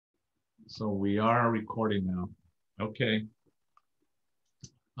So we are recording now. Okay.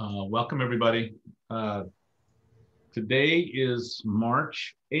 Welcome everybody. Today is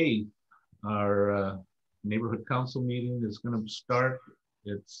March 8th. Our neighborhood council meeting is going to start.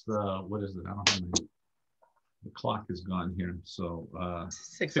 It's, what is it? I don't have my, the clock is gone here. So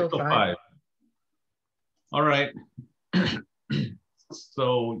 6:05. All right.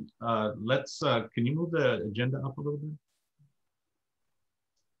 So let's, can you move the agenda up a little bit?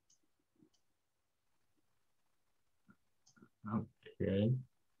 Okay.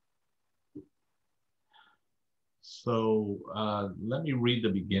 So let me read the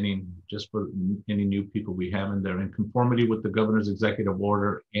beginning just for any new people we have in there. In conformity with the governor's executive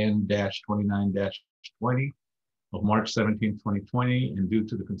order N-29-20 of March 17, 2020, and due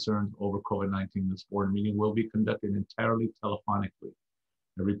to the concerns over COVID-19, this board meeting will be conducted entirely telephonically.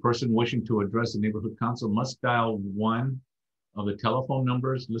 Every person wishing to address the neighborhood council must dial one of the telephone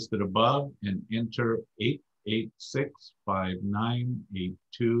numbers listed above and enter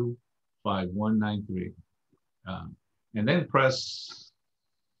 886-5982-5193. And then press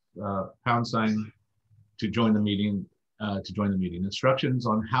pound sign to join the meeting. Instructions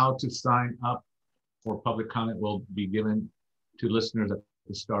on how to sign up for public comment will be given to listeners at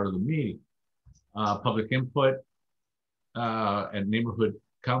the start of the meeting. Public input at neighborhood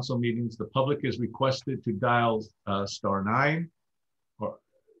council meetings, the public is requested to dial *9 or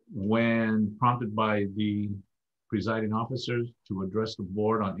when prompted by the presiding officers to address the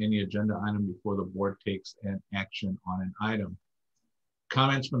board on any agenda item before the board takes an action on an item.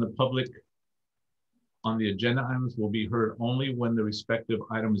 Comments from the public on the agenda items will be heard only when the respective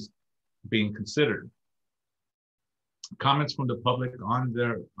item is being considered. Comments from the public on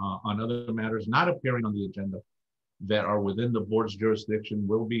other matters not appearing on the agenda that are within the board's jurisdiction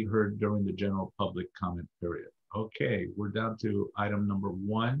will be heard during the general public comment period. Okay, we're down to item number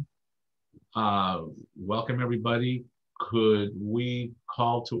 1. Welcome everybody. Could we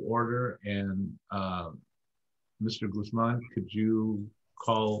call to order, and Mr. Guzman, could you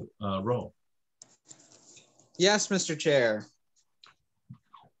call roll? Yes, Mr. Chair.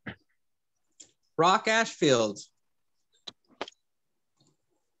 Brock Ashfield.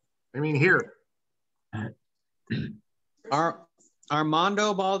 Here.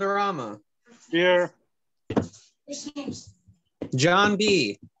 Armando Balderrama. Here. John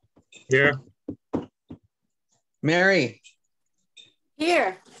B. Here. Mary.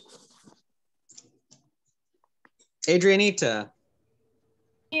 Here. Adrianita.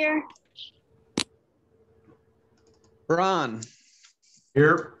 Here. Ron.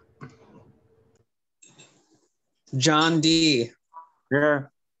 Here. John D.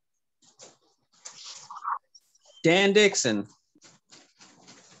 Here. Dan Dixon.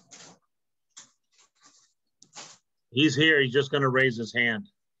 He's here. He's just going to raise his hand.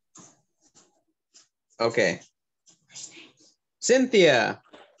 Okay. Cynthia.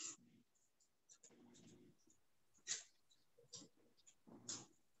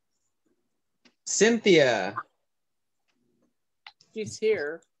 Cynthia. She's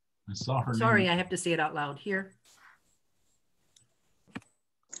here. I saw her. Sorry, name. I have to say it out loud here.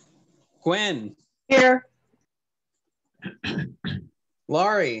 Gwen. Here.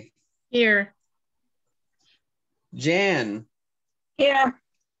 Laurie. Here. Jan. Here.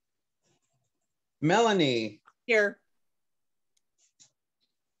 Melanie. Here.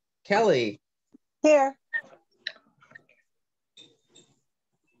 Kelly. Here.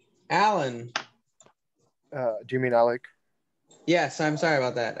 Alan. Do you mean Alec? Yes, I'm sorry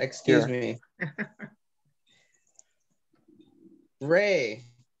about that. Excuse me. Ray.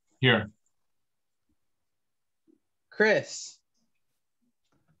 Here. Chris.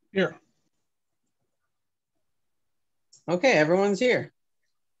 Here. Okay, everyone's here.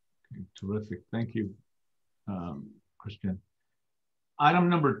 Okay, terrific. Thank you, Christian. Item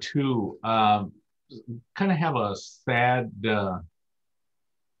number 2, kind of have a sad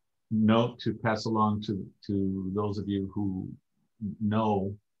note to pass along to those of you who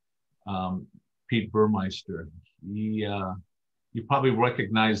know Pete Burmeister. You probably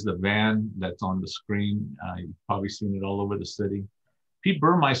recognize the van that's on the screen. You've probably seen it all over the city. Pete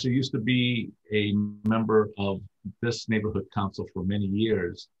Burmeister used to be a member of this neighborhood council for many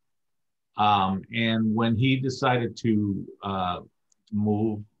years. And when he decided to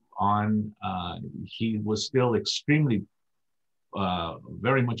move on, he was still extremely,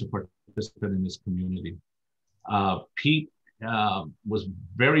 very much a participant in this community. Pete was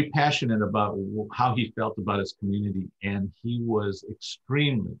very passionate about how he felt about his community, and he was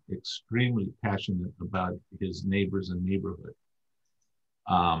extremely, extremely passionate about his neighbors and neighborhood.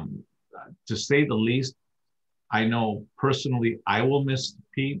 To say the least, I know personally I will miss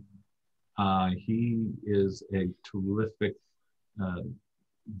Pete. He is a terrific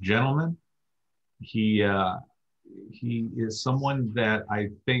gentleman. He is someone that I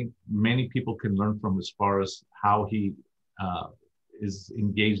think many people can learn from as far as how he is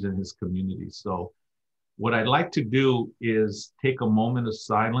engaged in his community. So what I'd like to do is take a moment of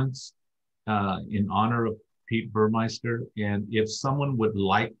silence in honor of Pete Burmeister. And if someone would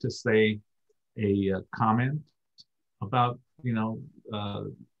like to say a comment about,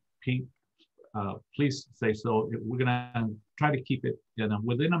 Pete, please say so. We're gonna try to keep it,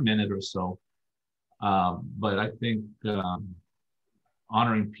 within a minute or so. But I think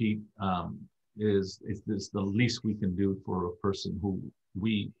honoring Pete is the least we can do for a person who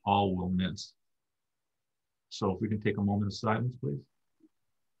we all will miss. So if we can take a moment of silence, please.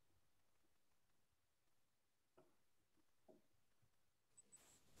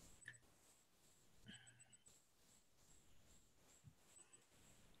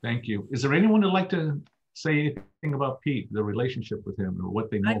 Thank you. Is there anyone who'd like to say anything about Pete, the relationship with him, or what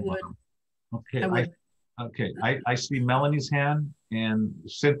they know about him? Okay, I see Melanie's hand and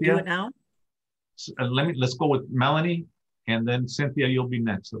Cynthia. Do it now? Let's go with Melanie, and then Cynthia, you'll be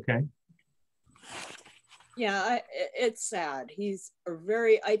next, okay? Yeah, it's sad. He's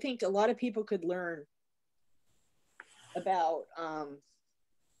I think a lot of people could learn about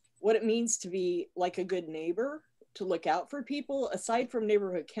what it means to be like a good neighbor, to look out for people. Aside from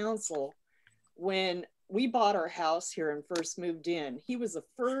neighborhood council, when we bought our house here and first moved in, he was the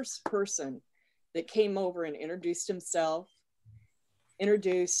first person that came over and introduced himself,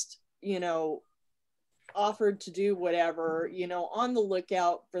 offered to do whatever, on the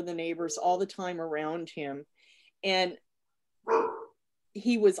lookout for the neighbors all the time around him. And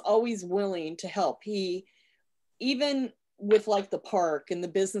he was always willing to help. He, even with like the park and the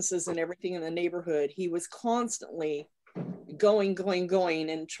businesses and everything in the neighborhood, he was constantly going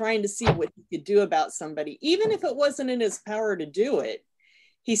and trying to see what he could do about somebody. Even if it wasn't in his power to do it,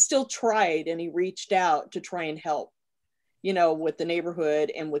 he still tried, and he reached out to try and help, with the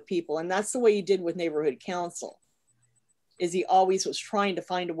neighborhood and with people. And that's the way he did with neighborhood council, is he always was trying to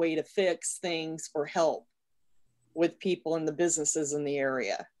find a way to fix things or help with people and the businesses in the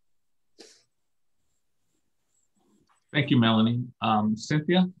area. Thank you, Melanie.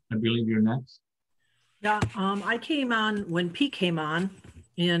 Cynthia, I believe you're next. Yeah, I came on when Pete came on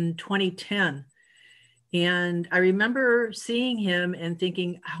in 2010. And I remember seeing him and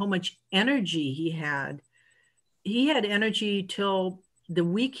thinking how much energy he had. He had energy till the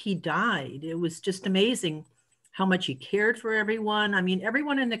week he died. It was just amazing how much he cared for everyone. I mean,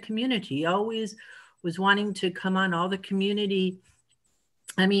 everyone in the community always was wanting to come on all the community,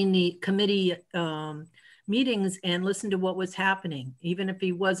 the committee meetings and listen to what was happening, even if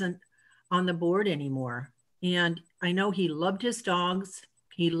he wasn't on the board anymore. And I know he loved his dogs.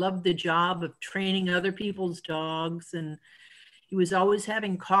 He loved the job of training other people's dogs. And he was always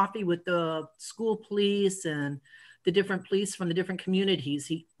having coffee with the school police and the different police from the different communities.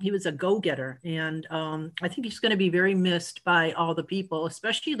 He was a go-getter. And I think he's going to be very missed by all the people,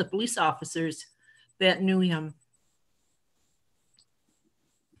 especially the police officers that knew him.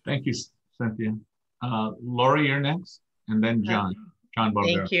 Thank you, Cynthia. Lori, you're next, and then John Barbera.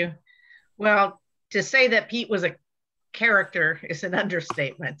 Thank you. Well, to say that Pete was a character is an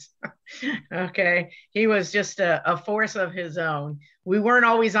understatement. Okay, he was just a force of his own. We weren't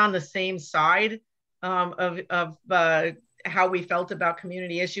always on the same side of how we felt about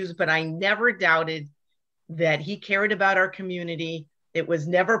community issues, but I never doubted that he cared about our community. It was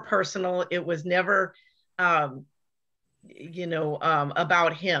never personal. It was never about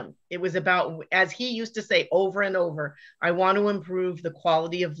him. It was about, as he used to say over and over, I want to improve the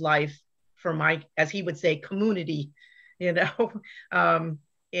quality of life for my, as he would say, community, and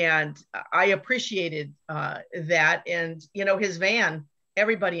I appreciated that. And, his van,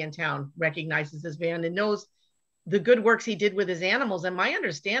 everybody in town recognizes his van and knows the good works he did with his animals. And my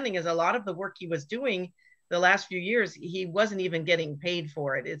understanding is a lot of the work he was doing the last few years, he wasn't even getting paid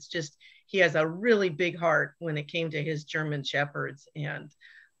for it. It's just, he has a really big heart when it came to his German Shepherds. And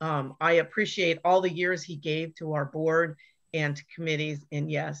I appreciate all the years he gave to our board and to committees. And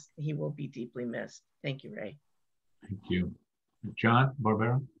yes, he will be deeply missed. Thank you, Ray. Thank you. John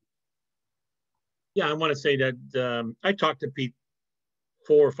Barbera? Yeah, I want to say that I talked to Pete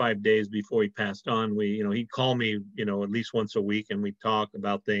 4 or 5 days before he passed on. He'd call me, at least once a week, and we'd talk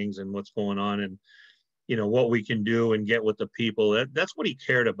about things and what's going on and, what we can do and get with the people. That's what he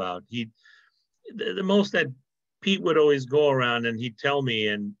cared about. The most that Pete would always go around and he'd tell me,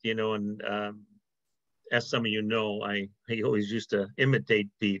 and, as some of you know, he always used to imitate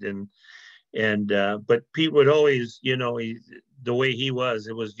Pete, but Pete would always, the way he was,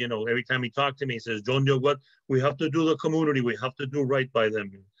 it was, every time he talked to me, he says, John, you know what, we have to do the community, we have to do right by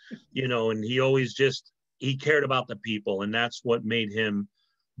them, and he always he cared about the people, and that's what made him,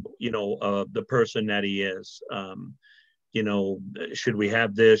 the person that he is. Should we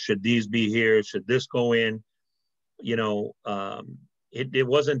have this? Should these be here? Should this go in? It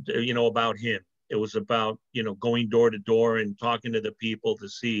wasn't, about him. It was about, going door to door and talking to the people to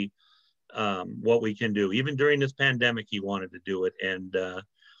see what we can do. Even during this pandemic, he wanted to do it. And, to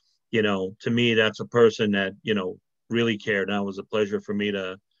me, that's a person that, really cared. And it was a pleasure for me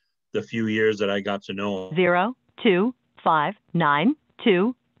the few years that I got to know him.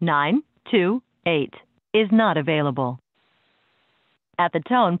 025929228 is not available. At the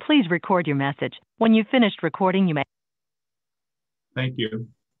tone, please record your message. When you've finished recording, you may. Thank you.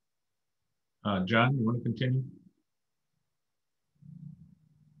 John, you want to continue?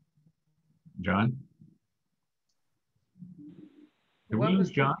 John? Did we lose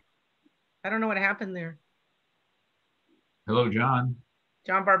John? I don't know what happened there. Hello, John.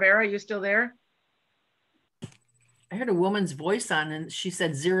 John Barbera, are you still there? I heard a woman's voice on and she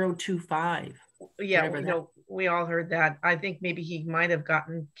said 025. Yeah, we all heard that. I think maybe he might have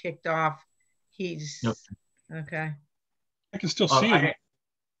gotten kicked off. He's okay. I can still see him.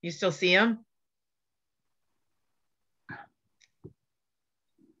 You still see him?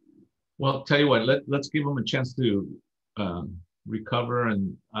 Well, tell you what, let's give him a chance to recover.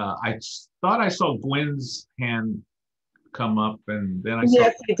 And I thought I saw Gwen's hand come up, and then I saw.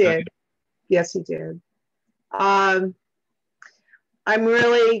 Yes, he did. Yes, he did. I'm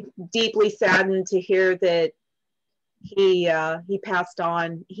really deeply saddened to hear that he passed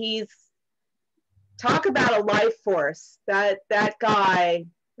on. He's talk about a life force. That guy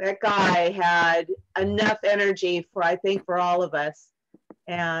had enough energy for, I think, for all of us.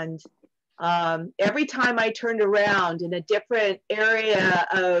 And every time I turned around in a different area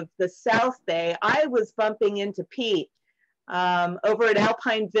of the South Bay, I was bumping into Pete. Over at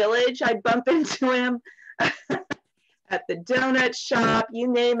Alpine Village, I'd bump into him. At the donut shop, you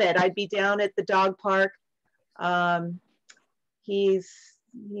name it. I'd be down at the dog park. He's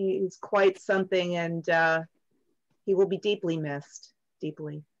quite something, and he will be deeply missed,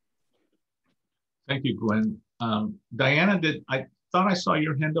 deeply. Thank you, Gwen. Diana, I thought I saw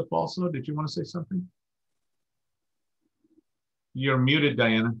your hand up also. Did you want to say something? You're muted,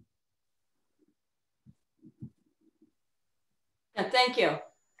 Diana. Yeah, thank you.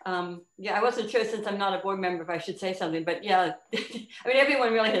 Yeah, I wasn't sure, since I'm not a board member, if I should say something, but yeah, I mean,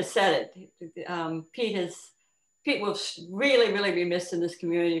 everyone really has said it. Pete will really, really be missed in this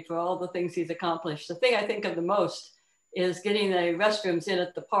community for all the things he's accomplished. The thing I think of the most is getting the restrooms in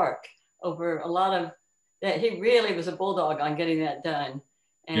at the park over a lot of that. He really was a bulldog on getting that done.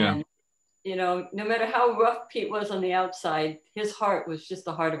 And, no matter how rough Pete was on the outside, his heart was just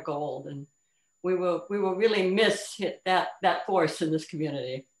a heart of gold. And we will really miss that force in this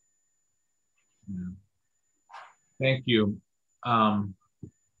community. Yeah. Thank you. I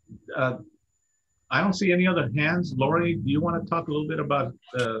don't see any other hands. Lori, do you want to talk a little bit about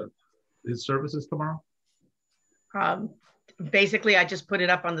his services tomorrow? Basically, I just put it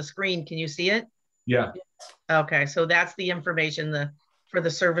up on the screen. Can you see it? Yeah. Okay, so that's the information for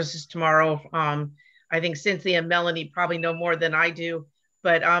the services tomorrow. I think Cynthia and Melanie probably know more than I do,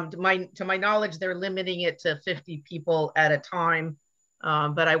 but to my knowledge, they're limiting it to 50 people at a time.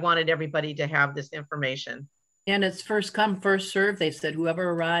 But I wanted everybody to have this information. And it's first come, first serve. They said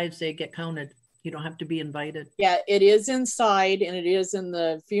whoever arrives, they get counted. You don't have to be invited. Yeah, it is inside, and it is in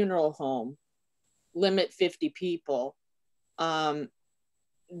the funeral home. Limit 50 people.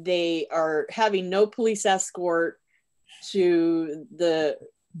 They are having no police escort to the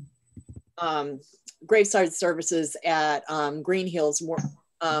graveside services at Green Hills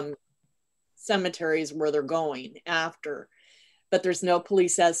cemeteries where they're going after. But there's no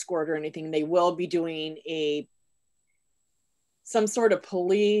police escort or anything. They will be doing some sort of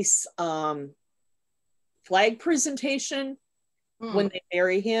police flag presentation when they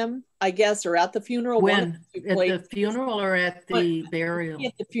bury him, I guess, or at the funeral. When? At the funeral or at the burial?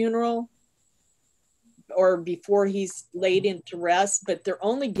 At the funeral or before he's laid into rest, but they're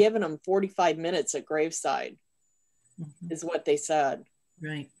only giving him 45 minutes at graveside, is what they said.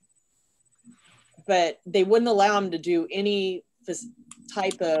 Right. But they wouldn't allow him to do any this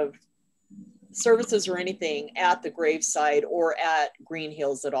type of services or anything at the graveside or at Green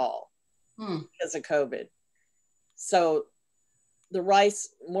Hills at all because of COVID. So the Rice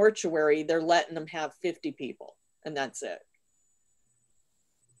mortuary, they're letting them have 50 people, and that's it.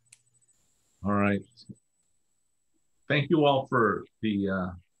 All right. Thank you all for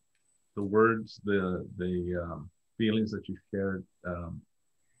the words, the feelings that you shared.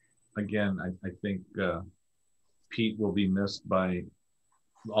 Again, I think Pete will be missed by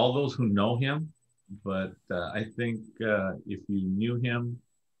all those who know him, but I think if you knew him,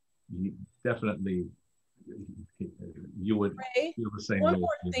 you definitely you would Ray, feel the same one way.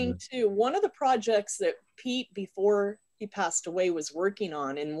 more thing too. One of the projects that Pete, before he passed away, was working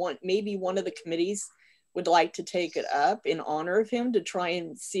on, and maybe one of the committees would like to take it up in honor of him to try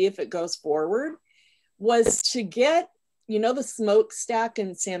and see if it goes forward, was to get, you know, the smokestack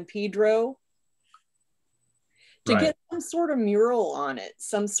in San Pedro, to get some sort of mural on it,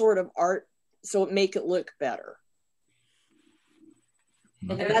 some sort of art, so it make it look better.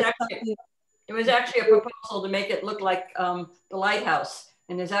 And it was actually a proposal to make it look like the lighthouse.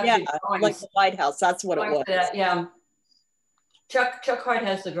 And there's actually drawings. Like the lighthouse, that's what it was. Yeah. Chuck Hart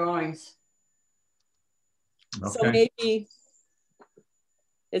has the drawings. Okay. So maybe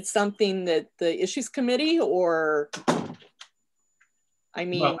it's something that the issues committee, or I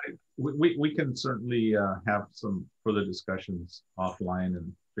mean, well, we can certainly have some further discussions offline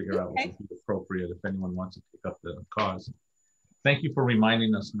and figure out what would be appropriate if anyone wants to pick up the cause. Thank you for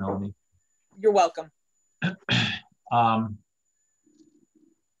reminding us, Melanie. You're welcome.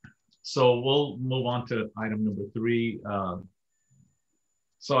 So we'll move on to item number 3.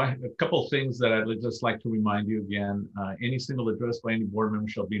 So I have a couple of things that I'd just like to remind you again. Any single address by any board member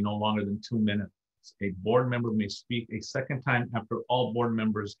shall be no longer than 2 minutes. A board member may speak a second time after all board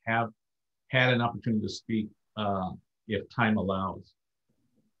members have had an opportunity to speak if time allows.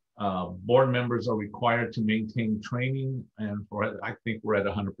 Board members are required to maintain training, and I think we're at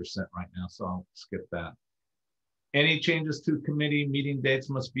 100% right now, so I'll skip that. Any changes to committee meeting dates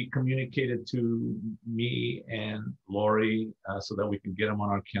must be communicated to me and Lori so that we can get them on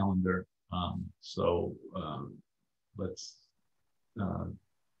our calendar. Let's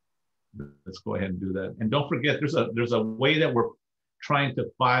go ahead and do that. And don't forget, there's a way that we're trying to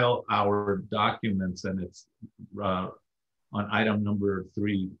file our documents, and it's on item number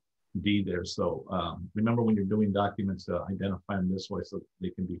 3D there. So remember, when you're doing documents, identify them this way so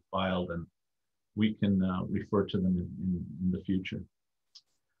they can be filed and we can refer to them in the future.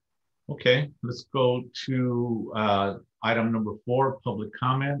 Okay, let's go to item number 4, public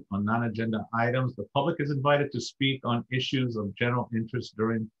comment on non-agenda items. The public is invited to speak on issues of general interest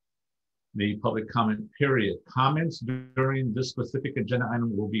during the public comment period. Comments during this specific agenda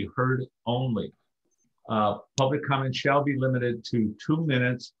item will be heard only. Public comment shall be limited to 2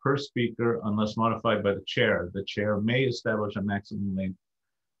 minutes per speaker unless modified by the chair. The chair may establish a maximum length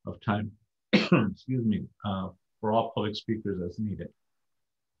of time excuse me, for all public speakers as needed.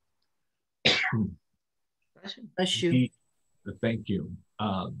 Bless you. Thank you.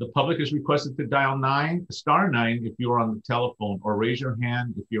 The public is requested to dial *9 if you're on the telephone, or raise your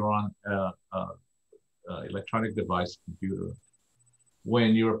hand if you're on electronic device, computer.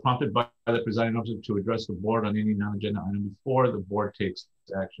 When you are prompted by the presiding officer to address the board on any non-agenda item before the board takes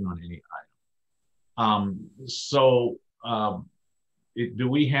action on any item. Do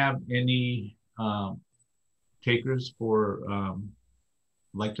we have any takers for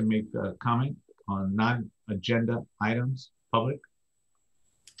like to make a comment on non-agenda items, public?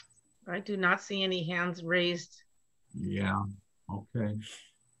 I do not see any hands raised. Yeah, okay.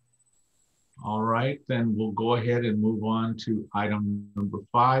 All right, then we'll go ahead and move on to item number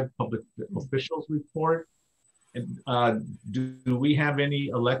 5, public officials report. And do we have any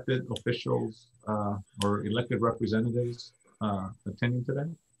elected officials or elected representatives attending today?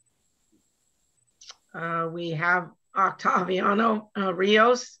 We have Octaviano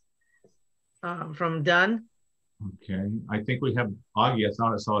Rios from Dunn. Okay, I think we have Augie. I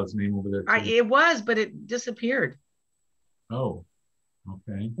thought I saw his name over there too. It was, but it disappeared. Oh,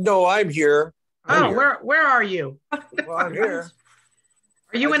 okay. No, I'm here. Where are you? Well, I'm here.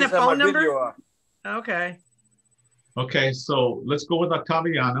 Are you in a phone number? Okay. Okay, so let's go with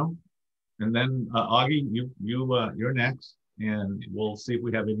Octaviano, and then Augie, you're next, and we'll see if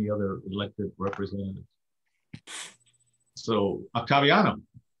we have any other elected representatives. So Octaviano.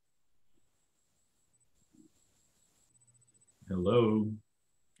 Hello.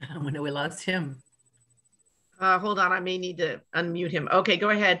 I know we lost him. Hold on, I may need to unmute him. Okay, go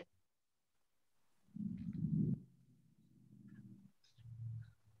ahead.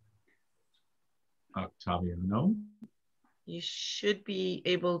 Octaviano. You should be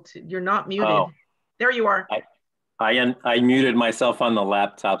able to. You're not muted. Oh, there you are. I muted myself on the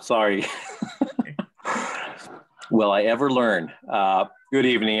laptop. Sorry. Will I ever learn? Good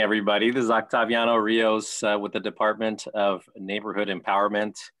evening, everybody. This is Octaviano Rios with the Department of Neighborhood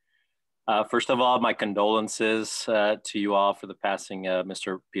Empowerment. First of all, my condolences to you all for the passing of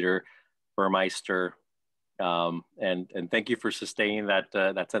Mr. Peter Burmeister. And thank you for sustaining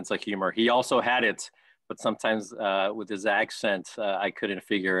that sense of humor. He also had it, but sometimes with his accent, I couldn't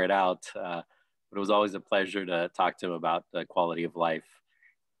figure it out. But it was always a pleasure to talk to him about the quality of life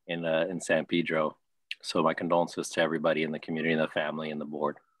in San Pedro. So my condolences to everybody in the community and the family and the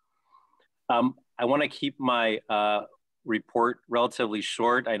board. I want to keep my report relatively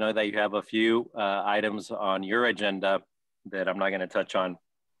short. I know that you have a few items on your agenda that I'm not going to touch on,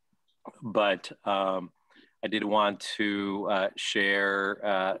 but I did want to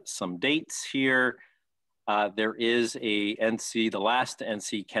share some dates here. There is a NC, the last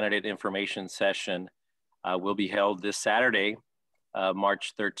NC candidate information session will be held this Saturday,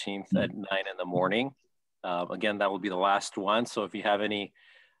 March 13th at 9 in the morning. Again, that will be the last one. So if you have any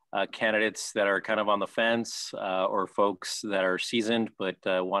candidates that are kind of on the fence or folks that are seasoned but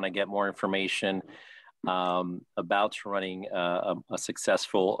want to get more information about running a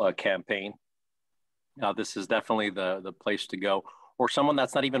successful campaign, this is definitely the place to go. Or someone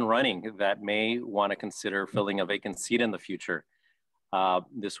that's not even running that may want to consider filling a vacant seat in the future.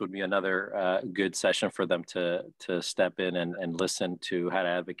 This would be another good session for them to step in and listen to how to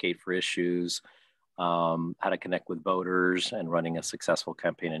advocate for issues, how to connect with voters, and running a successful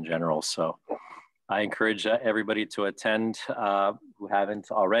campaign in general. So I encourage everybody to attend who haven't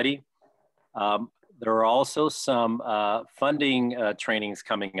already. There are also some funding trainings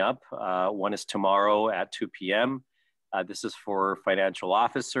coming up. One is tomorrow at 2 p.m. This is for financial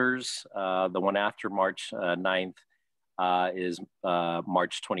officers. The one after March 9th is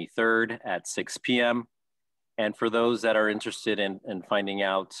March 23rd at 6 p.m. And for those that are interested in finding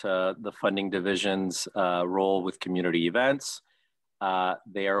out the funding division's role with community events,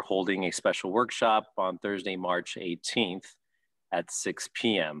 they are holding a special workshop on Thursday, March 18th at 6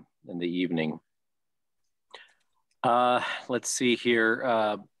 p.m. in the evening. Let's see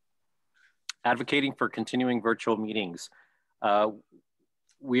here. Advocating for continuing virtual meetings.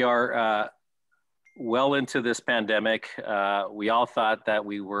 We are well into this pandemic. We all thought that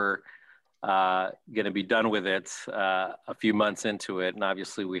we were going to be done with it a few months into it, and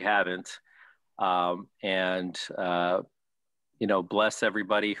obviously we haven't. You know, bless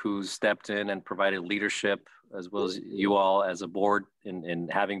everybody who's stepped in and provided leadership, as well as you all as a board in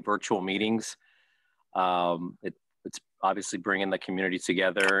having virtual meetings. It's obviously bringing the community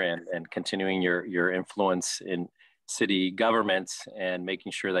together and continuing your influence in city governments and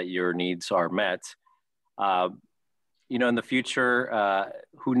making sure that your needs are met. You know, in the future,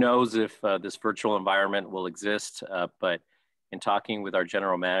 who knows if this virtual environment will exist, but in talking with our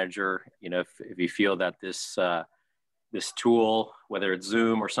general manager, you know, if you feel that this tool, whether it's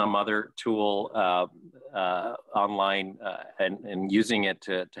Zoom or some other tool online and using it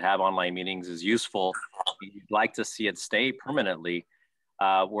to have online meetings is useful, you'd like to see it stay permanently,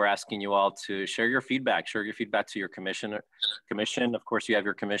 we're asking you all to share your feedback to your commission. Of course, you have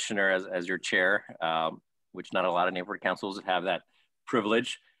your commissioner as your chair, which not a lot of neighborhood councils have that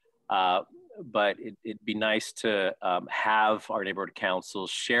privilege. But it'd be nice to have our neighborhood councils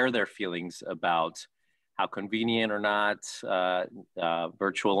share their feelings about how convenient or not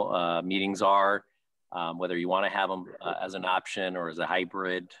virtual meetings are, whether you want to have them as an option or as a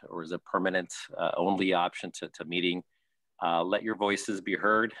hybrid or as a permanent only option to meeting. Let your voices be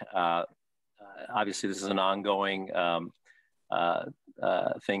heard. Obviously, this is an ongoing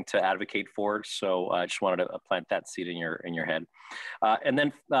thing to advocate for. So I just wanted to plant that seed in your head. And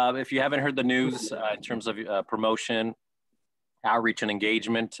then if you haven't heard the news in terms of promotion, outreach and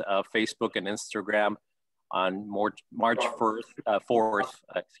engagement, Facebook and Instagram on March 4th,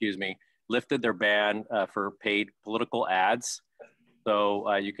 lifted their ban for paid political ads.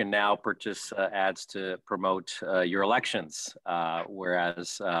 So you can now purchase ads to promote your elections,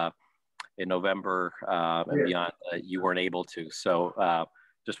 whereas in November and beyond, you weren't able to. So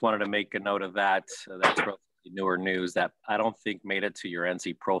just wanted to make a note of that. That's relatively newer news that I don't think made it to your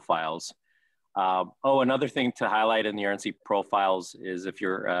NC profiles. Another thing to highlight in your NC profiles is if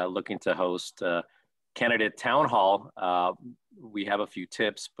you're looking to host candidate town hall, we have a few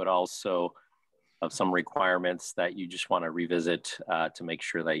tips, but also some requirements that you just want to revisit to make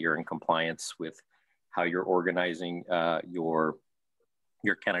sure that you're in compliance with how you're organizing your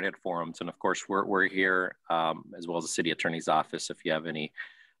candidate forums. And of course, we're here as well as the city attorney's office if you have any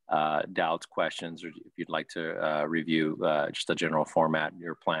doubts, questions, or if you'd like to review just a general format,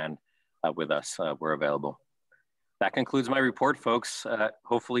 your plan with us, we're available. That concludes my report, folks.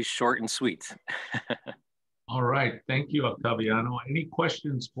 Hopefully short and sweet. All right, thank you, Octaviano. Any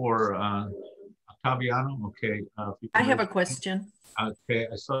questions for Octaviano? Okay. I have a question. Okay,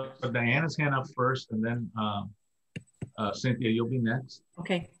 I saw Diana's hand up first, and then Cynthia, you'll be next.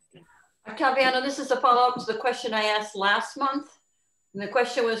 Okay. Octaviano, this is a follow-up to the question I asked last month. And the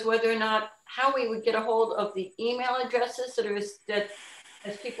question was whether or not how we would get a hold of the email addresses that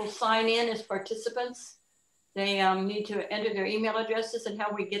as people sign in as participants, they need to enter their email addresses, and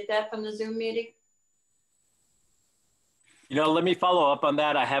how we get that from the Zoom meeting. You know, let me follow up on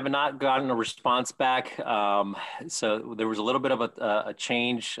that. I have not gotten a response back. So there was a little bit of a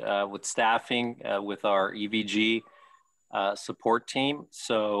change with staffing with our EVG support team.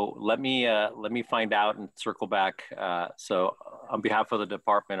 So let me find out and circle back. So on behalf of the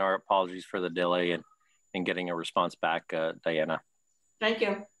department, our apologies for the delay in getting a response back, Diana. Thank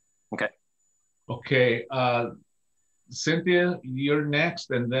you. Okay. Okay, Cynthia, you're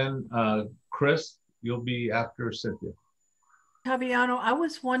next, and then Chris, you'll be after Cynthia. Octaviano, I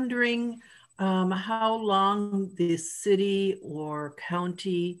was wondering how long the city or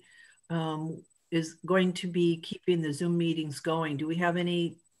county is going to be keeping the Zoom meetings going. Do we have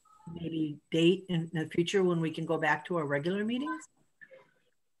any maybe date in the future when we can go back to our regular meetings?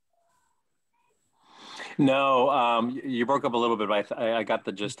 No, you broke up a little bit, but I got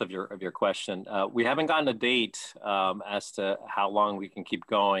the gist of your question. We haven't gotten a date as to how long we can keep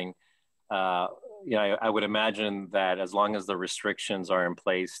going. You know, I would imagine that as long as the restrictions are in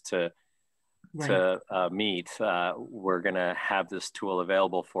place to meet, we're going to have this tool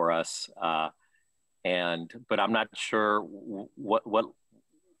available for us. But I'm not sure what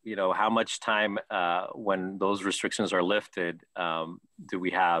you know, how much time when those restrictions are lifted do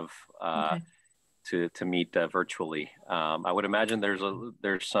we have to meet virtually. I would imagine there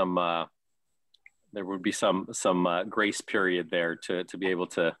would be some grace period there to be able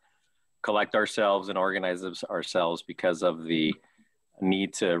to collect ourselves and organize ourselves because of the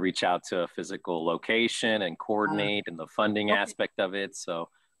need to reach out to a physical location and coordinate and the funding aspect of it. So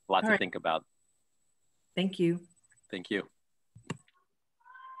a lot to think about. Thank you. Thank you.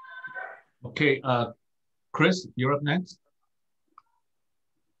 Okay, Chris, you're up next.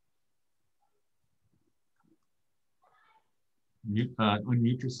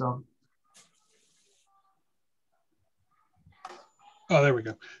 Unmute yourself. Oh, there we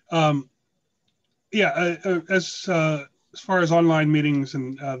go. As far as online meetings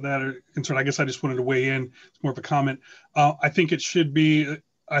and that are concerned, I guess I just wanted to weigh in. It's more of a comment. I think it should be,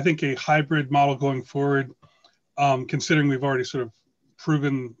 I think a hybrid model going forward, considering we've already sort of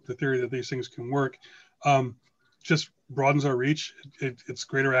proven the theory that these things can work, just broadens our reach. It's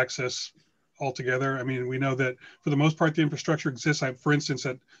greater access altogether. I mean, we know that for the most part, the infrastructure exists. For instance,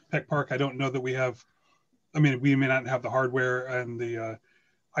 at Peck Park, I don't know that we have, I mean, we may not have the hardware and the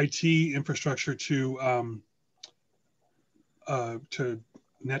IT infrastructure to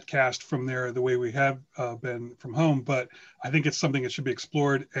netcast from there the way we have been from home, but I think it's something that should be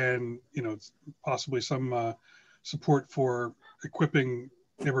explored, and you know, possibly some support for equipping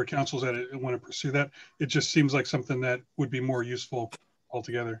neighborhood councils that want to pursue that. It just seems like something that would be more useful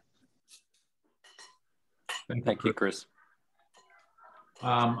altogether. Thank you, Chris.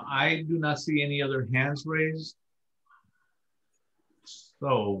 I do not see any other hands raised.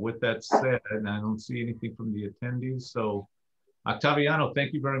 So with that said, and I don't see anything from the attendees. So Octaviano,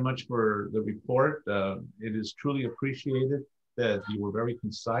 thank you very much for the report. It is truly appreciated that you were very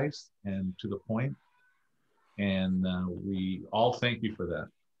concise and to the point. And we all thank you for that.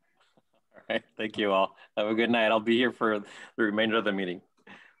 All right, thank you all. Have a good night. I'll be here for the remainder of the meeting.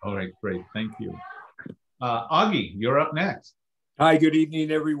 All right, great, thank you. Augie, you're up next. Hi, good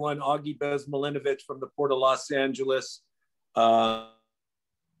evening, everyone. Augie Bezmalinovich from the Port of Los Angeles.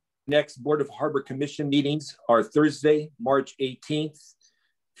 Next Board of Harbor Commission meetings are Thursday, March 18th,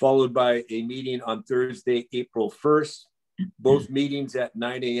 followed by a meeting on Thursday, April 1st. Both meetings at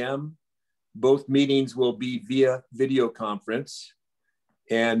 9 a.m. Both meetings will be via video conference,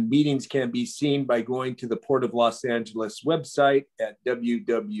 and meetings can be seen by going to the Port of Los Angeles website at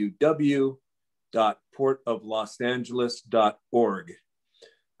www.portoflosangeles.org.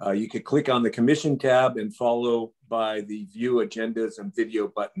 You could click on the Commission tab and follow by the View Agendas and Video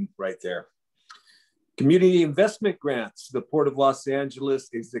button right there. Community investment grants. The Port of Los Angeles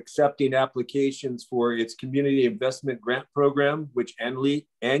is accepting applications for its Community Investment Grant Program, which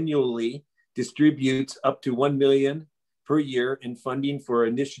annually distributes up to $1 million per year in funding for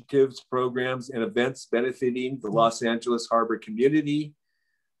initiatives, programs, and events benefiting the Los Angeles Harbor community.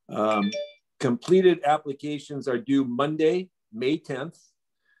 Completed applications are due Monday, May 10th,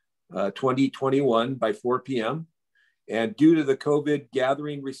 2021 by 4 p.m. And due to the COVID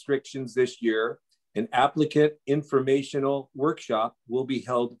gathering restrictions this year, an applicant informational workshop will be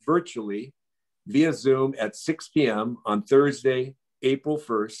held virtually via Zoom at 6 p.m. on Thursday, April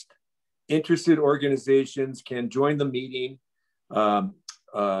 1st. Interested organizations can join the meeting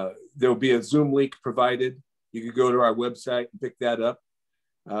There'll be a Zoom link provided. You can go to our website and pick that up.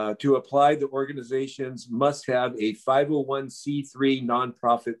 To apply, the organizations must have a 501c3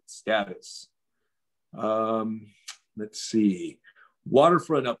 nonprofit status. Let's see.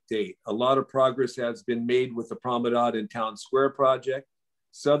 Waterfront update. A lot of progress has been made with the Promenade and Town Square project.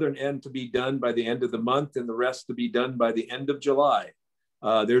 Southern end to be done by the end of the month and the rest to be done by the end of July.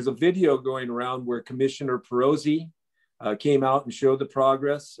 There's a video going around where Commissioner Perosi came out and showed the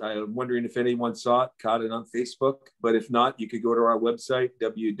progress. I'm wondering if anyone saw it, caught it on Facebook, but if not, you could go to our website,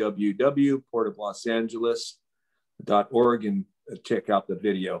 www.portoflosangeles.org, and check out the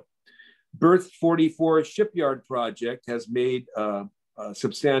video. Berth 44 Shipyard Project has made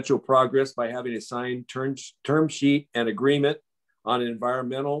substantial progress by having a signed term sheet and agreement on an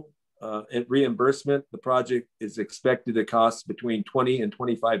environmental reimbursement. The project is expected to cost between 20 and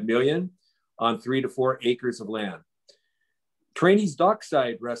 25 million on 3 to 4 acres of land. Trainees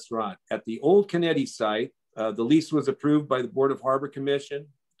Dockside Restaurant at the old Kennedy site. The lease was approved by the Board of Harbor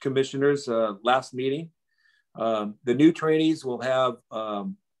Commissioners last meeting. The new trainees will have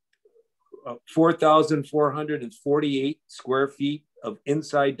 4,448 square feet of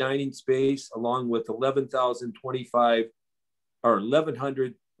inside dining space, along with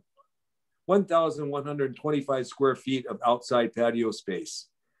 1,125 square feet of outside patio space.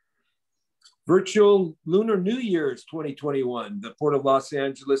 Virtual Lunar New Year's 2021. The Port of Los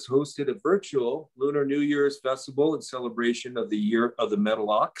Angeles hosted a virtual Lunar New Year's festival in celebration of the Year of the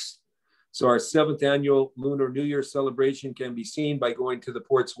Metal Ox. So our 7th annual Lunar New Year celebration can be seen by going to the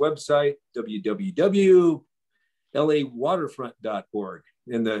port's website, www.lawaterfront.org.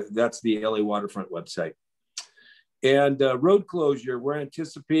 And that's the LA Waterfront website. And road closure, we're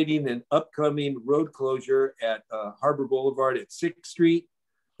anticipating an upcoming road closure at Harbor Boulevard at 6th Street.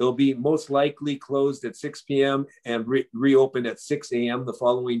 It'll be most likely closed at 6 p.m. and reopened at 6 a.m. the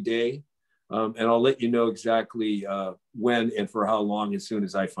following day. And I'll let you know exactly when and for how long as soon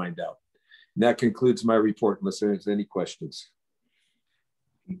as I find out. And that concludes my report, unless there's any questions.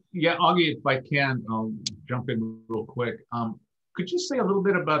 Yeah, Augie, if I can, I'll jump in real quick. Could you say a little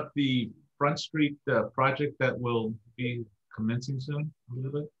bit about the Front Street project that will be commencing soon, a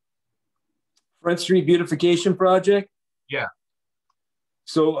little bit? Front Street beautification project? Yeah.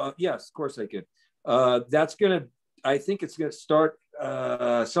 So yes, of course I could. That's gonna, I think it's gonna start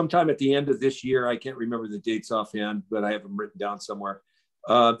sometime at the end of this year. I can't remember the dates offhand, but I have them written down somewhere.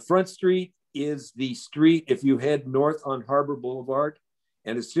 Front Street is the street, if you head north on Harbor Boulevard,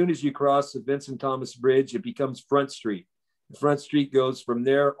 and as soon as you cross the Vincent Thomas Bridge, it becomes Front Street. The Front Street goes from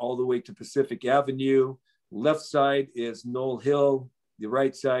there all the way to Pacific Avenue. Left side is Knoll Hill. The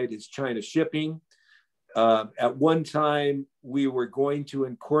right side is China Shipping. At one time, we were going to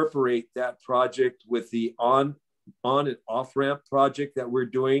incorporate that project with the on and off ramp project that we're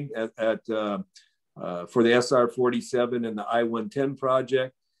doing for the SR 47 and the I-110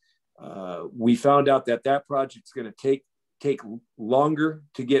 project. We found out that that project's going to take longer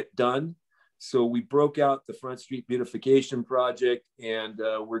to get done. So we broke out the Front Street beautification project, and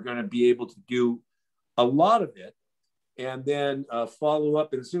we're going to be able to do a lot of it and then follow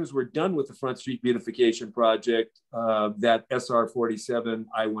up. And as soon as we're done with the Front Street beautification project, that SR 47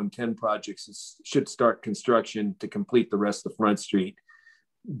 I-110 projects should start construction to complete the rest of Front Street.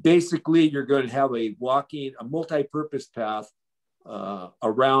 Basically, you're going to have a multi-purpose path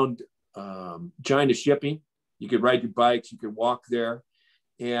around China Shipping. You could ride your bikes, you could walk there,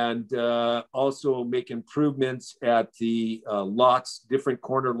 and also make improvements at the different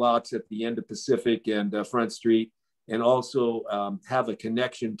corner lots at the end of Pacific and Front Street, and also have a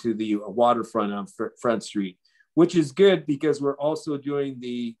connection to the waterfront on Front Street, which is good because we're also doing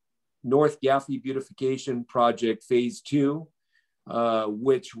the North Gaffney beautification project phase 2,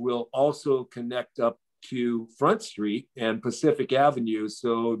 which will also connect up to Front Street and Pacific Avenue.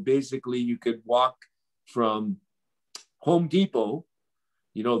 So basically you could walk from Home Depot,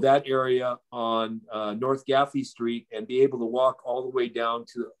 that area on North Gaffney Street, and be able to walk all the way down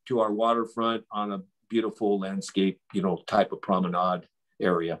to our waterfront on a beautiful landscape, type of promenade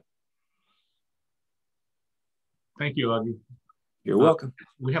area. Thank you, Augie. You're welcome.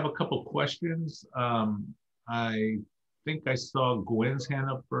 We have a couple questions. I think I saw Gwen's hand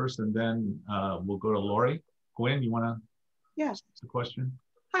up first, and then we'll go to Lori. Gwen, you want to ask the question?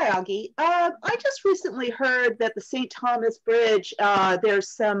 Hi, Augie. I just recently heard that the St. Thomas Bridge,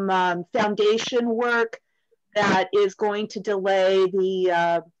 there's some foundation work that is going to delay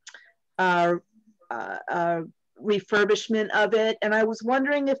the refurbishment of it. And I was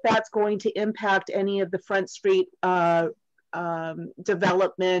wondering if that's going to impact any of the Front Street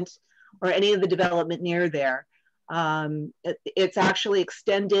development or any of the development near there. It's actually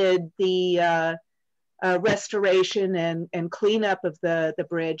extended the restoration and cleanup of the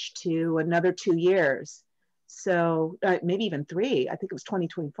bridge to another 2 years. So maybe even 3. I think it was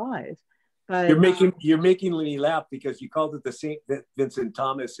 2025. But you're making me laugh because you called it the St. Vincent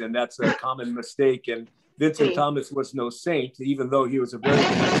Thomas, and that's a common mistake. And Vincent Thomas was no saint, even though he was a very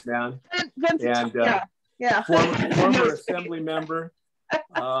nice man. And former assembly member,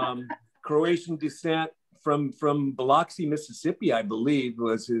 Croatian descent from Biloxi, Mississippi, I believe,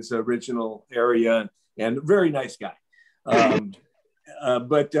 was his original area, and very nice guy.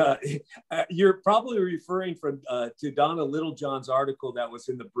 But you're probably referring to Donna Littlejohn's article that was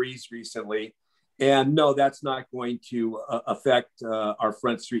in the Breeze recently. And no, that's not going to affect our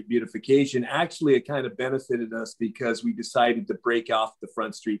Front Street beautification. Actually, it kind of benefited us because we decided to break off the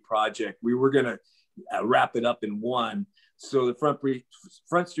Front Street project. We were going to wrap it up in one. So the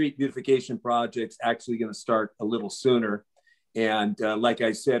Front Street beautification project's actually going to start a little sooner. And like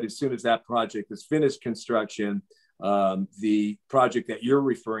I said, as soon as that project is finished construction, the project that you're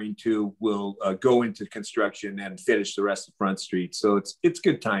referring to will go into construction and finish the rest of Front Street. So it's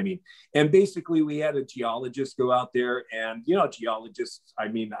good timing. And basically, we had a geologist go out there, and geologists, I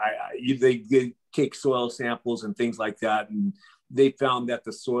mean, they take soil samples and things like that, and they found that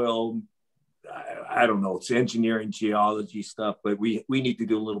the soil, I don't know, it's engineering, geology stuff, but we need to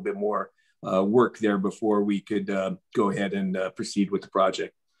do a little bit more work there before we could go ahead and proceed with the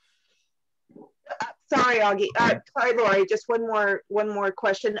project. Sorry, Augie. Sorry, Lori. Just one more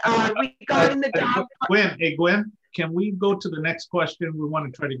question. Regarding the dog. Gwen, can we go to the next question? We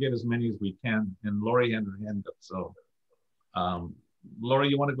want to try to get as many as we can. And Lori had her hand up. So, Lori,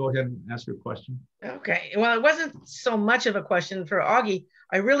 you want to go ahead and ask your question? Okay. Well, it wasn't so much of a question for Augie.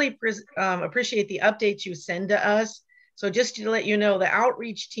 I really appreciate the updates you send to us. So just to let you know, the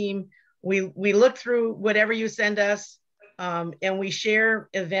outreach team, we look through whatever you send us, and we share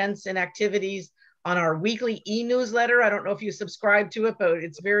events and activities on our weekly e-newsletter. I don't know if you subscribe to it, but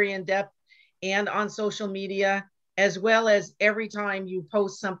it's very in-depth, and on social media, as well as every time you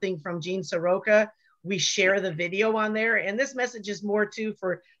post something from Gene Soroka, we share the video on there. And this message is more too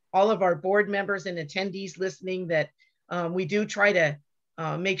for all of our board members and attendees listening, that we do try to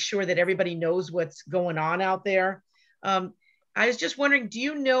make sure that everybody knows what's going on out there. I was just wondering, do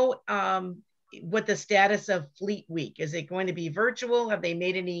you know what the status of Fleet Week? Is it going to be virtual? Have they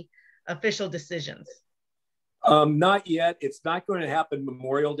made any official decisions? Not yet. It's not going to happen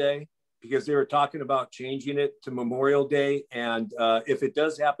Memorial Day, because they were talking about changing it to Memorial Day. And if it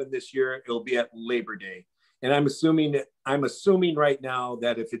does happen this year, it'll be at Labor Day. And I'm assuming right now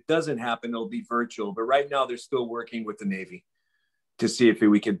that if it doesn't happen, it'll be virtual. But right now they're still working with the Navy to see if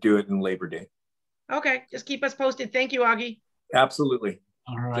we could do it in Labor Day. Okay, just keep us posted. Thank you, Augie. Absolutely.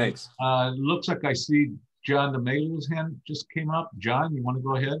 All right. Thanks. Looks like I see John DeMayo's hand just came up. John, you want to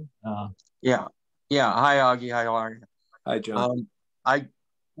go ahead? Yeah. Hi, Augie. How are you? Hi, John. I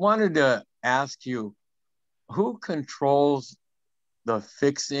wanted to ask you, who controls the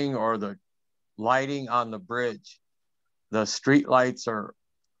fixing or the lighting on the bridge? The street lights are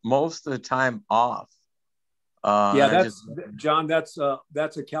most of the time off. John, that's a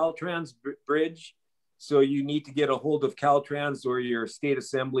Caltrans bridge. So you need to get a hold of Caltrans or your state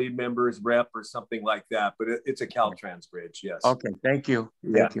assembly members rep or something like that. But it's a Caltrans bridge, yes. Okay, thank you.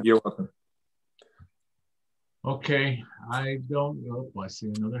 Thank you. You're welcome. Okay, I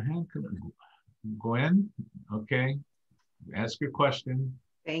see another hand. Gwen, okay, ask your question.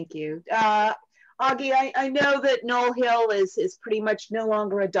 Thank you. Augie, I know that Knoll Hill is pretty much no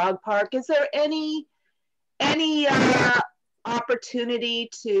longer a dog park. Is there any opportunity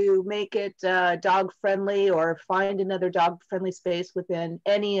to make it dog friendly, or find another dog friendly space within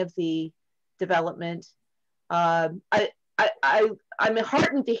any of the development? I'm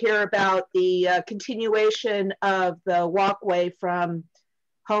heartened to hear about the continuation of the walkway from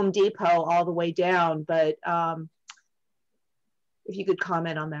Home Depot all the way down, but if you could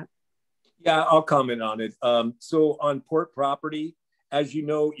comment on that. Yeah, I'll comment on it. So on port property, as you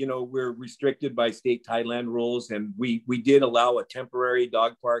know, we're restricted by state Thailand rules, and we did allow a temporary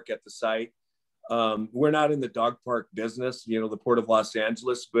dog park at the site. We're not in the dog park business, the Port of Los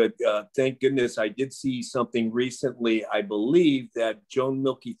Angeles, but thank goodness I did see something recently. I believe that Joan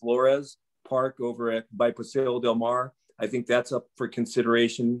Milky Flores Park over by Paseo del Mar, I think that's up for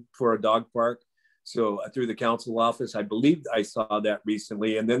consideration for a dog park. So through the council office, I believe I saw that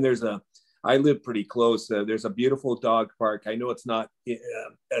recently. And then I live pretty close. There's a beautiful dog park. I know it's not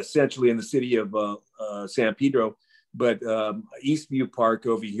essentially in the city of San Pedro, but Eastview Park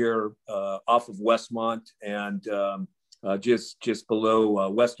over here off of Westmont and just below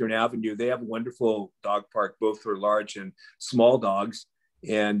Western Avenue. They have a wonderful dog park, both for large and small dogs.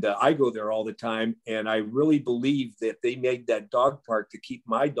 And I go there all the time. And I really believe that they made that dog park to keep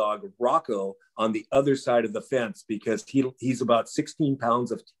my dog, Rocco, on the other side of the fence, because he's about 16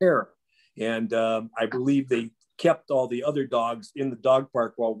 pounds of terror. And I believe they kept all the other dogs in the dog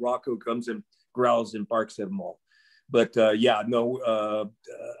park while Rocco comes and growls and barks at them all. But yeah, no,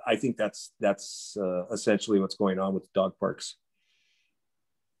 I think that's essentially what's going on with the dog parks.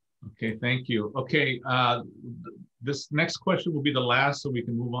 Okay, thank you. Okay, this next question will be the last, so we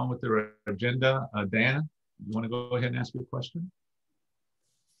can move on with the agenda. Dan, you want to go ahead and ask your question?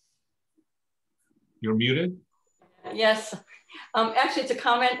 You're muted. Yes. Actually, it's a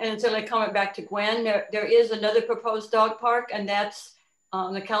comment, and it's only a comment back to Gwen. There is another proposed dog park, and that's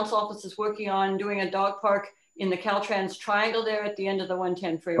the council office is working on doing a dog park in the Caltrans Triangle there at the end of the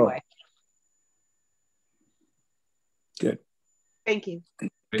 110 freeway. Oh. Good. Thank you.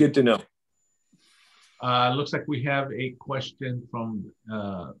 Good to know. Looks like we have a question from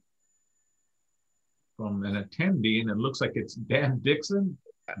an attendee, and it looks like it's Dan Dixon.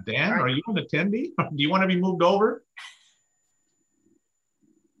 Dan, are you an attendee? Do you want to be moved over?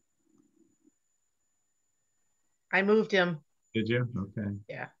 I moved him. Did you? Okay.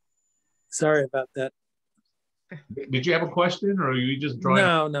 Yeah. Sorry about that. Did you have a question, or are you just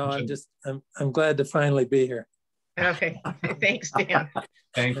drawing? No, I'm glad to finally be here. Okay. Thanks, Dan.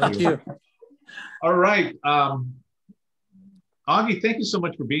 Thank you. All right. Augie, thank you so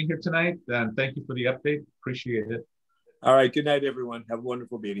much for being here tonight, and thank you for the update. Appreciate it. All right. Good night, everyone. Have a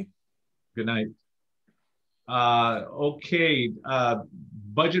wonderful meeting. Good night. Okay.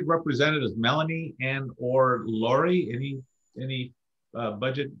 Budget representatives, Melanie and or Lori. Any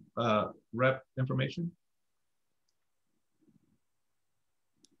budget rep information?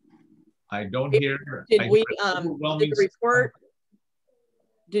 I don't hear. Did we did the report?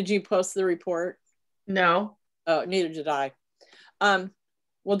 Did you post the report? No. Oh, neither did I.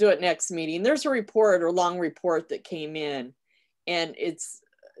 We'll do it next meeting. There's a report or long report that came in, and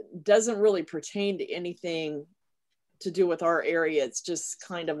doesn't really pertain to anything to do with our area. It's just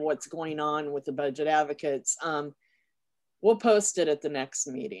kind of what's going on with the budget advocates. We'll post it at the next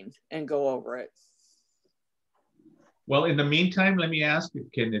meeting and go over it. Well, in the meantime, let me ask you,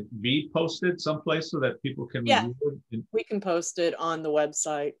 can it be posted someplace so that people can review it? We can post it on the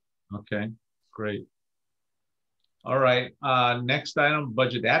website. Okay, great. All right, next item,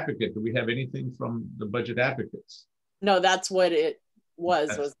 budget advocate. Do we have anything from the budget advocates? No, that's what it was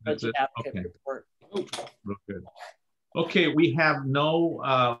budget advocate report. Real good. Okay, we have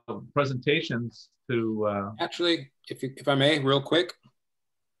no presentations to. Actually, if I may, real quick.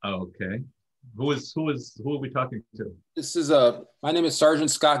 Okay. Who are we talking to? This is my name is Sergeant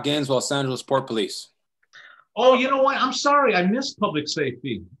Scott Gaines, Los Angeles Port Police. Oh, you know what? I'm sorry. I missed public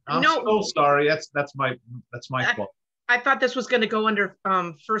safety. I'm so sorry. That's my fault. I thought this was going to go under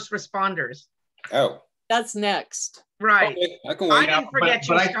first responders. Oh. That's next. Right. Okay, I can wait. I didn't forget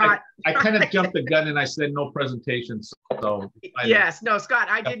you, Scott. I kind of jumped the gun and I said no presentations. So yes, no, Scott,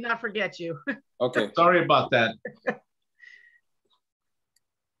 I did not forget you. Okay. Sorry about that.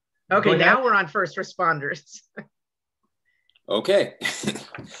 Okay, now we're on first responders. Okay.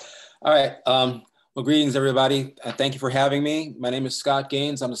 All right. Well, greetings, everybody. Thank you for having me. My name is Scott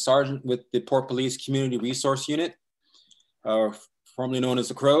Gaines. I'm a sergeant with the Port Police Community Resource Unit, formerly known as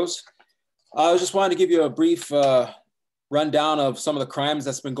the Crows. I just wanted to give you a brief rundown of some of the crimes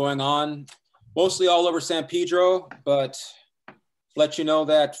that's been going on, mostly all over San Pedro, but let you know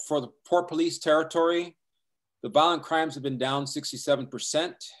that for the Port Police territory, the violent crimes have been down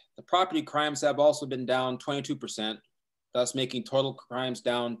 67%. The property crimes have also been down 22%, thus making total crimes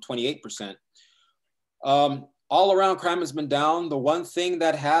down 28%. All around crime has been down. The one thing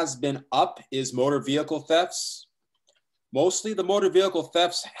that has been up is motor vehicle thefts. Mostly the motor vehicle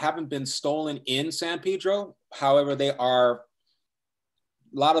thefts haven't been stolen in San Pedro. However, a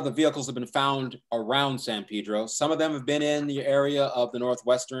lot of the vehicles have been found around San Pedro. Some of them have been in the area of the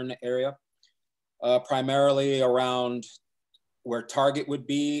northwestern area, primarily around where Target would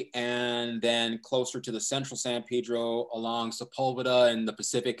be, and then closer to the central San Pedro along Sepulveda and the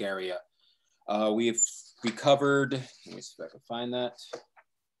Pacific area. We've recovered, let me see if I can find that.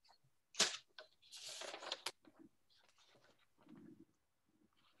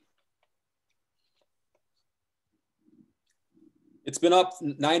 It's been up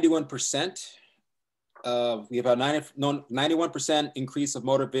 91%. We have a 91% increase of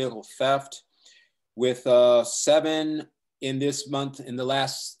motor vehicle theft, with 7 in this month, in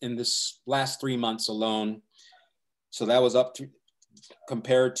this last 3 months alone. So that was up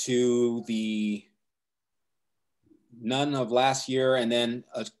compared to the none of last year, and then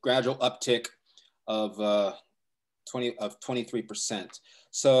a gradual uptick of 23%.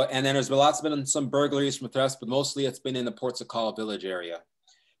 So, and then there's been some burglaries from thefts, but mostly it's been in the Ports of Call Village area.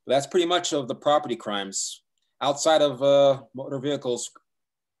 But that's pretty much of the property crimes. Outside of motor vehicles,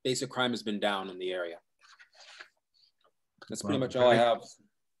 basic crime has been down in the area. That's pretty much all I have.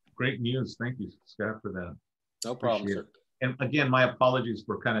 Great news. Thank you, Scott, for that. No problem, Appreciate sir. it. And again, my apologies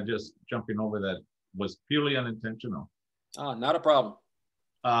for kind of just jumping over that. Was purely unintentional. Not a problem.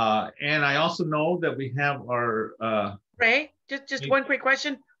 And I also know that we have our Ray, just one quick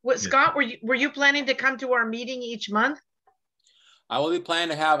question. What, yes. Scott, were you planning to come to our meeting each month? I will be planning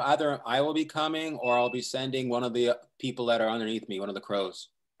to have either I will be coming or I'll be sending one of the people that are underneath me, one of the crows.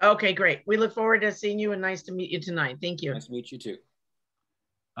 Okay, great. We look forward to seeing you and nice to meet you tonight. Thank you. Nice to meet you too.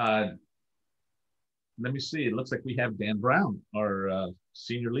 Let me see. It looks like we have Dan Brown, our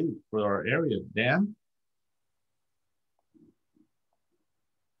senior lead for our area. Dan?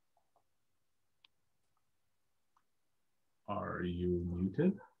 Are you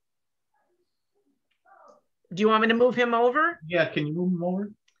muted? Do you want me to move him over? Yeah, can you move him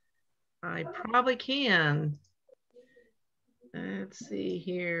over? I probably can. Let's see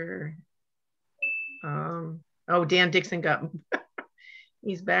here. Oh, Dan Dixon got,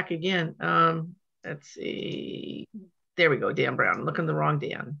 he's back again. Let's see. There we go, Dan Brown. I'm looking the wrong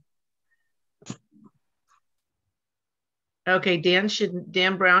Dan. Okay,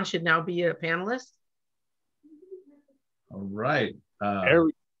 Dan Brown should now be a panelist. All right.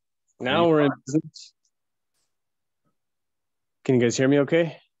 Now we're in business. Can you guys hear me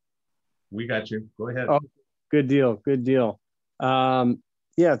okay? We got you. Go ahead. Oh, good deal. Good deal.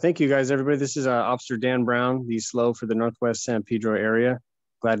 Yeah, thank you guys, everybody. This is Officer Dan Brown, the SLO for the Northwest San Pedro area.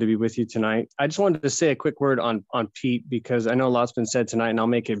 Glad to be with you tonight. I just wanted to say a quick word on Pete, because I know a lot's been said tonight, and I'll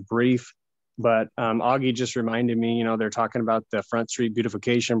make it brief. But Augie just reminded me, you know, they're talking about the Front Street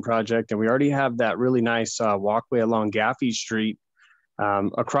beautification project, and we already have that really nice walkway along Gaffey Street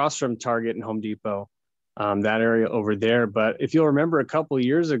across from Target and Home Depot, that area over there. But if you'll remember a couple of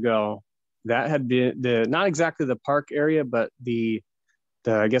years ago, that had been not exactly the park area, but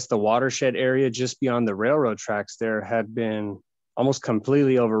I guess the watershed area just beyond the railroad tracks there had been almost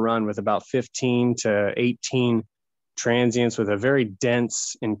completely overrun with about 15 to 18 transients with a very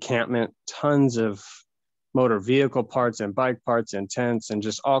dense encampment, tons of motor vehicle parts and bike parts and tents and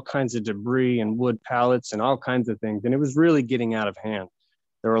just all kinds of debris and wood pallets and all kinds of things. And it was really getting out of hand.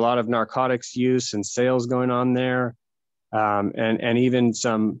 There were a lot of narcotics use and sales going on there, and even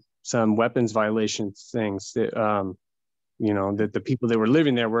some weapons violations things that, you know, that the people that were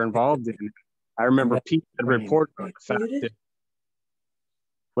living there were involved in. I remember Pete had reported on the fact that,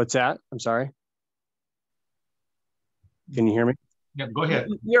 what's that? I'm sorry. Can you hear me? Yeah, go ahead.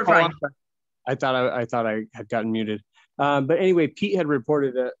 You're fine. I thought I had gotten muted. But anyway, Pete had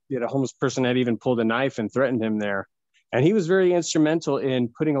reported that a homeless person had even pulled a knife and threatened him there. And he was very instrumental in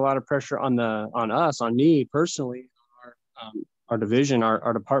putting a lot of pressure on me personally, our division,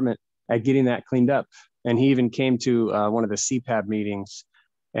 our department, at getting that cleaned up. And he even came to one of the CPAB meetings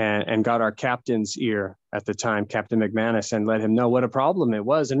and got our captain's ear at the time, Captain McManus, and let him know what a problem it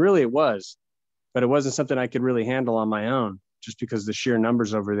was. And really it was, but it wasn't something I could really handle on my own just because of the sheer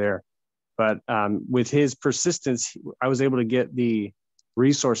numbers over there. But with his persistence, I was able to get the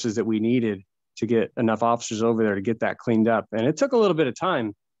resources that we needed to get enough officers over there to get that cleaned up. And it took a little bit of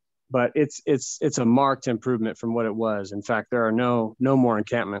time, but it's a marked improvement from what it was. In fact, there are no more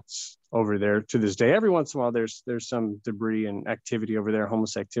encampments over there to this day. Every once in a while, there's some debris and activity over there,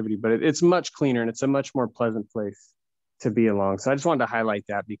 homeless activity, but it's much cleaner and it's a much more pleasant place to be along. So I just wanted to highlight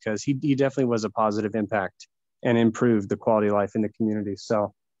that because he definitely was a positive impact and improved the quality of life in the community.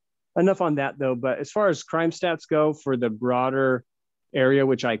 So enough on that though. But as far as crime stats go for the broader area,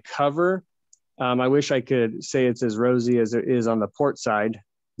 which I cover, I wish I could say it's as rosy as it is on the port side.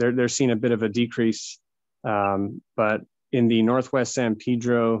 They're seeing a bit of a decrease, but in the Northwest San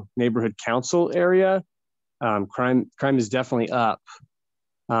Pedro Neighborhood Council area, crime is definitely up.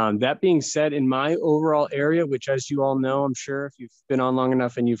 That being said, in my overall area, which as you all know, I'm sure if you've been on long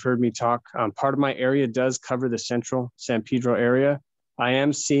enough and you've heard me talk, part of my area does cover the central San Pedro area. I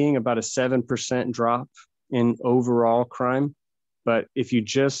am seeing about a 7% drop in overall crime. But if you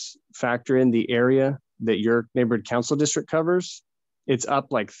just factor in the area that your neighborhood council district covers, it's up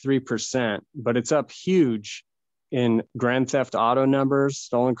like 3%, but it's up huge in grand theft auto numbers,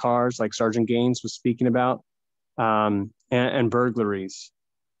 stolen cars, like Sergeant Gaines was speaking about, and burglaries.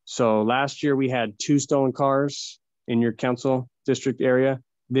 So last year we had 2 stolen cars in your council district area.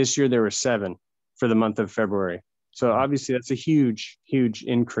 This year there were 7 for the month of February. So obviously that's a huge, huge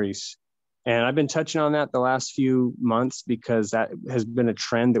increase. And I've been touching on that the last few months because that has been a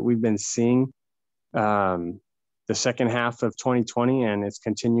trend that we've been seeing the second half of 2020, and it's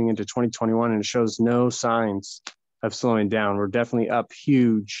continuing into 2021, and it shows no signs of slowing down. We're definitely up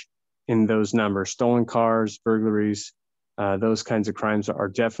huge in those numbers. Stolen cars, burglaries, those kinds of crimes are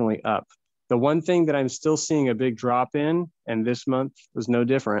definitely up. The one thing that I'm still seeing a big drop in, and this month was no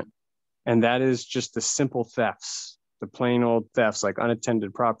different, and that is just the simple thefts, the plain old thefts like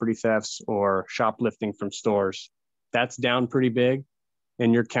unattended property thefts or shoplifting from stores. That's down pretty big.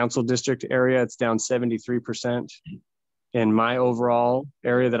 In your council district area, it's down 73%. In my overall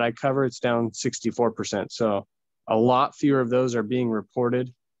area that I cover, it's down 64%. So a lot fewer of those are being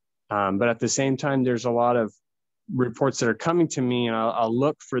reported. But at the same time, there's a lot of reports that are coming to me, and I'll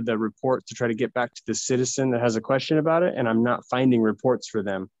look for the report to try to get back to the citizen that has a question about it, and I'm not finding reports for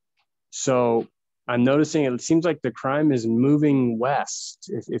them. So I'm noticing it seems like the crime is moving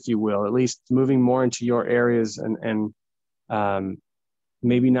west, if you will, at least moving more into your areas and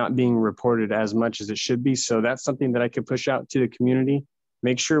maybe not being reported as much as it should be. So that's something that I could push out to the community.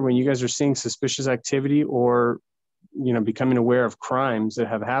 Make sure when you guys are seeing suspicious activity or, you know, becoming aware of crimes that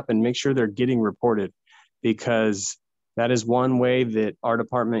have happened, make sure they're getting reported, because that is one way that our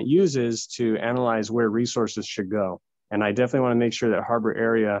department uses to analyze where resources should go. And I definitely want to make sure that Harbor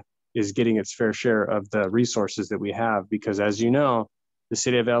area is getting its fair share of the resources that we have, because as you know, the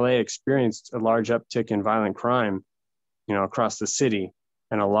city of LA experienced a large uptick in violent crime, you know, across the city.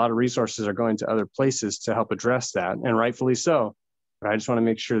 And a lot of resources are going to other places to help address that, and rightfully so. But I just want to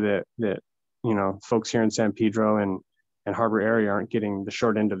make sure that you know, folks here in San Pedro and Harbor area aren't getting the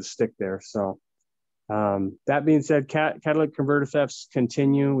short end of the stick there. So that being said, catalytic converter thefts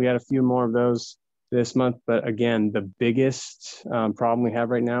continue. We had a few more of those this month, but again, the biggest problem we have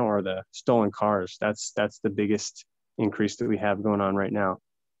right now are the stolen cars. That's the biggest increase that we have going on right now.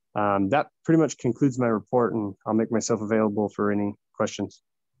 That pretty much concludes my report, and I'll make myself available for any questions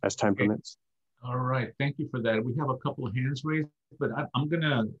as time permits. All right, thank you for that. We have a couple of hands raised, but I'm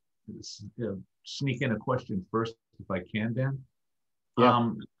gonna sneak in a question first if I can, Dan.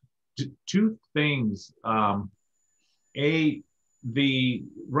 Yeah. Two things. The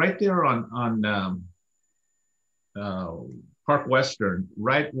right there on Park Western,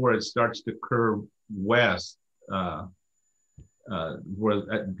 right where it starts to curve west,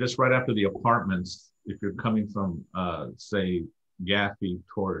 just right after the apartments, if you're coming from say Gaffey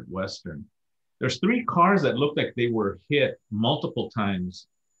toward Western, there's 3 cars that look like they were hit multiple times,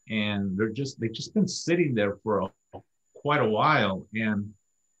 and they've just been sitting there for quite a while. And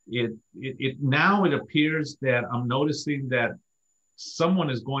now it appears that I'm noticing that someone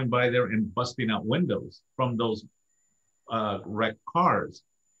is going by there and busting out windows from those wrecked cars.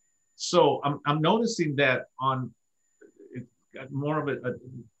 So I'm noticing that on more of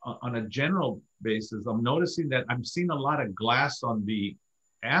on a general basis, I'm noticing that I'm seeing a lot of glass on the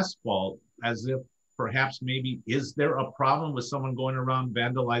asphalt, as if perhaps maybe, is there a problem with someone going around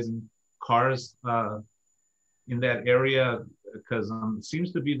vandalizing cars in that area? Because it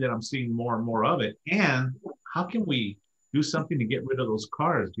seems to be that I'm seeing more and more of it. And how can we do something to get rid of those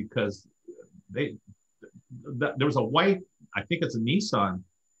cars? Because there was a white, I think it's a Nissan,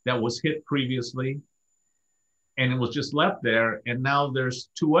 that was hit previously, and it was just left there. And now there's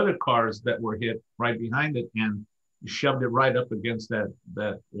 2 other cars that were hit right behind it, and shoved it right up against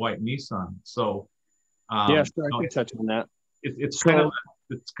that white Nissan. So yeah, sure, I can touch on that. It's kind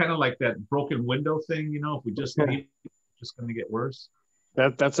of like that broken window thing, you know. If we just leave, it's just going to get worse.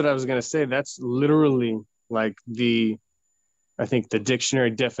 That's what I was going to say. That's literally like I think the dictionary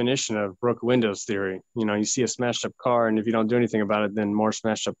definition of broken windows theory. You know, you see a smashed up car, and if you don't do anything about it, then more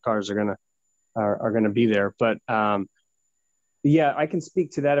smashed up cars are gonna be there. But yeah, I can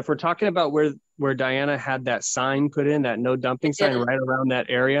speak to that. If we're talking about where Diana had that sign put in, that no dumping sign right around that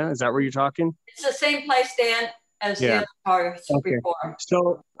area, is that where you're talking? It's the same place, Dan, as the other cars before.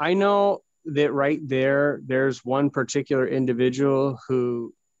 So I know that right there's one particular individual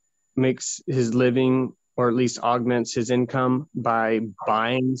who makes his living, or at least augments his income, by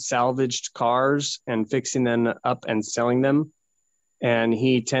buying salvaged cars and fixing them up and selling them. And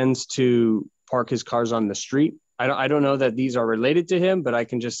he tends to park his cars on the street. I don't know that these are related to him, but I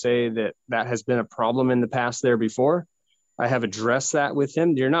can just say that has been a problem in the past there before. I have addressed that with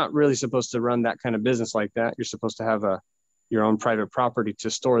him. You're not really supposed to run that kind of business like that. You're supposed to have your own private property to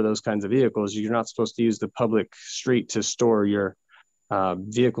store those kinds of vehicles. You're not supposed to use the public street to store your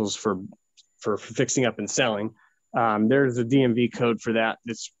vehicles for fixing up and selling. There's a DMV code for that.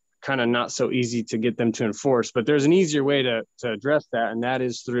 It's kind of not so easy to get them to enforce, but there's an easier way to address that, and that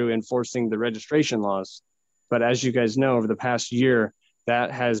is through enforcing the registration laws. But as you guys know, over the past year,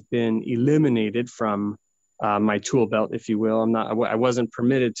 that has been eliminated from my tool belt, if you will. I wasn't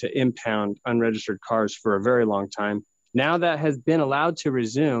permitted to impound unregistered cars for a very long time. Now that has been allowed to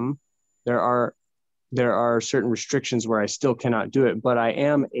resume, there are certain restrictions where I still cannot do it, but I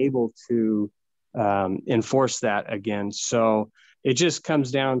am able to enforce that again. So it just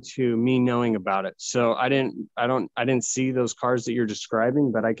comes down to me knowing about it. So I didn't see those cars that you're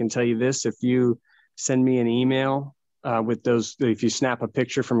describing, but I can tell you this: if you send me an email with those, if you snap a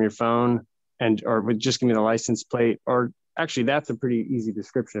picture from your phone or just give me the license plate, or actually that's a pretty easy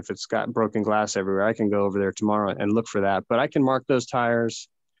description. If it's got broken glass everywhere, I can go over there tomorrow and look for that. But I can mark those tires.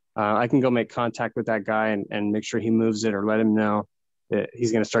 I can go make contact with that guy and make sure he moves it, or let him know that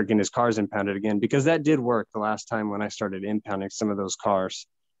he's going to start getting his cars impounded again, because that did work the last time when I started impounding some of those cars.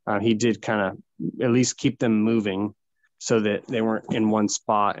 He did kind of at least keep them moving so that they weren't in one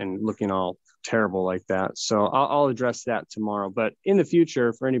spot and looking all terrible like that. So I'll address that tomorrow. But in the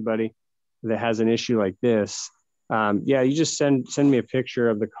future, for anybody that has an issue like this, yeah, you just send me a picture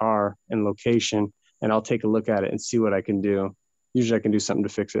of the car and location, and I'll take a look at it and see what I can do. Usually I can do something to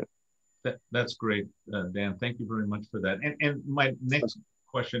fix it. That's great, Dan. Thank you very much for that. And my next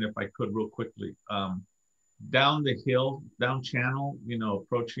question, if I could, real quickly, down the hill, down channel,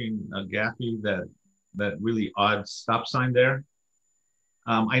 approaching Gaffey, that really odd stop sign there.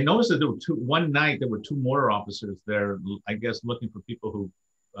 I noticed that there were one night there were two motor officers there, I guess, looking for people who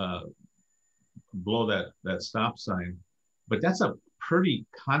blow that stop sign. But that's a pretty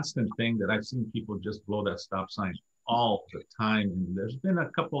constant thing that I've seen people just blow that stop sign all the time. And there's been a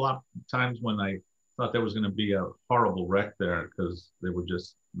couple of times when I thought there was going to be a horrible wreck there because they were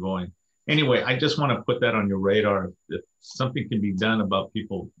just going. Anyway, I just want to put that on your radar. If something can be done about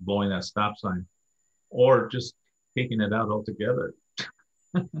people blowing that stop or just taking it out altogether.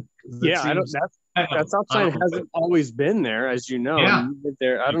 Yeah, that stop sign hasn't always been there, as you know. Yeah.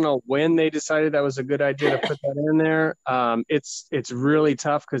 I don't know when they decided that was a good idea to put that in there. It's really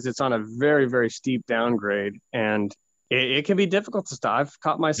tough because it's on a very, very steep downgrade, and it can be difficult to stop. I've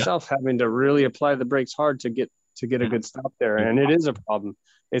caught myself having to really apply the brakes hard to get a good stop there, and it is a problem.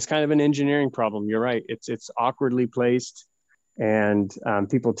 It's kind of an engineering problem. You're right. It's awkwardly placed, and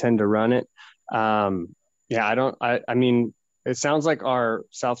people tend to run it. I mean, it sounds like our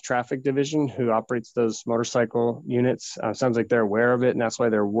South Traffic Division, who operates those motorcycle units, sounds like they're aware of it, and that's why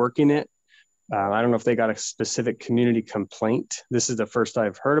they're working it. I don't know if they got a specific community complaint. This is the first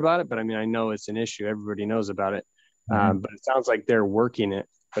I've heard about it, but I mean, I know it's an issue. Everybody knows about it. But it sounds like they're working it.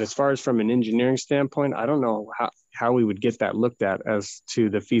 But as far as from an engineering standpoint, I don't know how we would get that looked at as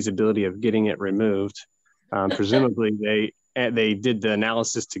to the feasibility of getting it removed. Presumably they did the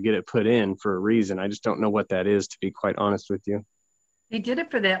analysis to get it put in for a reason. I just don't know what that is, to be quite honest with you. They did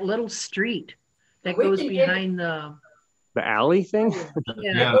it for that little street that goes behind the alley thing.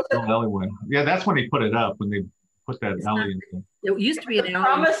 Yeah, the alleyway. Yeah, that's when they put it up, when they put that alley in. It used to be an alley.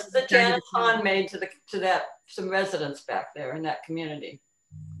 Promise that Janice Hahn made to some residents back there in that community.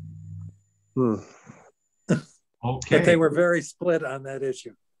 Okay. But they were very split on that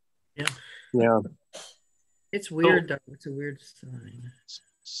issue. Yeah. It's weird, though. It's a weird sign.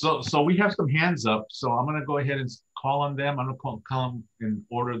 So we have some hands up. So I'm going to go ahead and call on them. I'm going to call them in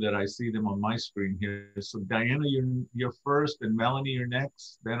order that I see them on my screen here. So Diana, you're first, and Melanie, you're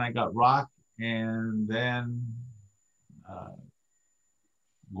next. Then I got Rock, and then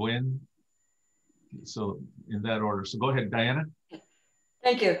Gwen. So in that order. So go ahead, Diana.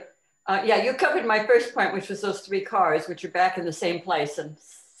 Thank you. Yeah, you covered my first point, which was those three cars, which are back in the same place and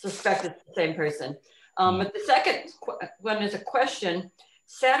suspect it's the same person. But the second one is a question.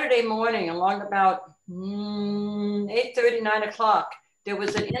 Saturday morning, along about 8:30, 9 o'clock, there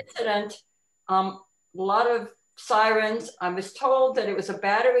was an incident, a lot of sirens. I was told that it was a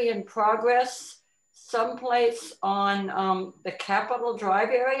battery in progress someplace on the Capitol Drive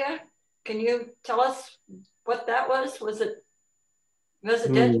area. Can you tell us what that was? Was it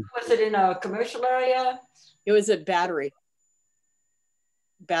residential? Was it in a commercial area? It was at Battery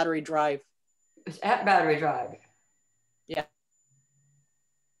Drive. It was at Battery Drive. Yeah.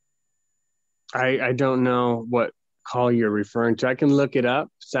 I don't know what call you're referring to. I can look it up.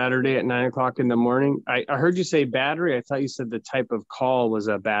 Saturday at 9 o'clock in the morning. I heard you say battery. I thought you said the type of call was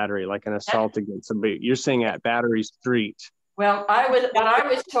a battery, like an assault against somebody. You're saying at Battery Street. Well, what I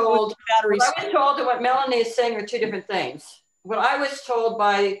was told and what Melanie is saying are two different things. What I was told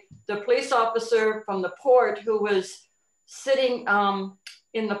by the police officer from the port, who was sitting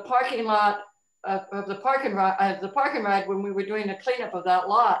in the parking lot of the parking ride when we were doing the cleanup of that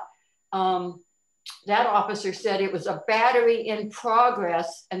lot, that officer said it was a battery in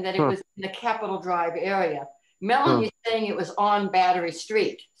progress and that it was in the Capitol Drive area. Melanie's saying it was on Battery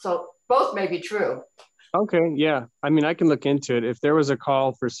Street. So both may be true. Okay, yeah. I mean, I can look into it. If there was a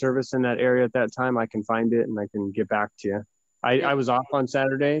call for service in that area at that time, I can find it and I can get back to you. I was off on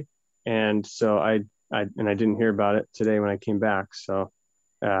Saturday, and so I didn't hear about it today when I came back. So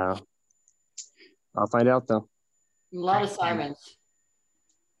I'll find out though. A lot of sirens.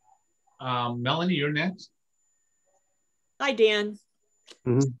 Melanie, you're next. Hi, Dan.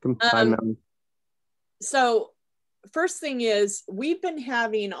 Hi, Melanie. So first thing is, we've been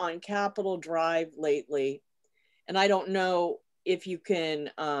having on Capitol Drive lately, and I don't know if you can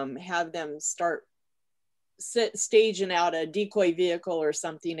have them start staging out a decoy vehicle or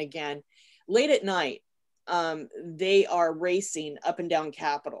something again. Late at night, they are racing up and down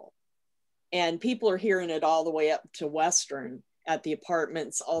Capitol, and people are hearing it all the way up to Western at the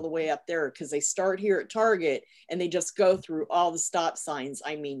apartments, all the way up there, because they start here at Target and they just go through all the stop signs,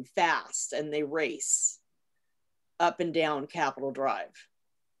 I mean fast, and they race up and down Capitol Drive.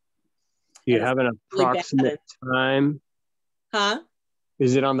 Do you have an approximate time? Huh?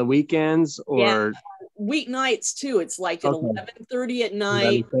 Is it on the weekends or? Yeah, weeknights too. It's like at 11:30 at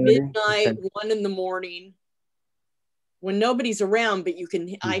night, 11:30? midnight, Okay. 1 in the morning, when nobody's around. But you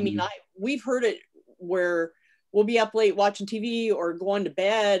can, I mean, we've heard it where we'll be up late watching TV or going to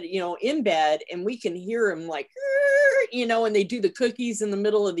bed, you know, in bed, and we can hear them like, you know, and they do the cookies in the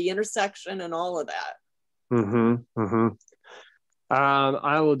middle of the intersection and all of that.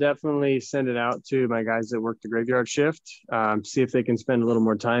 I will definitely send it out to my guys that work the graveyard shift, see if they can spend a little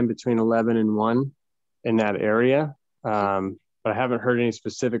more time between 11 and 1 in that area. But I haven't heard any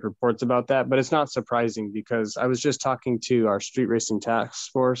specific reports about that, but it's not surprising because I was just talking to our street racing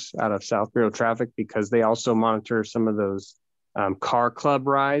task force out of South Bureau Traffic, because they also monitor some of those car club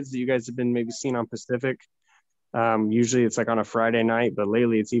rides that you guys have been maybe seeing on Pacific. Usually it's like on a Friday night, but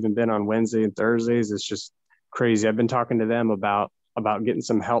lately it's even been on Wednesday and Thursdays. It's just crazy. I've been talking to them about getting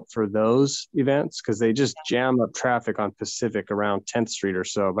some help for those events, because they just jam up traffic on Pacific around 10th Street or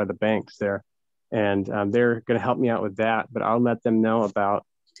so by the banks there. And they're going to help me out with that, but I'll let them know about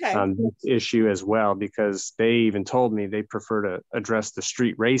this issue as well, because they even told me they prefer to address the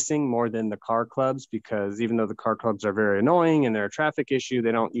street racing more than the car clubs, because even though the car clubs are very annoying and they're a traffic issue,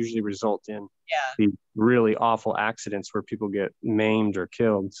 they don't usually result in the really awful accidents where people get maimed or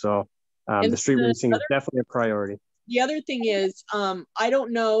killed. So the street racing is definitely a priority. The other thing is, I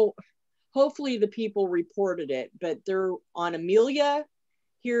don't know, hopefully the people reported it, but they're on Amelia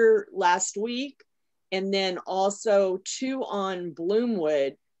here last week, and then also 2 on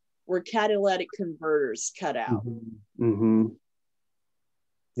Bloomwood were catalytic converters cut out.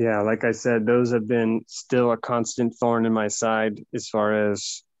 Yeah, like I said, those have been still a constant thorn in my side as far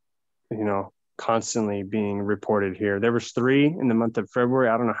as, you know, constantly being reported here. There was 3 in the month of February.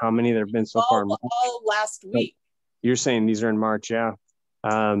 I don't know how many there have been so far. All last week. You're saying these are in March, yeah.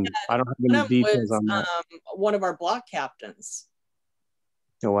 I don't have any details on that. One of our block captains.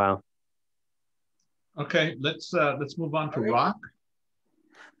 Oh, wow. Okay, let's move on to Rock.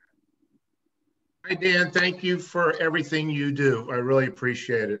 Hi, Dan. Thank you for everything you do. I really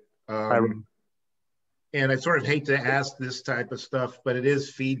appreciate it. And I sort of hate to ask this type of stuff, but it is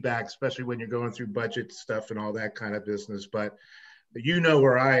feedback, especially when you're going through budget stuff and all that kind of business. But you know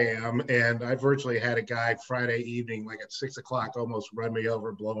where I am, and I virtually had a guy Friday evening, like at 6 o'clock, almost run me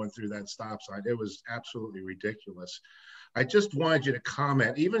over blowing through that stop sign. It was absolutely ridiculous. I just wanted you to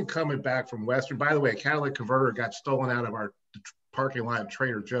comment, even coming back from Western. By the way, a catalytic converter got stolen out of our parking lot at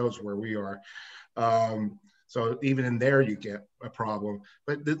Trader Joe's where we are. So even in there, you get a problem.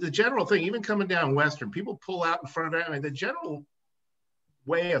 But the general thing, even coming down Western, people pull out in front of it. I mean, the general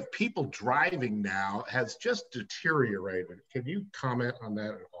way of people driving now has just deteriorated. Can you comment on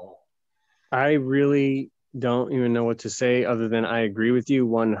that at all? I really don't even know what to say other than I agree with you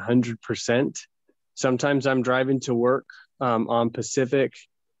 100%. Sometimes I'm driving to work on Pacific,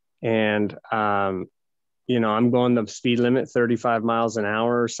 and you know, I'm going the speed limit 35 miles an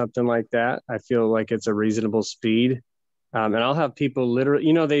hour or something like that. I feel like it's a reasonable speed. And I'll have people literally,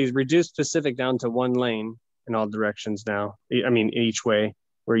 you know, they reduced Pacific down to 1 lane in all directions now. I mean, each way,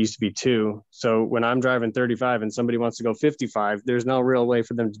 where it used to be 2. So when I'm driving 35 and somebody wants to go 55, there's no real way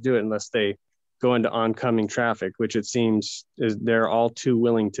for them to do it unless they go into oncoming traffic, which it seems is they're all too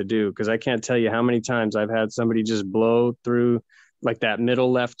willing to do. Because I can't tell you how many times I've had somebody just blow through like that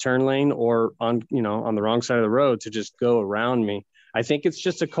middle left turn lane, or on, you know, on the wrong side of the road to just go around me. I think it's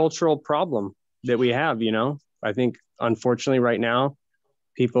just a cultural problem that we have, you know. I think unfortunately right now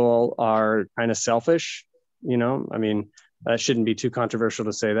people are kind of selfish, you know. I mean, that shouldn't be too controversial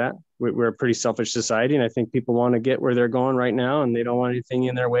to say that. We're a pretty selfish society, and I think people want to get where they're going right now, and they don't want anything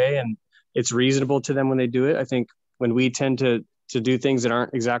in their way. And it's reasonable to them when they do it. I think when we tend to do things that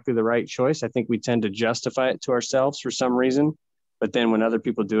aren't exactly the right choice, I think we tend to justify it to ourselves for some reason. But then when other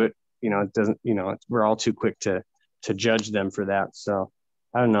people do it, it doesn't, we're all too quick to judge them for that. So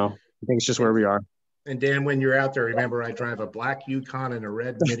I don't know. I think it's just where we are. And Dan, when you're out there, remember I drive a black Yukon and a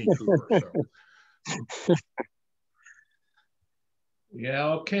red Mini Cooper. So. Yeah,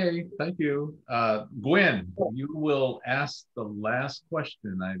 okay, thank you. Gwen, you will ask the last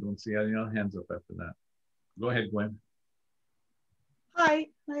question. I don't see any other hands up after that. Go ahead, Gwen. Hi,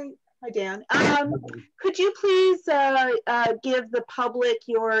 Dan. Could you please give the public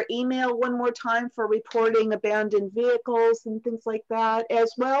your email one more time for reporting abandoned vehicles and things like that,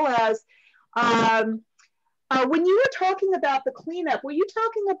 as well as when you were talking about the cleanup, were you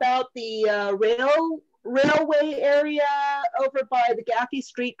talking about the railway area over by the Gaffey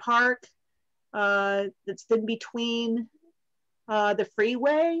Street Park that's in between the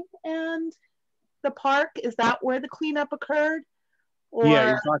freeway and the park? Is that where the cleanup occurred? Or... Yeah,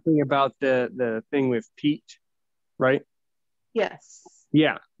 you're talking about the thing with Pete, right? Yes.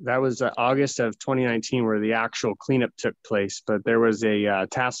 Yeah, that was August of 2019 where the actual cleanup took place. But there was a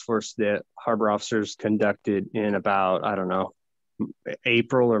task force that harbor officers conducted in about, I don't know,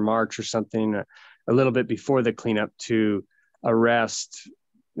 April or March or something, a little bit before the cleanup, to arrest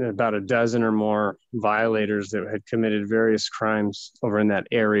about a dozen or more violators that had committed various crimes over in that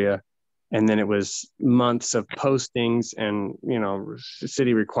area. And then it was months of postings and,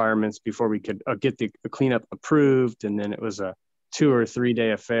 city requirements before we could get the cleanup approved. And then it was a 2 or 3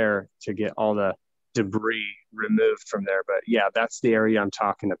 day affair to get all the debris removed from there. But yeah, that's the area I'm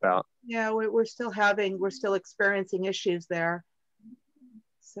talking about. Yeah, we're still experiencing issues there.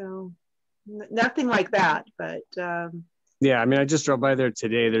 So nothing like that, but. Yeah, I mean, I just drove by there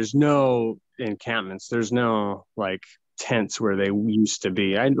today. There's no encampments. There's no tents where they used to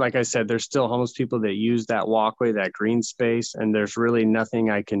be. Like I said, there's still homeless people that use that walkway, that green space, and there's really nothing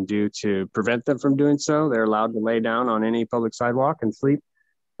I can do to prevent them from doing so. They're allowed to lay down on any public sidewalk and sleep.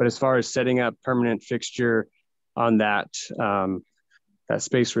 But as far as setting up permanent fixture on that that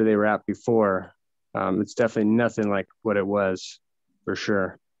space where they were at before, it's definitely nothing like what it was, for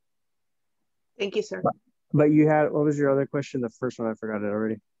sure. Thank you, sir. But you had, what was your other question? The first one, I forgot it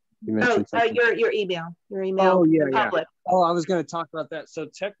already. You mentioned your email. Oh, yeah. Oh, I was going to talk about that. So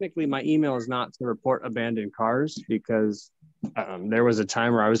technically my email is not to report abandoned cars, because there was a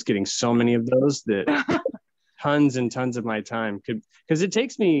time where I was getting so many of those that tons and tons of my time because it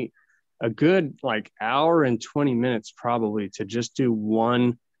takes me a good hour and 20 minutes probably to just do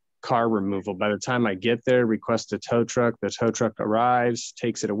one car removal. By the time I get there, request a tow truck, the tow truck arrives,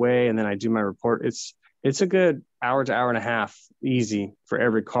 takes it away, and then I do my report. It's a good hour to hour and a half easy for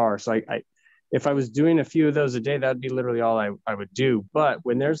every car. So if I was doing a few of those a day, that'd be literally all I would do. But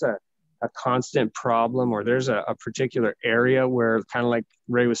when there's a constant problem, or there's a particular area where, kind of like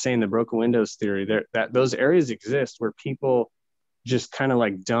Ray was saying, the broken windows theory, that those areas exist where people just kind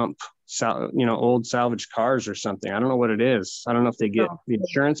of dump old salvage cars or something. I don't know what it is. I don't know if they get the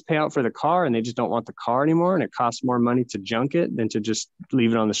insurance payout for the car and they just don't want the car anymore, and it costs more money to junk it than to just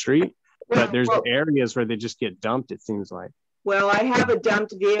leave it on the street. But there's areas where they just get dumped, it seems like. Well, I have a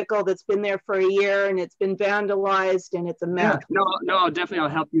dumped vehicle that's been there for a year and it's been vandalized and it's a mess. Yeah, no, definitely I'll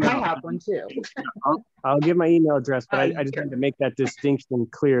help you out. I have one too. I'll give my email address, but I just wanted to make that distinction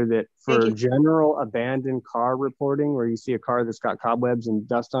clear that for general abandoned car reporting, where you see a car that's got cobwebs and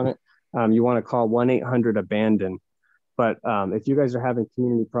dust on it, you want to call 1-800-ABANDON. But if you guys are having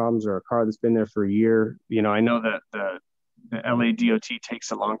community problems or a car that's been there for a year, I know that the LA DOT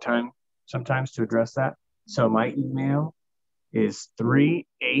takes a long time sometimes to address that. So my email is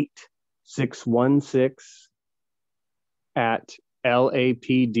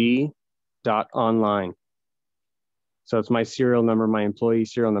 38616@lapd.online. So it's my serial number, my employee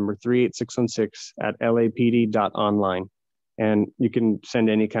serial number, 38616@lapd.online. And you can send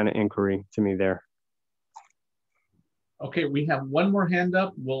any kind of inquiry to me there. Okay, we have one more hand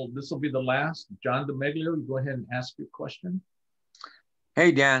up. This will be the last. John DeMeglia, go ahead and ask your question.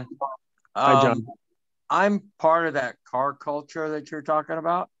 Hey, Dan. Hi, John. I'm part of that car culture that you're talking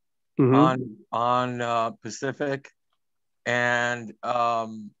about on Pacific, and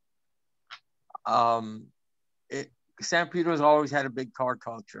San Pedro's always had a big car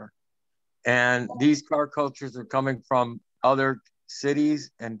culture, and these car cultures are coming from other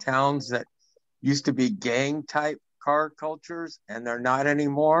cities and towns that used to be gang type car cultures, and they're not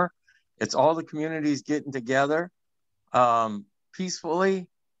anymore. It's all the communities getting together peacefully.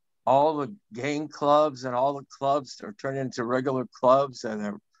 All the gang clubs and all the clubs are turning into regular clubs, and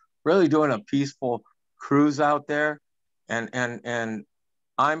they're really doing a peaceful cruise out there. And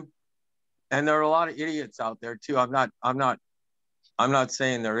I'm and there are a lot of idiots out there too. I'm not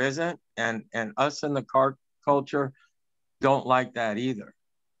saying there isn't, and us in the car culture don't like that either.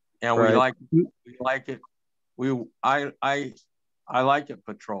 And right. we like it. I like it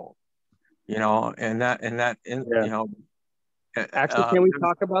patrolled, you know, yeah. You know. Actually, can we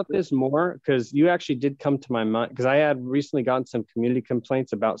talk about this more? Because you actually did come to my mind, because I had recently gotten some community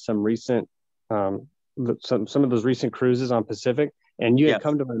complaints about some recent, some of those recent cruises on Pacific, and you had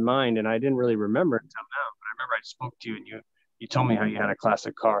come to my mind, and I didn't really remember until now. But I remember I spoke to you, and you told me how you had a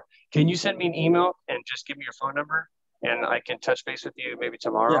classic car. Can you send me an email and just give me your phone number, and I can touch base with you maybe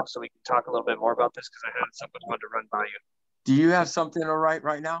tomorrow, so we can talk a little bit more about this, because I had something I wanted to run by you. Do you have something to write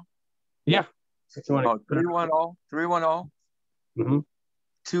right now? Yeah. 310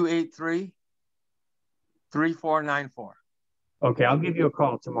 283 3494. Okay, I'll give you a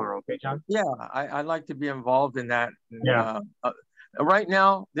call tomorrow. Okay, John? Yeah, I'd like to be involved in that. Yeah. Right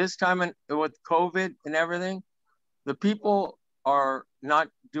now, this time with COVID and everything, the people are not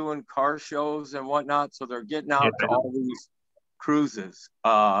doing car shows and whatnot, so they're getting out to all these cruises,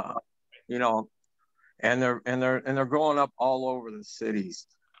 you know, and they're growing up all over the cities,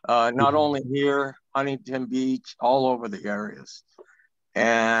 not only here, Huntington Beach, all over the areas.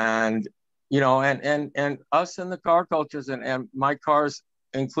 And you know, and us in the car cultures, and my cars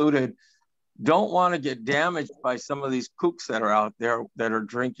included, don't want to get damaged by some of these kooks that are out there that are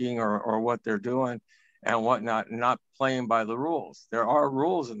drinking or what they're doing and whatnot, and not playing by the rules. There are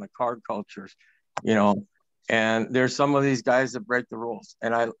rules in the car cultures, you know, and there's some of these guys that break the rules.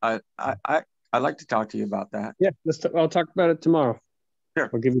 And I'd like to talk to you about that. Yeah, I'll talk about it tomorrow. Sure.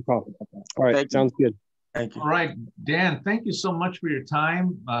 I'll give you a call. All right, sounds good. Thank you. All right, Dan, thank you so much for your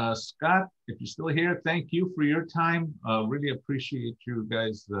time. Scott, if you're still here, thank you for your time. Really appreciate you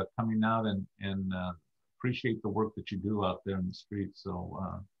guys coming out and appreciate the work that you do out there in the street. So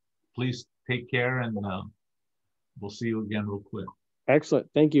please take care, and we'll see you again real quick. Excellent.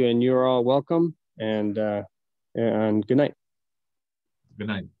 Thank you. And you're all welcome. And good night. Good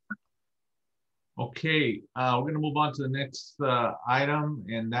night. Okay, we're going to move on to the next item,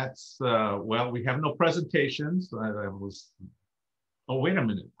 and that's, well, we have no presentations. Oh, wait a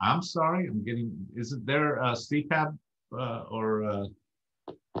minute. I'm sorry. Isn't there a CPAP or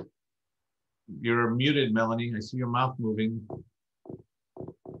you're muted, Melanie. I see your mouth moving.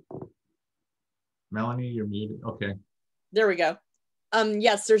 Melanie, you're muted. Okay. There we go.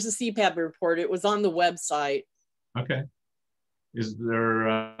 Yes, there's a CPAP report. It was on the website. Okay. Is there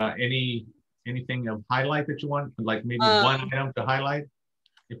anything of highlight that you want, like maybe one item to highlight?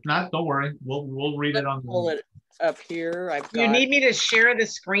 If not, don't worry. We'll read it on. Pull it up here. You need me to share the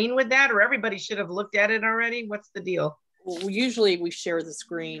screen with that, or everybody should have looked at it already? What's the deal? Well, usually we share the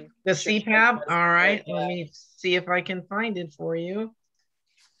screen. The CPAP. All right. Let me see if I can find it for you.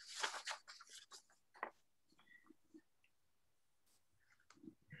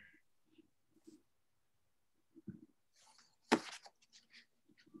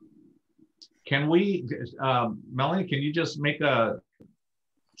 Can we, Melanie, can you just make a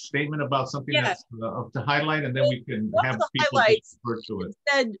statement about something that's to highlight, and then we can have people refer to it?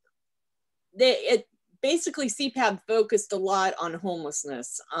 Said it basically, CPAP focused a lot on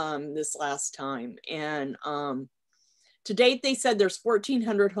homelessness this last time, and to date they said there's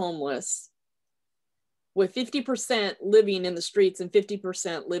 1,400 homeless, with 50% living in the streets and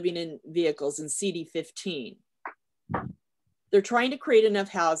 50% living in vehicles in CD15. They're trying to create enough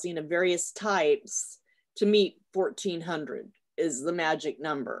housing of various types to meet 1,400 is the magic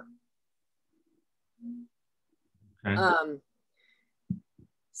number. Okay.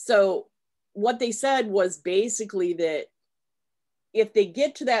 So what they said was basically that if they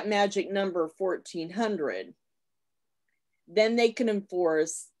get to that magic number 1,400, then they can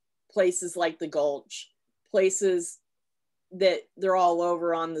enforce places like the Gulch, places that they're all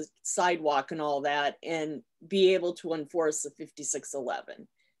over on the sidewalk and all that, and be able to enforce the 5611,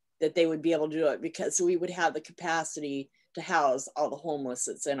 that they would be able to do it because we would have the capacity to house all the homeless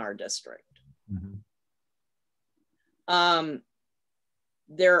that's in our district. Mm-hmm.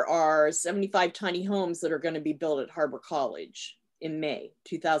 There are 75 tiny homes that are going to be built at Harbor College in May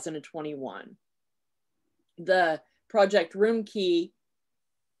 2021. The Project Room Key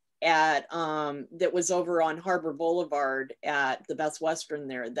at that was over on Harbor Boulevard at the Best Western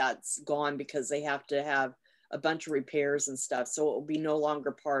there, that's gone because they have to have a bunch of repairs and stuff, so it will be no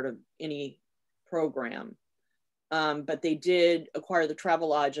longer part of any program. But they did acquire the Travel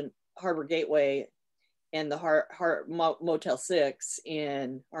Lodge and Harbor Gateway and the Motel 6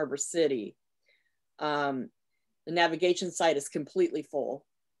 in Harbor City. The navigation site is completely full,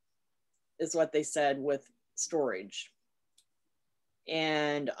 is what they said, with storage.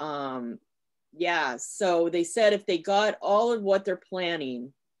 And Yeah, so they said if they got all of what they're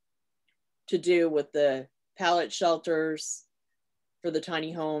planning to do with the pallet shelters for the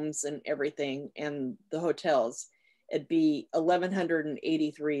tiny homes and everything and the hotels, it'd be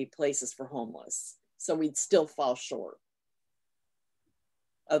 1,183 places for homeless. So we'd still fall short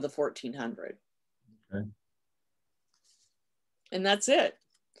of the 1,400. Okay. And that's it.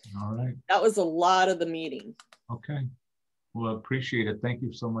 All right. That was a lot of the meeting. Okay. Well, appreciate it. Thank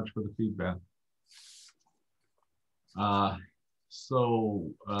you so much for the feedback. We'll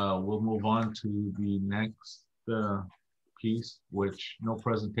move on to the next piece, which no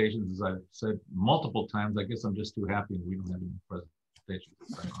presentations, as I've said multiple times. I guess I'm just too happy we don't have any presentations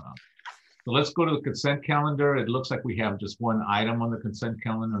this time around. So let's go to the consent calendar. It looks like we have just one item on the consent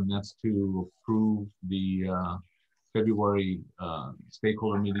calendar, and that's to approve the February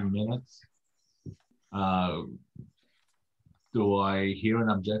stakeholder meeting minutes. Do I hear an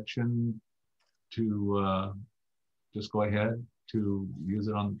objection to just go ahead to use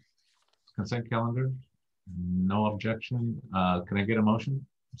it on consent calendar? No objection. Can I get a motion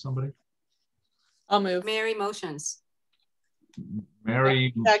from somebody? I'll move. Mary motions.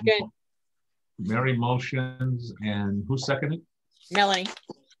 Mary. Second. Mary motions, and who seconded? Melanie.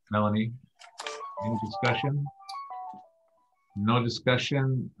 Melanie. Any discussion? No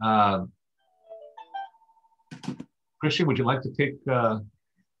discussion. Christian, would you like to take the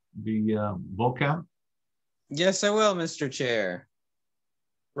vote count? Yes, I will, Mr. Chair.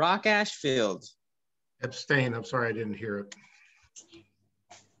 Rock Ashfield. Abstain. I'm sorry, I didn't hear it.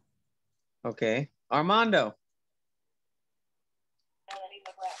 Okay. Armando.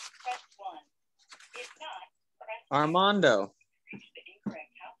 Armando.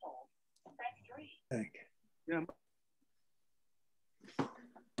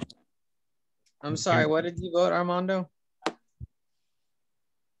 I'm sorry, what did you vote, Armando?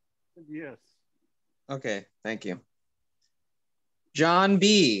 Yes. Okay, thank you. John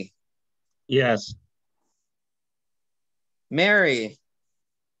B. Yes. Mary.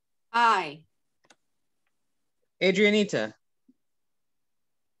 Aye. Adrianita.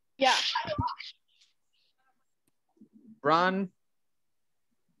 Yeah. Ron.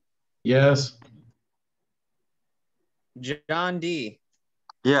 Yes. John D.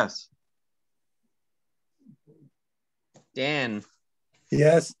 Yes. Dan.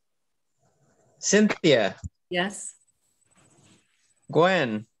 Yes. Cynthia. Yes.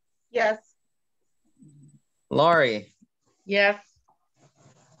 Gwen. Yes. Laurie. Yes.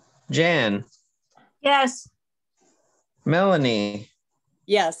 Jan. Yes. Melanie.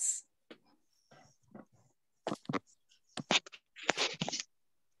 Yes.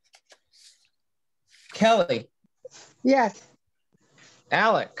 Kelly. Yes.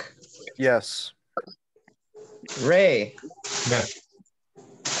 Alec. Yes. Ray. Yes.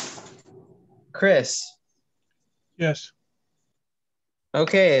 Chris. Yes.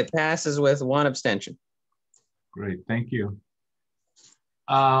 Okay, it passes with one abstention. Great, thank you.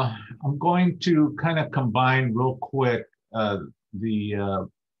 I'm going to kind of combine real quick the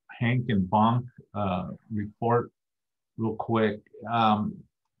Hank and Bonk report real quick.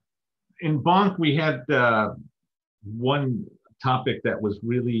 In Bonk, we had one topic that was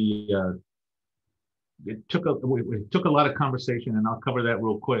really, it took a lot of conversation, and I'll cover that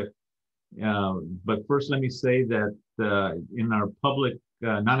real quick. But first, let me say that in our public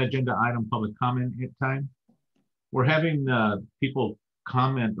non-agenda item public comment time, we're having people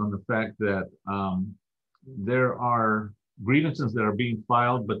comment on the fact that there are grievances that are being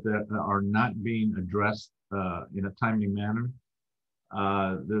filed, but that are not being addressed in a timely manner.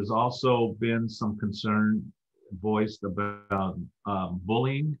 There's also been some concern voiced about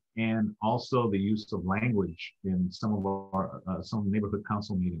bullying and also the use of language in some of our some neighborhood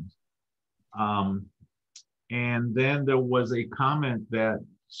council meetings. And then there was a comment that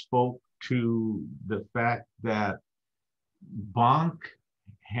spoke to the fact that Bonk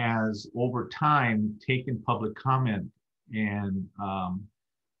has over time taken public comment, and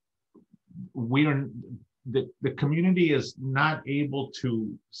the community is not able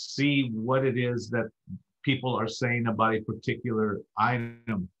to see what it is that people are saying about a particular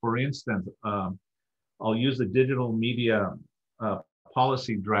item. For instance, I'll use the digital media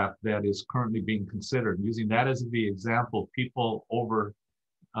policy draft that is currently being considered. Using that as the example, people over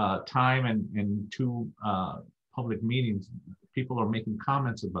time and two public meetings, people are making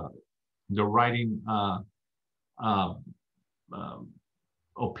comments about it. They're writing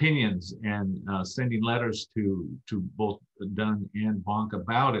opinions and sending letters to both Dunn and Bonk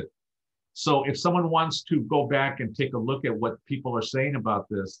about it. So if someone wants to go back and take a look at what people are saying about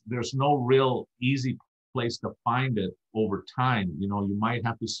this, there's no real easy place to find it over time. You know, you might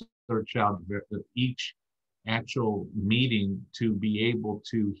have to search out each actual meeting to be able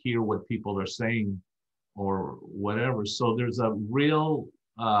to hear what people are saying or whatever. So there's a real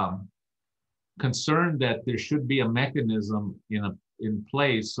concern that there should be a mechanism in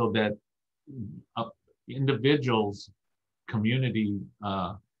place so that individuals, community,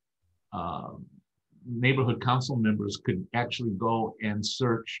 neighborhood council members could actually go and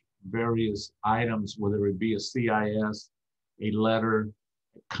search various items, whether it be a CIS, a letter,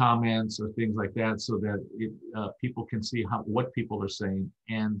 comments, or things like that, so that people can see what people are saying,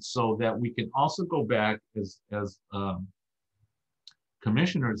 and so that we can also go back as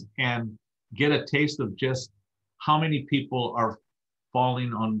commissioners and get a taste of just how many people are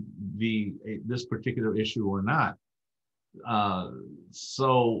falling on this particular issue or not.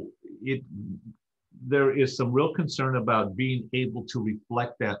 So there is some real concern about being able to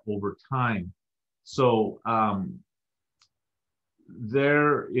reflect that over time. So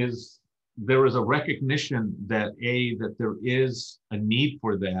there is a recognition that there is a need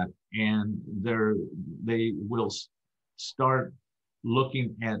for that, and they will start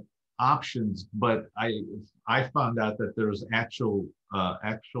looking at options. But I found out that there's actual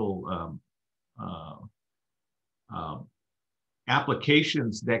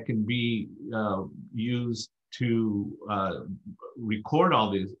applications that can be used to record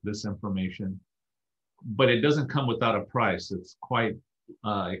all this information, but it doesn't come without a price. It's quite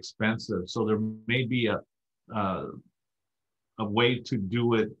expensive. So there may be a way to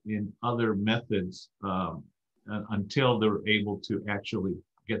do it in other methods until they're able to actually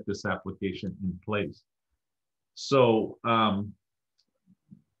get this application in place. So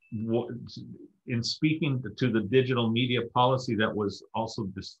in speaking to the digital media policy that was also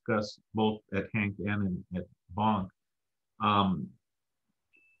discussed both at Hank and at Bonk,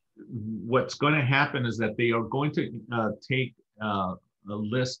 what's going to happen is that they are going to take a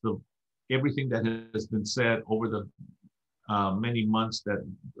list of everything that has been said over the many months that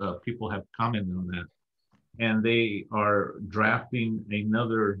people have commented on that. And they are drafting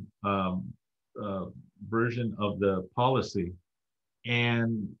another version of the policy,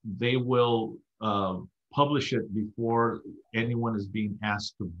 and they will publish it before anyone is being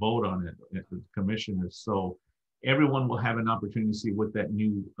asked to vote on it at the commissioners. So everyone will have an opportunity to see what that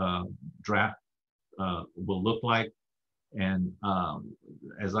new draft will look like. And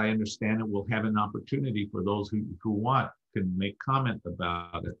as I understand it, we'll have an opportunity for those who want to make comment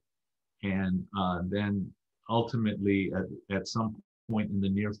about it. And then ultimately, at some point in the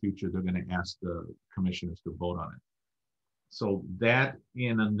near future, they're going to ask the commissioners to vote on it. So that,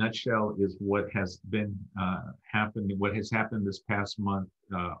 in a nutshell, is what has been happening, what has happened this past month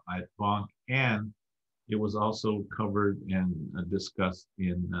at Bonk, and it was also covered and discussed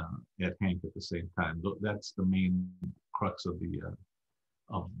at Hank at the same time. That's the main crux of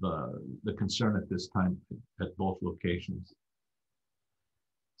the concern at this time at both locations.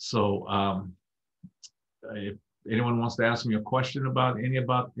 So if anyone wants to ask me a question about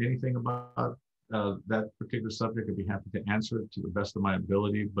anything about that particular subject, I'd be happy to answer it to the best of my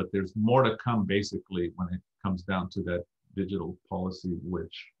ability. But there's more to come, basically, when it comes down to that digital policy,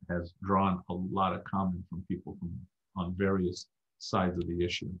 which has drawn a lot of comment from people on various sides of the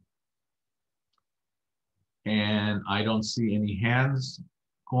issue. And I don't see any hands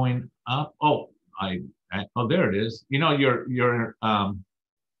going up. Oh, oh, there it is. You know,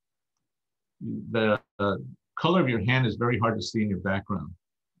 the color of your hand is very hard to see in your background,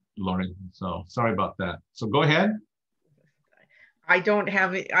 Lauren. So sorry about that. So go ahead. I don't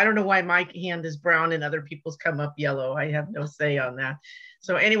know why my hand is brown and other people's come up yellow. I have no say on that.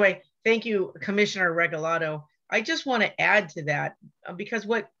 So anyway, thank you, Commissioner Regalado. I just want to add to that because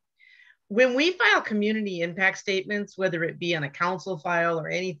when we file community impact statements, whether it be on a council file or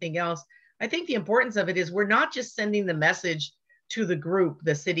anything else, I think the importance of it is we're not just sending the message to the group,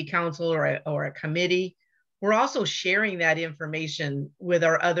 the city council or a committee. We're also sharing that information with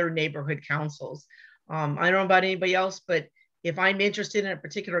our other neighborhood councils. I don't know about anybody else, but if I'm interested in a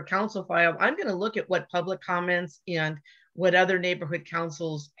particular council file, I'm going to look at what public comments and what other neighborhood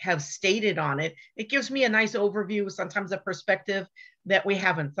councils have stated on it. It gives me a nice overview, sometimes a perspective that we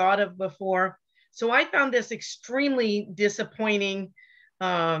haven't thought of before. So I found this extremely disappointing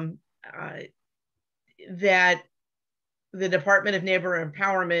that the Department of Neighborhood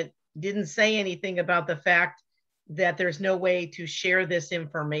Empowerment didn't say anything about the fact that there's no way to share this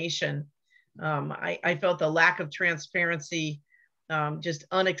information. I felt the lack of transparency just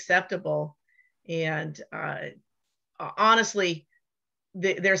unacceptable. And honestly,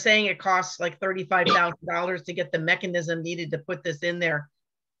 they're saying it costs like $35,000 to get the mechanism needed to put this in there.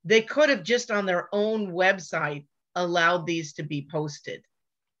 They could have just on their own website allowed these to be posted.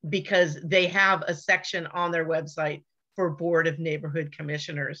 because they have a section on their website for Board of Neighborhood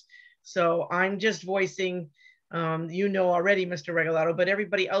Commissioners. So I'm just voicing, you know already, Mr. Regalado, but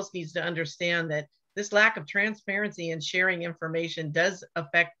everybody else needs to understand that this lack of transparency and sharing information does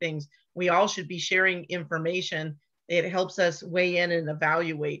affect things. We all should be sharing information. It helps us weigh in and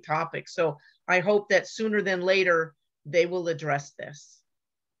evaluate topics. So I hope that sooner than later, they will address this.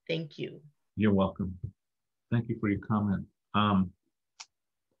 Thank you. You're welcome. Thank you for your comment.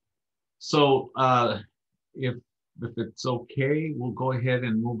 So if it's okay, we'll go ahead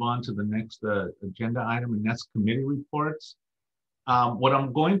and move on to the next agenda item, and that's committee reports. What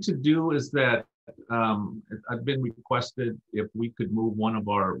I'm going to do is that I've been requested if we could move one of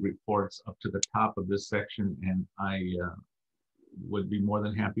our reports up to the top of this section, and I would be more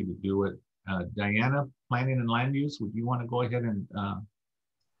than happy to do it. Diana, Planning and Land Use, would you want to go ahead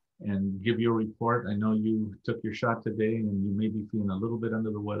and give your report? I know you took your shot today and you may be feeling a little bit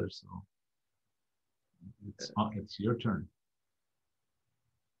under the weather, so it's your turn.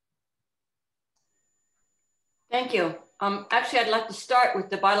 Thank you. Actually, I'd like to start with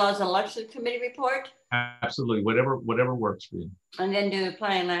the Bylaws and Election Committee report. Absolutely, whatever works for you. And then do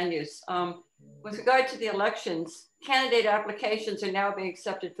planning and land use. With regard to the elections, candidate applications are now being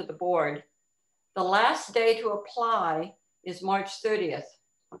accepted for the board. The last day to apply is March 30th,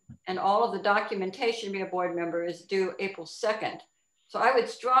 and all of the documentation to be a board member is due April 2nd. So I would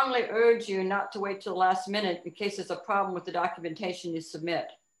strongly urge you not to wait till the last minute in case there's a problem with the documentation you submit.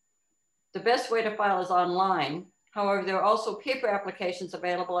 The best way to file is online. However, there are also paper applications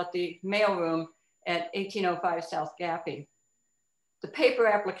available at the mailroom at 1805 South Gaffey. The paper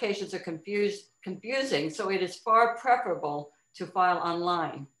applications are confusing, so it is far preferable to file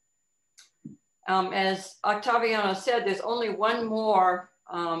online. As Octaviano said, there's only one more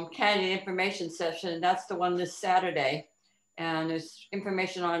candidate information session, and that's the one this Saturday. And there's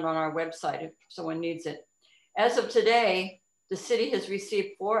information on it on our website if someone needs it. As of today, the city has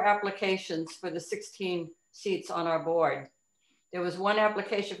received 4 applications for the 16 seats on our board. There was 1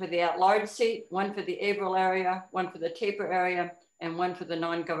 application for the at-large seat, 1 for the Averill area, 1 for the Taper area, and 1 for the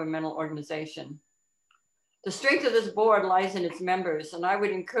non-governmental organization. The strength of this board lies in its members, and I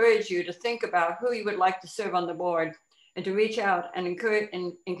would encourage you to think about who you would like to serve on the board and to reach out and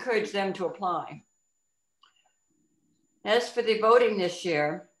encourage them to apply. As for the voting this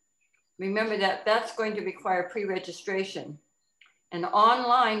year, remember that that's going to require pre-registration. And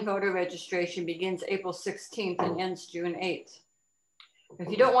online voter registration begins April 16th and ends June 8th.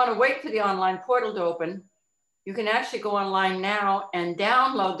 If you don't want to wait for the online portal to open, you can actually go online now and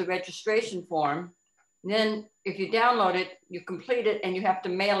download the registration form. And then if you download it, you complete it and you have to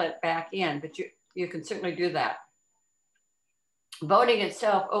mail it back in, but you can certainly do that. Voting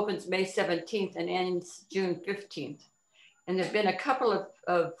itself opens May 17th and ends June 15th. And there've been a couple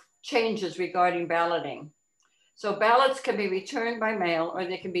of changes regarding balloting. So ballots can be returned by mail or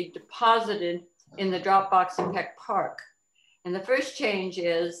they can be deposited in the drop box in Peck Park. And the first change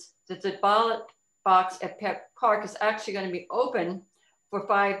is that the ballot box at Peck Park is actually going to be open for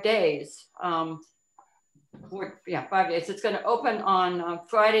 5 days. 5 days. It's going to open on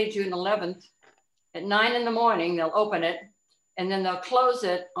Friday, June 11th at 9 in the morning. They'll open it and then they'll close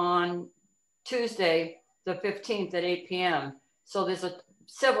it on Tuesday, the 15th at 8 p.m. So there's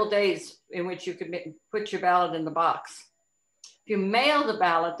several days in which you can put your ballot in the box. If you mail the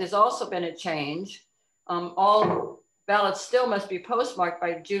ballot, there's also been a change. All ballots still must be postmarked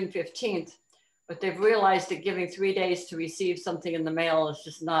by June 15th, but they've realized that giving 3 days to receive something in the mail is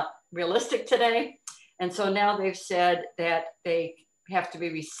just not realistic today. And so now they've said that they have to be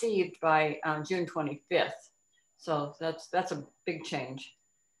received by June 25th. So that's a big change.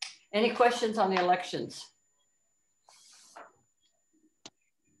 Any questions on the elections?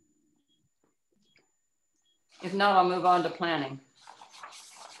 If not, I'll move on to planning.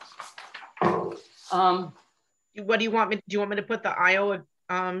 What do you want me? Do you want me to put the Iowa?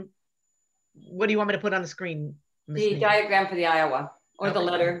 What do you want me to put on the screen? The diagram for the Iowa, or okay. The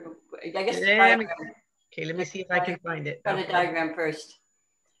letter. I guess. Okay, let me see if I can find it. The diagram first.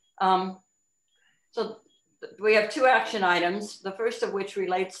 So we have 2 action items. The first of which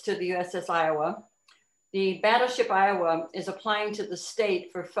relates to the USS Iowa. The Battleship Iowa is applying to the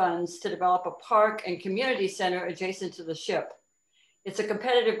state for funds to develop a park and community center adjacent to the ship. It's a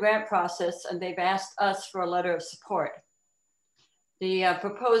competitive grant process and they've asked us for a letter of support. The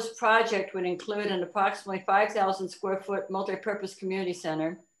proposed project would include an approximately 5,000 square foot multi-purpose community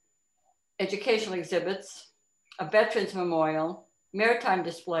center, educational exhibits, a veterans memorial, maritime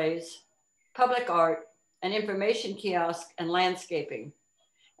displays, public art, an information kiosk, and landscaping.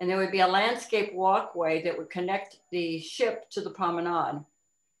 And there would be a landscape walkway that would connect the ship to the promenade.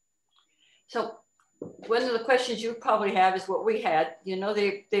 So one of the questions you probably have is what we had. You know,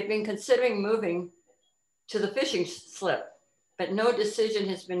 they've been considering moving to the fishing slip, but no decision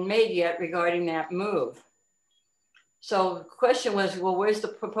has been made yet regarding that move. So the question was, well, where's the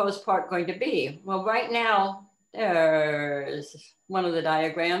proposed park going to be? Well, right now, there's one of the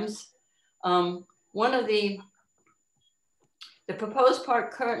diagrams. One of the proposed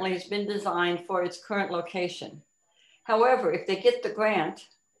park currently has been designed for its current location. However, if they get the grant,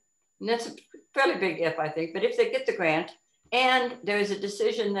 and that's a fairly big if, I think, but if they get the grant and there is a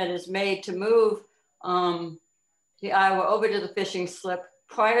decision that is made to move the Iowa over to the fishing slip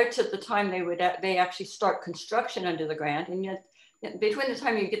prior to the time they actually start construction under the grant, and yet between the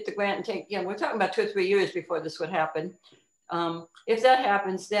time you get the grant and take, we're talking about 2 or 3 years before this would happen. If that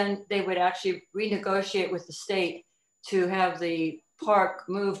happens, then they would actually renegotiate with the state to have the park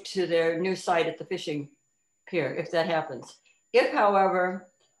moved to their new site at the fishing pier, if that happens. If, however,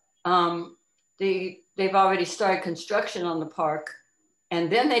 they've already started construction on the park, and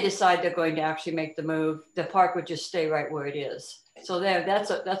then they decide they're going to actually make the move, the park would just stay right where it is. So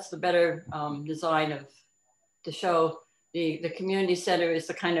that's the better design to show the community center is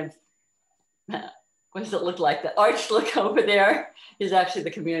the kind of, what does it look like? The arched look over there is actually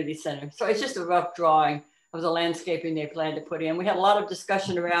the community center. So it's just a rough drawing of the landscaping they plan to put in. We had a lot of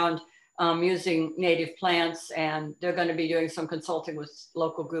discussion around using native plants, and they're going to be doing some consulting with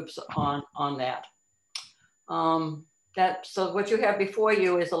local groups on that. So what you have before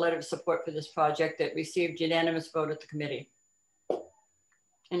you is a letter of support for this project that received unanimous vote at the committee.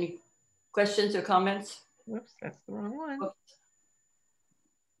 Any questions or comments? Whoops, that's the wrong one. Whoops.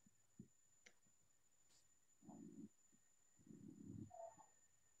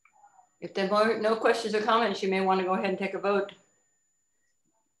 If there are no questions or comments, you may want to go ahead and take a vote.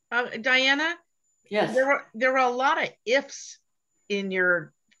 Diana? Yes. There were a lot of ifs in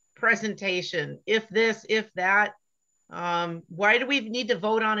your presentation. If this, if that. Why do we need to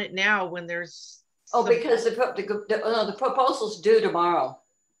vote on it now when there's... Because the proposal's due tomorrow.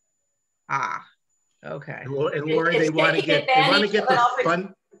 Ah, okay. And Lauren, they want to get the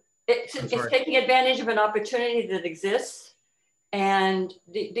fund. It's taking advantage of an opportunity that exists. And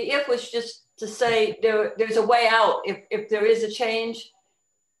the if was just to say there's a way out. If there is a change,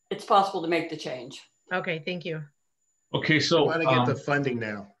 it's possible to make the change. Okay, thank you. Okay, so we want to get the funding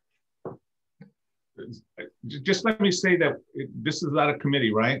now. Just let me say that this is not a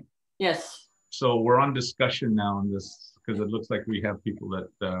committee, right? Yes. So we're on discussion now on this because it looks like we have people that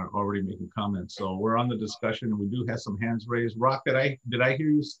are already making comments. So we're on the discussion, and we do have some hands raised. Rock, did I hear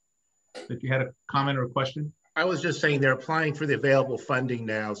you that you had a comment or a question? I was just saying they're applying for the available funding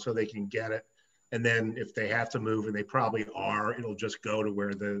now so they can get it. And then if they have to move, and they probably are, it'll just go to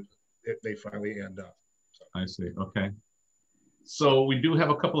where they finally end up. So. I see, okay. So we do have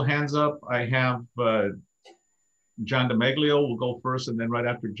a couple of hands up. I have John DeMaglio will go first, and then right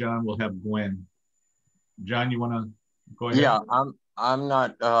after John, we'll have Gwen. John, you wanna go ahead? Yeah, I'm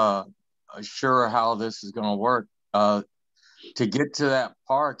not sure how this is gonna work. To get to that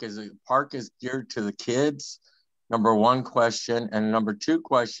park, park is geared to the kids? Number one question. And number two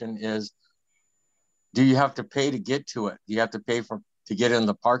question is, do you have to pay to get to it? Do you have to pay to get in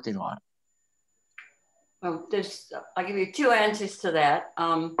the parking lot? Well, I'll give you two answers to that.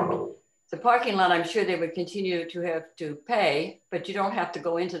 The parking lot, I'm sure they would continue to have to pay, but you don't have to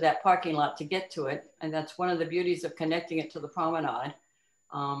go into that parking lot to get to it. And that's one of the beauties of connecting it to the promenade.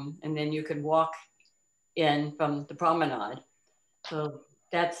 And then you can walk in from the promenade. So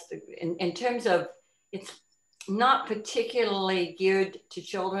that's, in terms of, it's not particularly geared to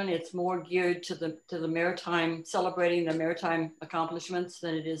children. It's more geared to the maritime, celebrating the maritime accomplishments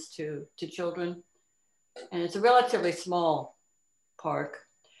than it is to children. And it's a relatively small park,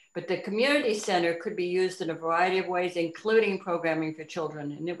 but the community center could be used in a variety of ways, including programming for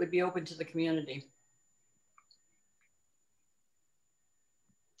children, and it would be open to the community.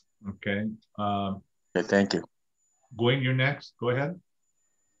 Okay. Thank you. Gwen, you're next. Go ahead.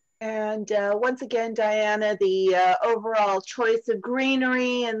 And once again, Diana, the overall choice of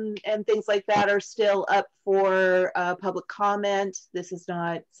greenery and things like that are still up for public comment. This is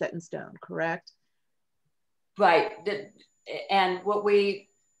not set in stone, correct? Right. And what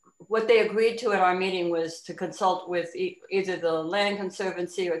they agreed to at our meeting was to consult with either the Land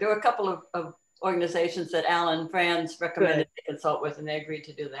Conservancy, or there were a couple of organizations that Alan Franz recommended to consult with, and they agreed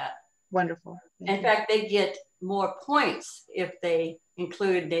to do that. Wonderful. In fact, they get more points if they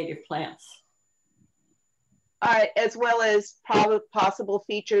include native plants. All right, as well as possible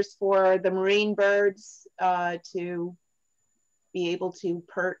features for the marine birds to be able to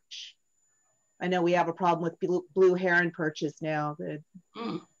perch. I know we have a problem with blue heron perches now.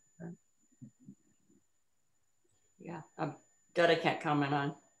 yeah, that I can't comment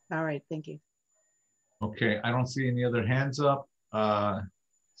on. All right, thank you. Okay, I don't see any other hands up.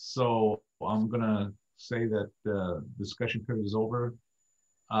 So I'm gonna say that the discussion period is over.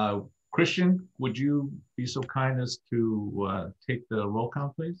 Christian, would you be so kind as to take the roll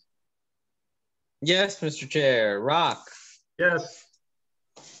count, please? Yes, Mr. Chair. Rock. Yes.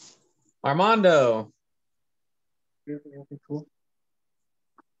 Armando.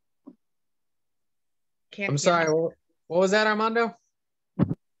 I'm sorry, what was that, Armando?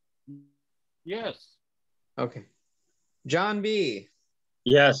 Yes. Okay. John B.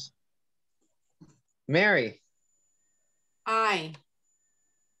 Yes. Mary. Aye.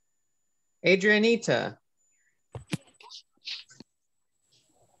 Adrianita.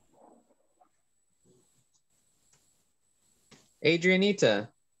 Adrianita.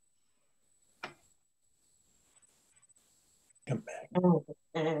 Come back.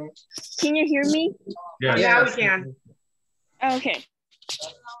 Can you hear me? Yeah, yeah, we can. Okay.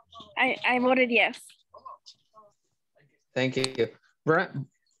 I voted yes. Thank you.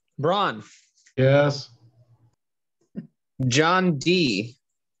 Braun. Yes. John D.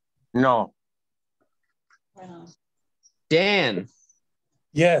 No. Dan.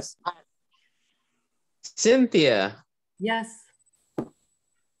 Yes. Cynthia. Yes.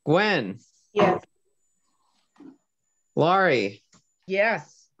 Gwen. Yes. Laurie.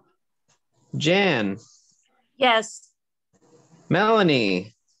 Yes. Jan. Yes.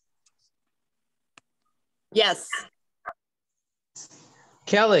 Melanie. Yes.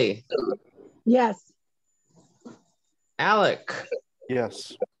 Kelly. Yes. Alec.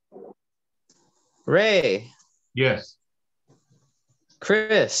 Yes. Ray. Yes.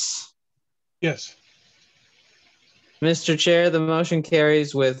 Chris. Yes. Mr. Chair, the motion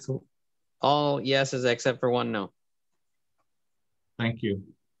carries with all yeses except for one no. Thank you.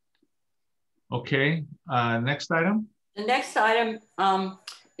 Okay, next item. The next item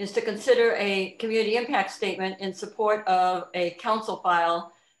is to consider a community impact statement in support of a council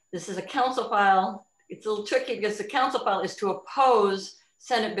file. This is a council file. It's a little tricky because the council file is to oppose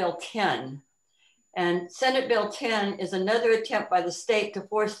Senate Bill 10. And Senate Bill 10 is another attempt by the state to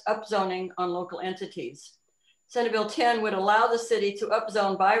force upzoning on local entities. Senate Bill 10 would allow the city to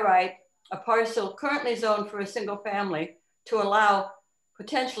upzone by right a parcel currently zoned for a single family to allow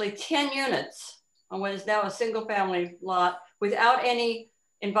potentially 10 units on what is now a single family lot without any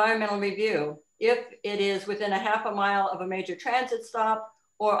environmental review if it is within a half a mile of a major transit stop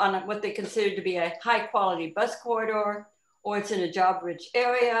or on what they consider to be a high quality bus corridor, or it's in a job rich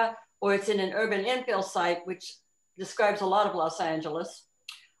area, or it's in an urban infill site, which describes a lot of Los Angeles.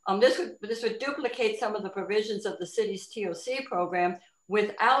 This would duplicate some of the provisions of the city's TOC program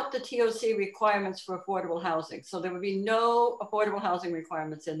without the TOC requirements for affordable housing. So there would be no affordable housing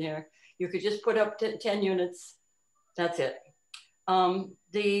requirements in there. You could just put up 10 units, that's it.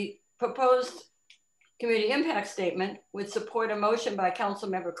 The proposed community impact statement would support a motion by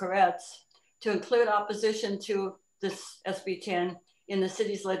Councilmember Koretz to include opposition to this SB 10 in the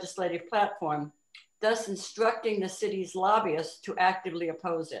city's legislative platform, thus instructing the city's lobbyists to actively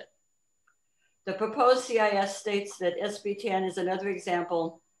oppose it. The proposed CIS states that SB 10 is another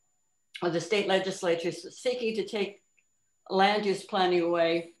example of the state legislature seeking to take land use planning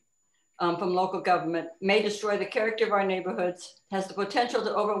away from local government, may destroy the character of our neighborhoods, has the potential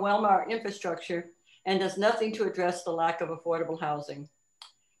to overwhelm our infrastructure, and does nothing to address the lack of affordable housing.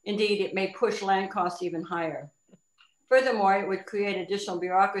 Indeed, it may push land costs even higher. Furthermore, it would create additional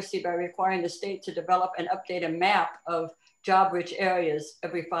bureaucracy by requiring the state to develop and update a map of job-rich areas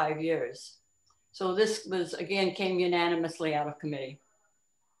every 5 years. So this was, again, came unanimously out of committee.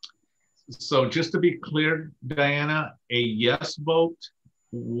 So just to be clear, Diana, a yes vote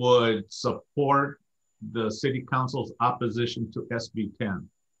would support the city council's opposition to SB 10.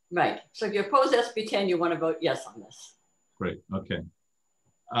 Right, so if you oppose SB 10, you want to vote yes on this. Great, okay.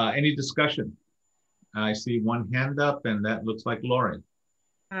 Any discussion? I see one hand up and that looks like Lauren.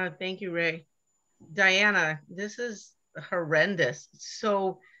 Thank you, Ray. Diana, this is horrendous.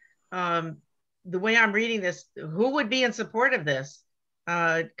 So the way I'm reading this, who would be in support of this?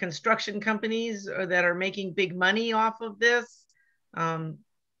 Construction companies that are making big money off of this? I'm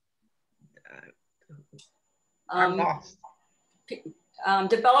lost.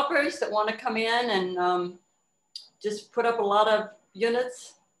 Developers that want to come in and just put up a lot of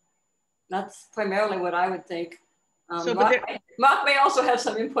units. That's primarily what I would think. Mark may also have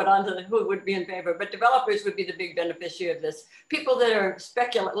some input on who would be in favor, but developers would be the big beneficiary of this. People that are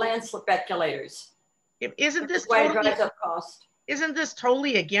land speculators. Isn't this why it drives up cost? Isn't this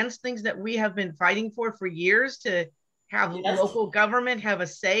totally against things that we have been fighting for years, to have local government have a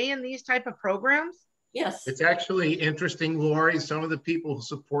say in these type of programs? Yes. It's actually interesting, Lori. Some of the people who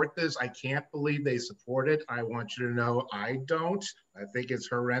support this, I can't believe they support it. I want you to know I don't. I think it's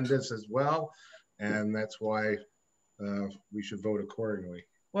horrendous as well. And that's why we should vote accordingly.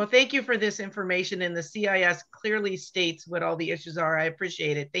 Well, thank you for this information. And the CIS clearly states what all the issues are. I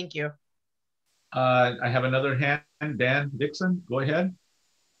appreciate it. Thank you. I have another hand. Dan Dixon, go ahead.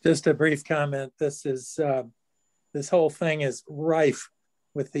 Just a brief comment. This whole thing is rife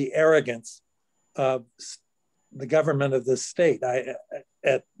with the arrogance of the government of the state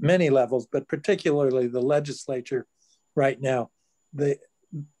at many levels, but particularly the legislature right now. The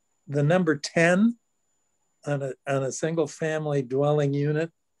number 10 on a single family dwelling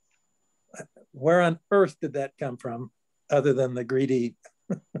unit, where on earth did that come from other than the greedy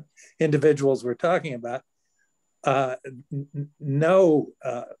individuals we're talking about? No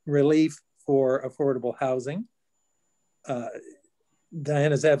relief for affordable housing.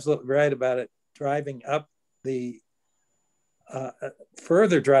 Diana's absolutely right about it. Driving up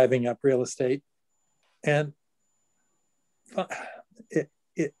further driving up real estate. And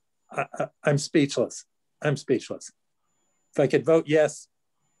I'm speechless. I'm speechless. If I could vote yes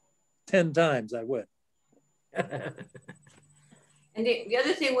 10 times, I would. And the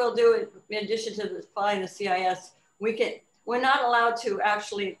other thing we'll do, in addition to following the CIS, we're not allowed to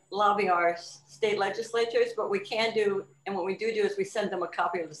actually lobby our state legislatures, but we can do, and what we do is we send them a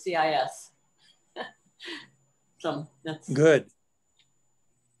copy of the CIS. So that's good.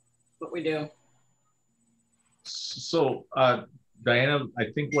 What we do. So, Diana, I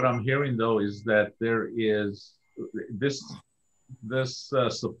think what I'm hearing though is that there is this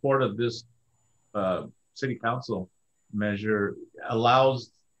support of this city council measure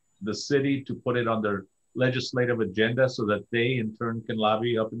allows the city to put it on their legislative agenda so that they in turn can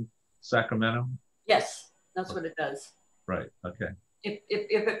lobby up in Sacramento? Yes, that's what it does. Right, okay. If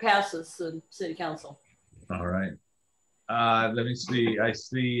it passes the city council. All right. Let me see. I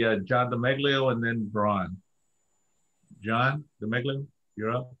see John DeMeglio and then Braun. John DeMeglio,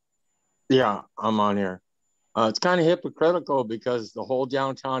 you're up. Yeah, I'm on here. It's kind of hypocritical because the whole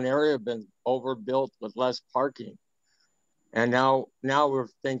downtown area has been overbuilt with less parking. And now we're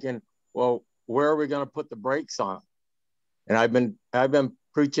thinking, well, where are we going to put the brakes on? And I've been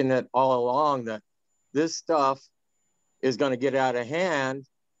preaching it all along that this stuff is going to get out of hand,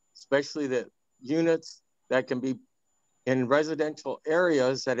 especially the units that can be in residential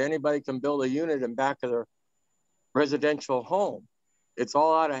areas that anybody can build a unit in back of their residential home. It's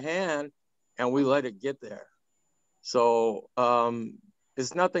all out of hand and we let it get there. So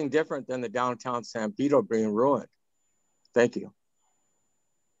it's nothing different than the downtown San Pedro being ruined. Thank you.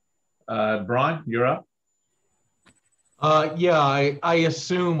 Braun, you're up. Yeah, I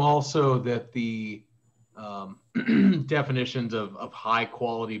assume also that the definitions of high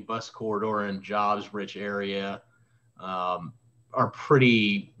quality bus corridor and jobs rich area are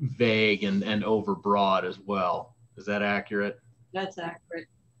pretty vague and overbroad as well. Is that accurate? That's accurate.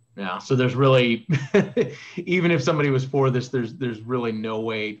 Yeah, so there's really, even if somebody was for this, there's really no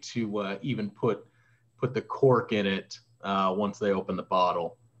way to even put the cork in it once they open the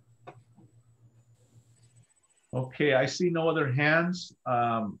bottle. Okay, I see no other hands.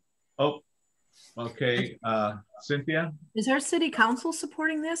 Oh, okay, Cynthia? Is our city council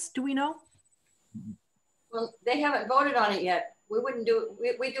supporting this? Do we know? Well, they haven't voted on it yet. We wouldn't do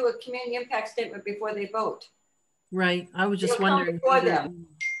it. We do a community impact statement before they vote. Right, I was just wondering. Before them.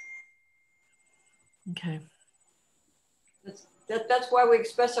 Okay. That's why we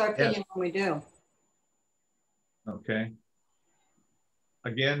express our opinion when we do. Okay.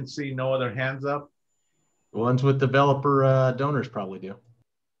 Again, see no other hands up. The ones with developer donors probably do.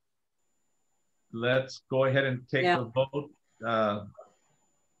 Let's go ahead and take the vote.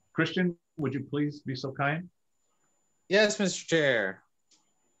 Christian, would you please be so kind? Yes, Mr. Chair.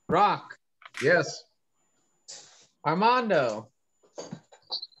 Rock. Yes. Armando.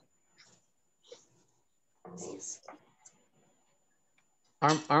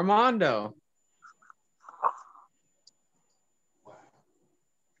 Armando.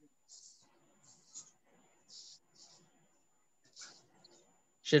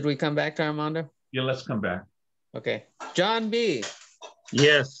 Should we come back to Armando? Yeah, let's come back. Okay. John B.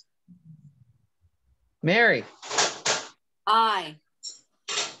 Yes. Mary. Aye.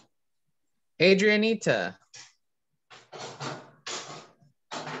 Adrianita.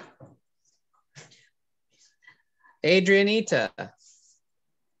 Adrianita.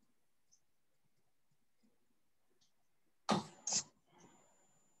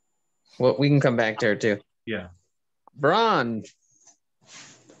 Well, we can come back to her too. Yeah. Braun.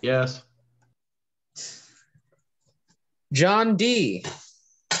 Yes. John D.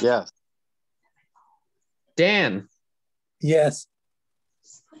 Yes. Dan. Yes.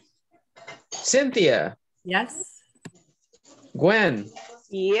 Cynthia. Yes. Gwen.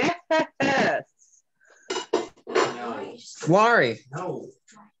 Yes. Laurie. No.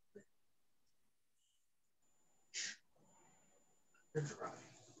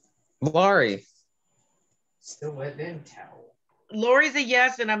 Laurie. Still wet then towel. Lori's a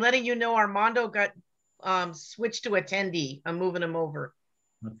yes, and I'm letting you know Armando got switched to attendee. I'm moving him over.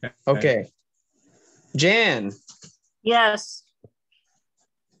 Okay. Okay. Jan. Yes.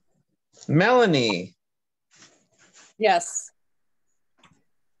 Melanie. Yes.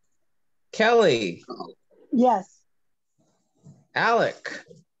 Kelly. Yes. Alec.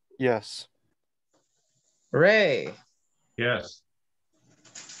 Yes. Ray. Yes.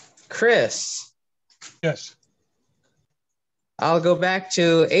 Chris. Yes. I'll go back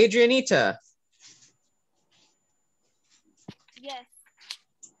to Adrianita. Yes.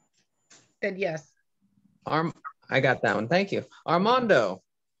 Said yes. I got that one. Thank you. Armando.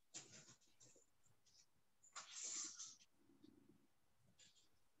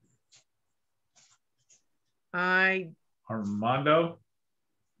 Armando.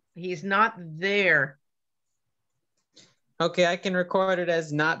 He's not there. Okay, I can record it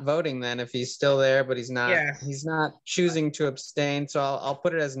as not voting then if he's still there, but he's not. Yes. He's not choosing to abstain, so I'll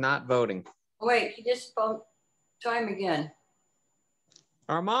put it as not voting. Wait, he just try him again.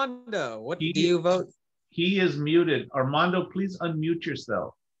 Armando, what do you vote? He is muted. Armando, please unmute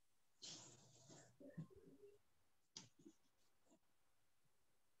yourself.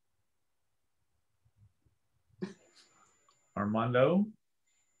 Armando?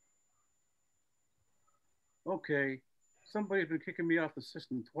 Okay, somebody's been kicking me off the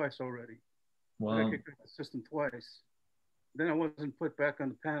system twice already. Wow. I kicked off the system twice. Then I wasn't put back on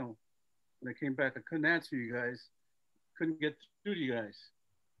the panel. When I came back, I couldn't answer you guys. Couldn't get through to you guys.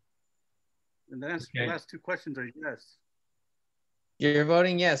 And the last two questions are yes. You're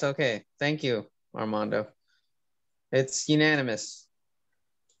voting yes. Okay. Thank you, Armando. It's unanimous.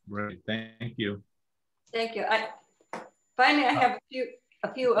 Right. Thank you. Thank you. Finally, I have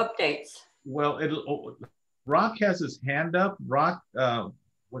a few updates. Well, Rock has his hand up. Rock,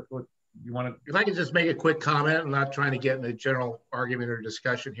 what you want to? If I could just make a quick comment, I'm not trying to get in a general argument or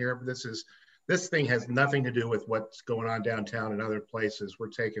discussion here, but this thing has nothing to do with what's going on downtown and other places. We're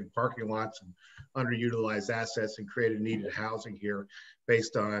taking parking lots and underutilized assets and creating needed housing here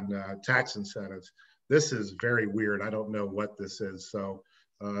based on tax incentives. This is very weird. I don't know what this is. So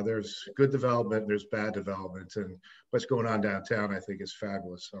there's good development, there's bad development, and what's going on downtown I think is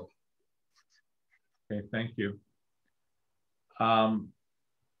fabulous. So. Okay, thank you.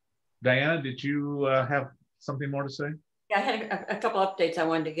 Diana, did you have something more to say? Yeah, I had a couple updates I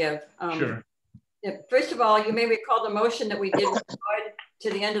wanted to give. Sure. Yeah, first of all, you may recall the motion that we did with regard to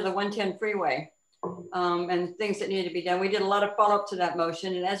the end of the 110 freeway and things that needed to be done. We did a lot of follow-up to that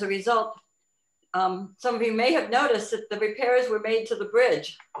motion, and as a result, some of you may have noticed that the repairs were made to the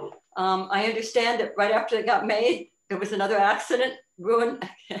bridge. I understand that right after it got made, there was another accident,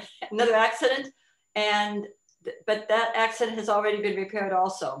 another accident, but that accident has already been repaired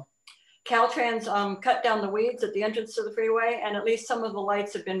also. Caltrans cut down the weeds at the entrance to the freeway, and at least some of the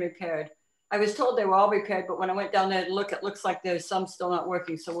lights have been repaired. I was told they were all repaired, but when I went down there to look, it looks like there's some still not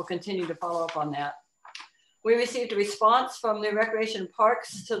working, so we'll continue to follow up on that. We received a response from the Recreation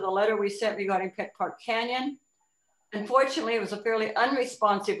Parks to the letter we sent regarding Peck Park Canyon. Unfortunately, it was a fairly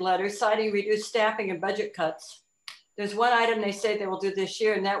unresponsive letter citing reduced staffing and budget cuts. There's one item they say they will do this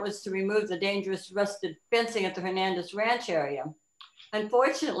year, and that was to remove the dangerous rusted fencing at the Hernandez Ranch area.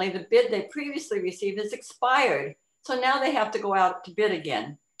 Unfortunately, the bid they previously received has expired, so now they have to go out to bid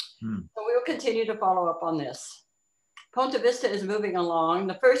again. So we will continue to follow up on this. Ponte Vista is moving along.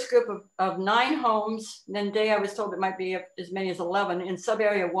 The first group of 9 homes, and then today I was told it might be as many as 11 in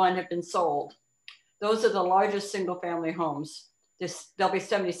sub-area 1 have been sold. Those are the largest single family homes. There'll be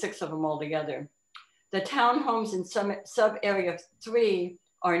 76 of them altogether. The townhomes in sub-area 3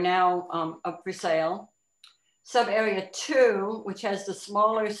 are now up for sale. Sub-area 2, which has the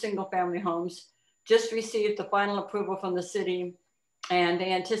smaller single family homes, just received the final approval from the city, and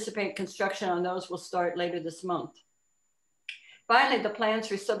they anticipate construction on those will start later this month. Finally, the plans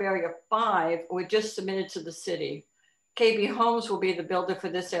for sub-area 5 were just submitted to the city. KB Homes will be the builder for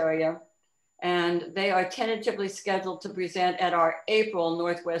this area, and they are tentatively scheduled to present at our April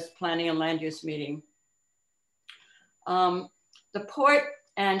Northwest Planning and Land Use meeting. The Port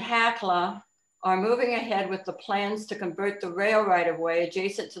and HACLA are moving ahead with the plans to convert the rail right-of-way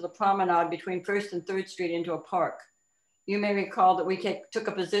adjacent to the promenade between 1st and 3rd Street into a park. You may recall that we took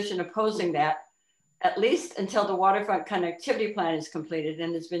a position opposing that, at least until the waterfront connectivity plan is completed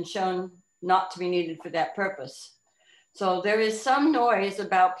and has been shown not to be needed for that purpose. So there is some noise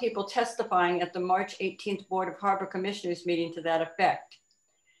about people testifying at the March 18th Board of Harbor Commissioners meeting to that effect.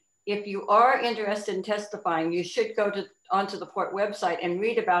 If you are interested in testifying, you should go onto the Port website and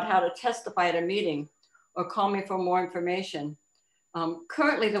read about how to testify at a meeting, or call me for more information.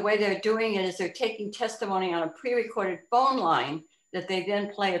 Currently, the way they're doing it is they're taking testimony on a pre-recorded phone line that they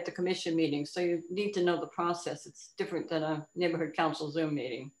then play at the commission meeting. So you need to know the process. It's different than a neighborhood council Zoom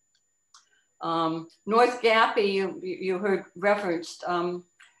meeting. North Gappy, you heard referenced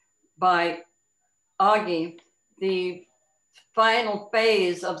by Augie. The final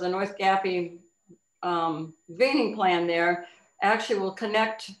phase of the North Gappy greening plan there actually will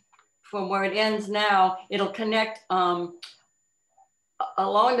connect from where it ends now. It'll connect along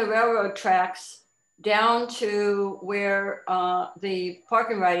the railroad tracks down to where the park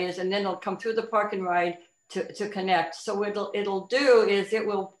and ride is, and then it'll come through the park and ride to connect. So what it'll do is it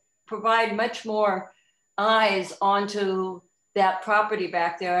will provide much more eyes onto that property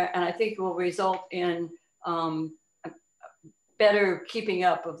back there, and I think it will result in better keeping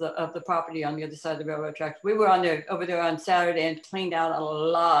up of the property on the other side of the railroad tracks. We were over there on Saturday and cleaned out a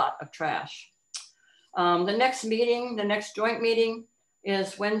lot of trash. The next meeting, the next joint meeting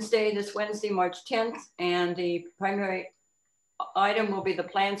is this Wednesday, March 10th, and the primary item will be the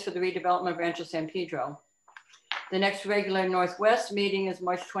plans for the redevelopment of Rancho San Pedro. The next regular Northwest meeting is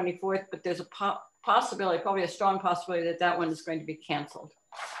March 24th, but there's a possibility, probably a strong possibility, that that one is going to be canceled.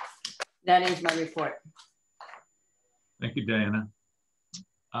 That is my report. Thank you, Diana.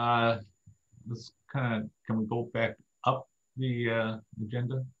 Let's can we go back up the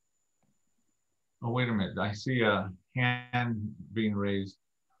agenda? Oh, wait a minute. I see a hand being raised.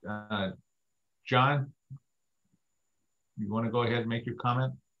 John, you want to go ahead and make your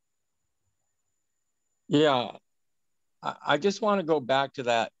comment? Yeah, I just want to go back to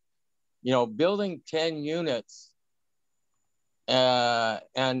that, building 10 units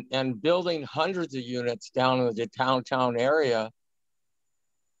and building hundreds of units down in the downtown area.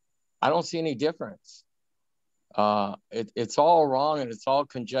 I don't see any difference. It's all wrong, and it's all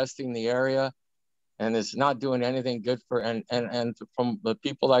congesting the area, and it's not doing anything good for, and from the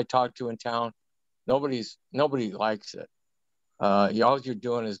people I talk to in town, nobody likes it. All you're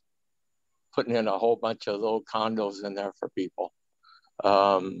doing is putting in a whole bunch of little condos in there for people.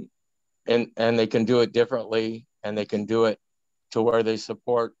 And they can do it differently, and they can do it to where they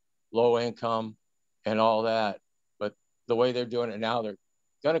support low income and all that. But the way they're doing it now, they're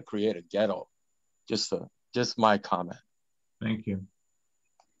going to create a ghetto. Just my comment. Thank you.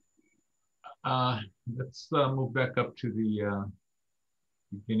 Let's move back up to the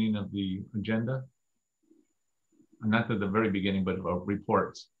beginning of the agenda. Not at the very beginning, but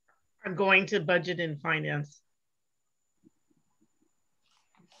reports. I'm going to budget and finance.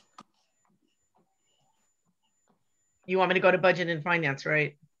 You want me to go to budget and finance,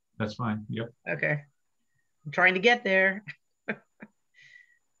 right? That's fine. Yep. Okay. I'm trying to get there.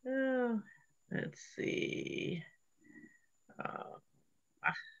 Oh, let's see.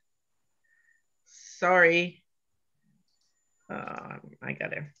 Sorry. I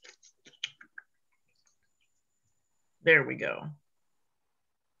got it. There we go.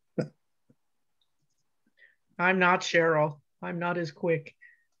 I'm not Cheryl. I'm not as quick.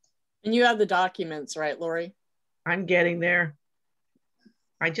 And you have the documents, right, Lori? I'm getting there.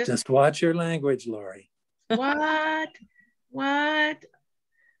 I just watch your language, Lori. What?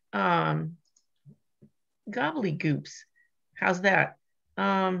 Gobbledygoops. How's that?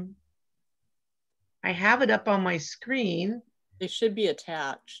 I have it up on my screen. They should be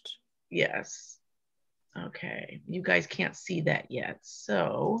attached. Yes. Okay. You guys can't see that yet.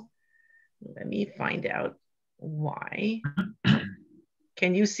 So let me find out why.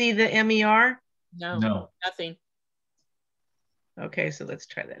 Can you see the MER? No. Nothing. Okay, so let's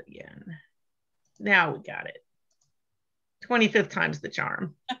try that again. Now we got it. 25th time's the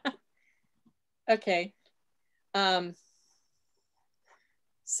charm. Okay.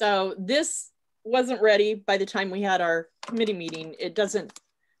 So this wasn't ready by the time we had our committee meeting. It doesn't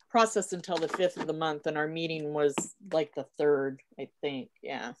process until the 5th of the month, and our meeting was like the 3rd, I think.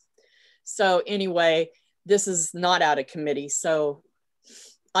 Yeah. So anyway, this is not out of committee. So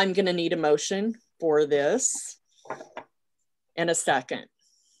I'm going to need a motion for this and a second.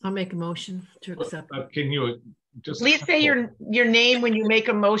 I'll make a motion to accept. Can you just please say your name when you make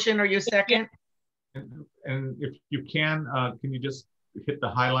a motion or your second? And if you can you just hit the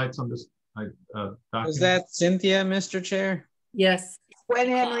highlights on this document? Is that Cynthia, Mr. Chair? Yes. Gwen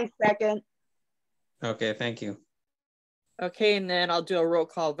Henry, second. Okay, thank you. Okay, and then I'll do a roll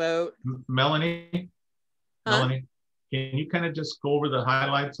call vote. Melanie? Melanie, Can you kind of just go over the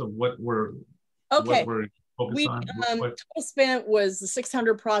highlights of what we're Okay. what we're focused on? Total spent was the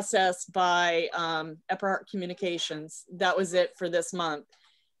 600 processed by Epperhart Communications. That was it for this month.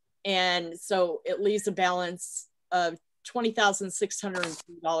 And so it leaves a balance of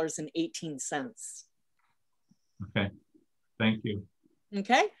 $20,603.18. Okay, thank you.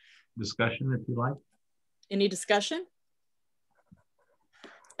 Okay. Discussion if you like. Any discussion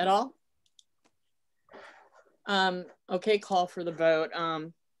at all? Okay, call for the vote.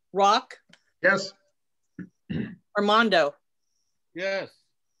 Rock? Yes. Armando? Yes.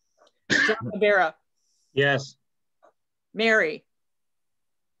 John Rivera? Yes. Mary?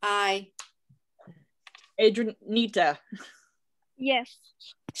 Aye. Adrianita? Yes.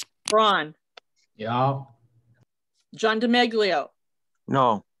 Braun? Yeah. John DeMeglio?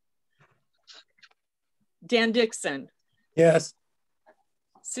 No. Dan Dixon? Yes.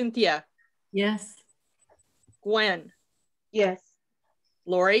 Cynthia? Yes. Gwen? Yes.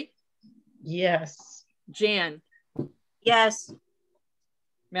 Lori? Yes. Jan? Yes.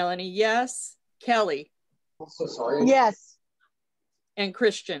 Melanie, yes. Kelly? I'm so sorry. Yes. And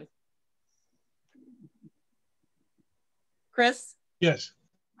Christian? Chris? Yes.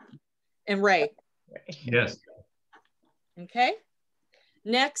 And Ray? Yes. Okay.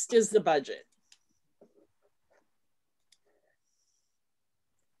 Next is the budget.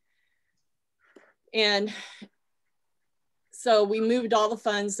 And so we moved all the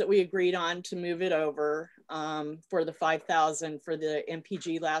funds that we agreed on to move it over for the 5,000 for the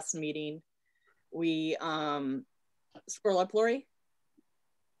MPG last meeting. We scroll up, Lori.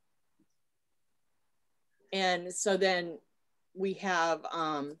 And so then we have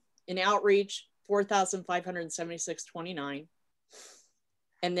in outreach 4,576.29.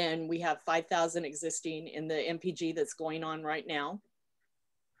 And then we have 5,000 existing in the MPG that's going on right now.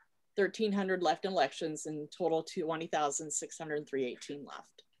 1,300 left in elections, and total 20,603.18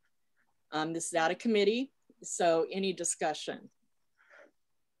 left. This is out of committee, so any discussion?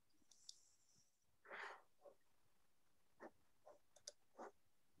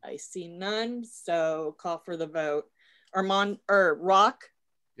 I see none, so call for the vote. Rock?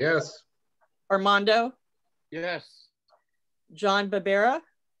 Yes. Armando? Yes. John Barbera?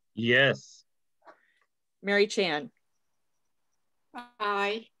 Yes. Mary Chan?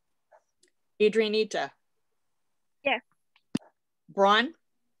 Aye. Adrianita? Yes. Braun?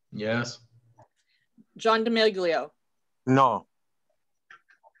 Yes. John DeMeglio? No.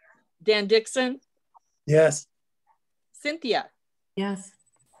 Dan Dixon? Yes. Cynthia? Yes.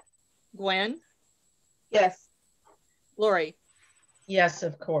 Gwen? Yes. Lori? Yes,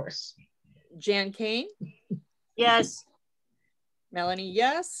 of course. Jan Kane? Yes. Melanie,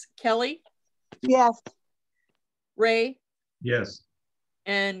 yes. Kelly? Yes. Ray? Yes.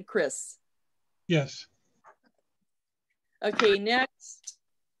 And Chris? Yes. Okay, next.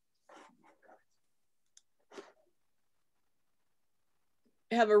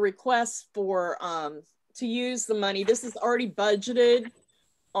 I have a request for to use the money. This is already budgeted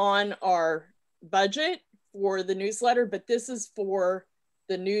on our budget for the newsletter, but this is for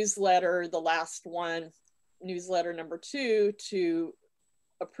the newsletter, the last one, newsletter number 2, to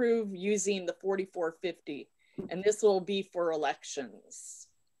approve using the 4450. And this will be for elections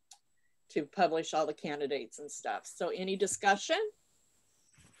to publish all the candidates and stuff. So any discussion?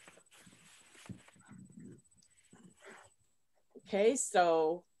 Okay,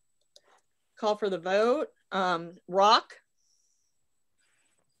 so call for the vote. Rock?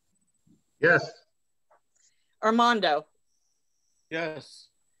 Yes. Armando? Yes.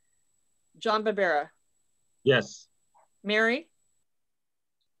 John Barbera? Yes. Mary?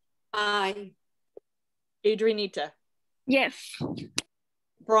 Aye. Yes. Adrianita?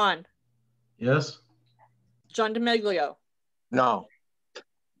 Braun? Yes. John DeMeglio? No.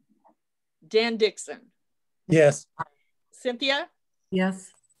 Dan Dixon? Yes. Cynthia?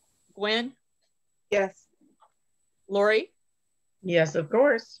 Yes. Gwen? Yes. Lori? Yes, of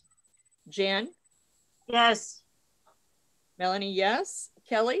course. Jan? Yes. Melanie, yes.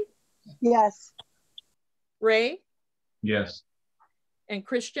 Kelly? Yes. Ray? Yes. And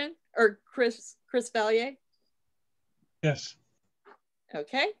Christian? Or Chris Valier? Yes.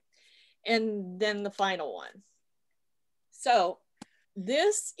 Okay. And then the final one. So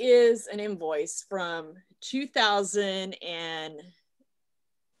this is an invoice from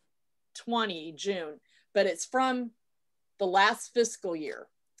 2020, June, but it's from the last fiscal year.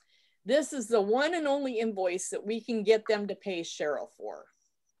 This is the one and only invoice that we can get them to pay Cheryl for.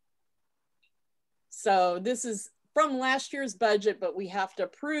 So this is from last year's budget, but we have to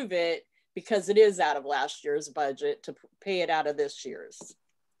approve it because it is out of last year's budget to pay it out of this year's.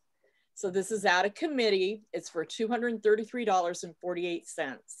 So this is out of committee. It's for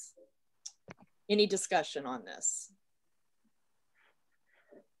 $233.48. Any discussion on this?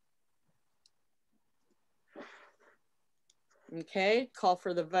 Okay, call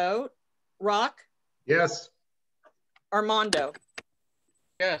for the vote. Rock? Yes. Armando?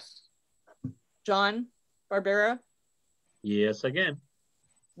 Yes. John Barbera? Yes, again.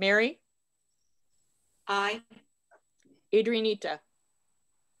 Mary? Aye. Adrianita?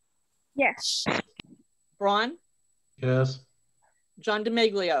 Yes. Braun? Yes. John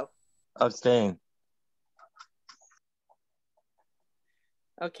DeMaglio? Abstain.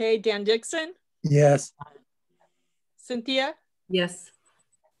 Okay, Dan Dixon? Yes. Cynthia? Yes.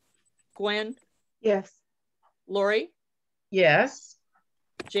 Gwen? Yes. Lori? Yes.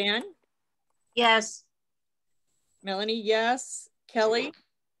 Jan? Yes. Melanie, yes. Kelly?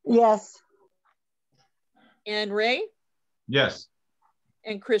 Yes. And Ray? Yes.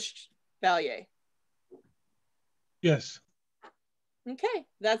 And Chris Valier. Yes. Okay,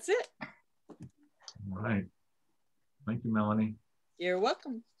 that's it. All right. Thank you, Melanie. You're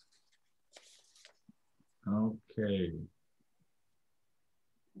welcome. Okay.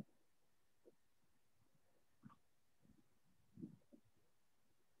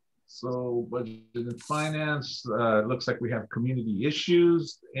 So budget and finance, looks like we have community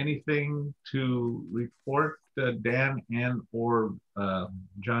issues. Anything to report, Dan and or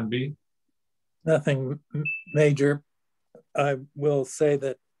John B? Nothing major. I will say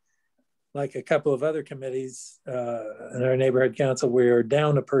that, like a couple of other committees in our neighborhood council, we are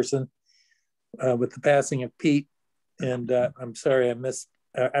down a person with the passing of Pete. And I'm sorry I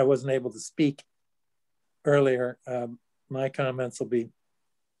wasn't able to speak earlier. My comments will be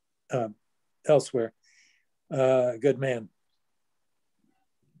elsewhere. Good man.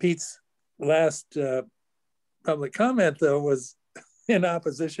 Pete's last public comment, though, was in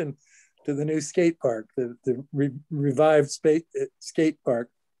opposition to the new skate park, the revived skate park.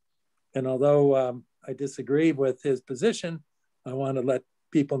 And although I disagree with his position, I want to let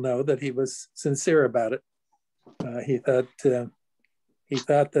people know that he was sincere about it. He thought that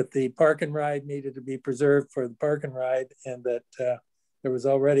the park and ride needed to be preserved for the park and ride, and that there was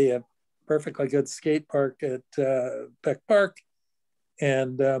already a perfectly good skate park at Peck Park.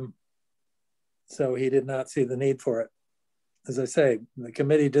 And so he did not see the need for it. As I say, the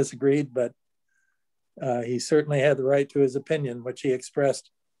committee disagreed, but he certainly had the right to his opinion, which he expressed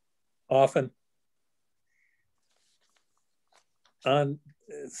often.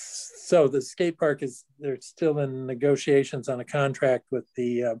 So the skate park they're still in negotiations on a contract with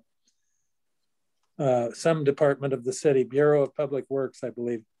the some department of the city, Bureau of Public Works, I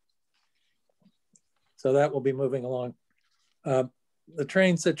believe. So that will be moving along. The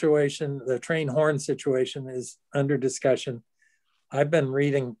train situation, the train horn situation is under discussion. I've been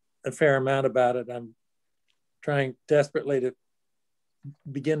reading a fair amount about it. I'm trying desperately to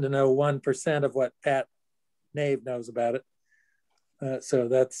begin to know 1% of what Pat Nave knows about it. So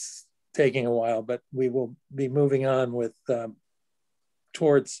that's taking a while, but we will be moving on with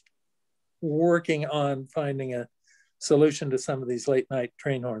towards working on finding a solution to some of these late night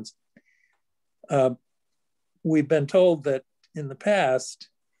train horns. We've been told that in the past,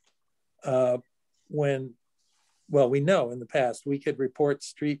 we know in the past we could report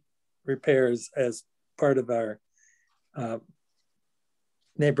street repairs as part of our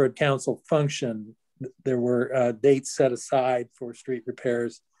neighborhood council function. There were dates set aside for street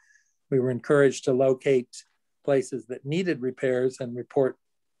repairs. We were encouraged to locate places that needed repairs and report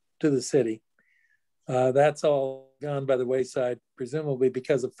to the city. That's all gone by the wayside, presumably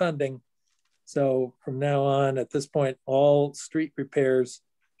because of funding. So from now on, at this point, all street repairs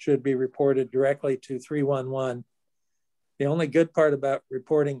should be reported directly to 311. The only good part about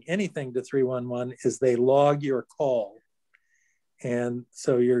reporting anything to 311 is they log your call. And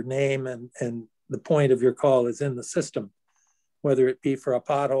so your name and the point of your call is in the system, whether it be for a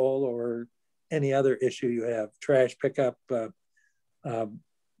pothole or any other issue you have, trash pickup,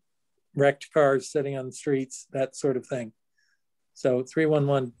 wrecked cars sitting on the streets, that sort of thing. So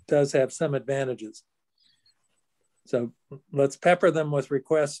 311 does have some advantages. So let's pepper them with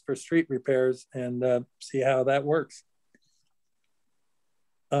requests for street repairs and see how that works.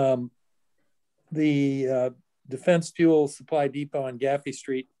 The Defense Fuel Supply Depot on Gaffey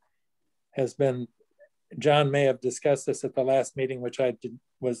Street has been, John may have discussed this at the last meeting, which I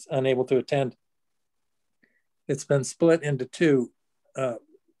was unable to attend. It's been split into two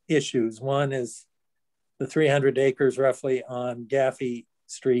issues. One is the 300 acres roughly on Gaffey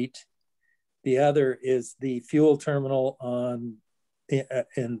Street. The other is the fuel terminal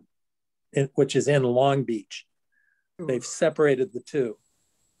which is in Long Beach. They've separated the two.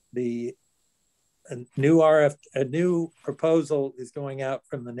 a new proposal is going out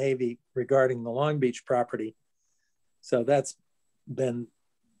from the Navy regarding the Long Beach property. So that's been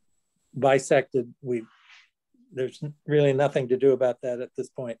bisected. There's really nothing to do about that at this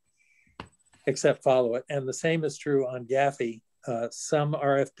point, except follow it. And the same is true on Gaffey. Some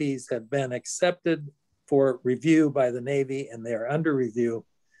RFPs have been accepted for review by the Navy and they are under review.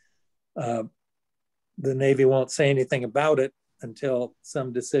 The Navy won't say anything about it until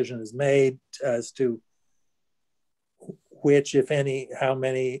some decision is made as to which, if any, how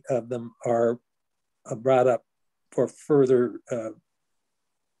many of them are brought up for further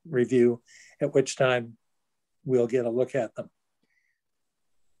review, at which time we'll get a look at them.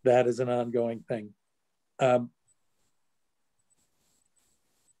 That is an ongoing thing. I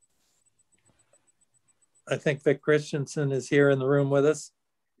think Vic Christensen is here in the room with us.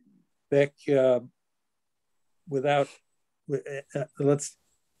 Vic, let's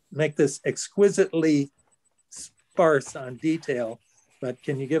make this exquisitely sparse on detail, but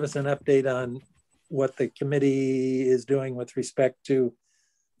can you give us an update on what the committee is doing with respect to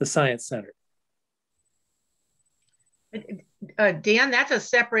the Science Center? Dan, that's a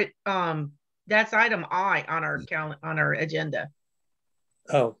separate, that's item I on our agenda.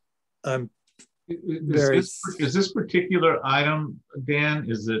 Oh, is this particular item, Dan,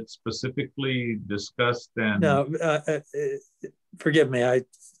 is it specifically discussed? And no, forgive me,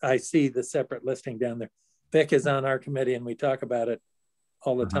 I see the separate listing down there. Vic is on our committee and we talk about it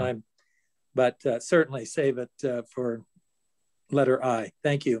all the time, but certainly save it for letter I.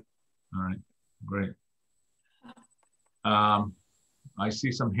 Thank you. All right, great. I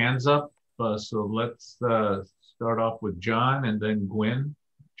see some hands up, so let's start off with John and then Gwen.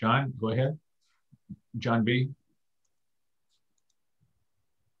 John, go ahead. John B.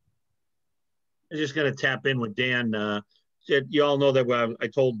 I'm just going to tap in with Dan. You all know that I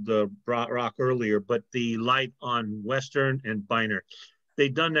told Rock earlier, but the light on Western and Biner,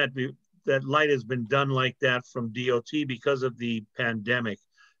 they've done that. That light has been done like that from DOT because of the pandemic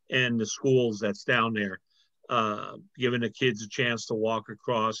and the schools that's down there, giving the kids a chance to walk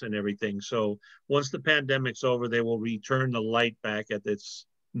across and everything. So once the pandemic's over, they will return the light back at its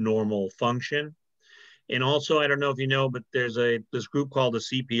normal function. And also, I don't know if you know, but there's this group called the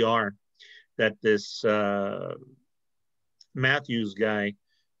CPR that this Matthews guy,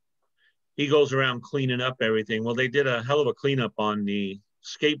 he goes around cleaning up everything. Well, they did a hell of a cleanup on the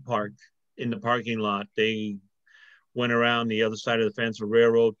skate park in the parking lot. They went around the other side of the fence, a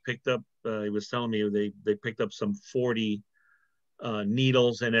railroad, picked up, he was telling me they picked up some 40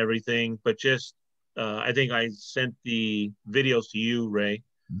 needles and everything, but just, I think I sent the videos to you, Ray,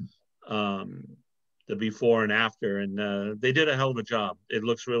 the before and after, and they did a hell of a job. It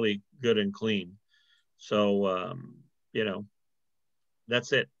looks really good and clean. So, you know,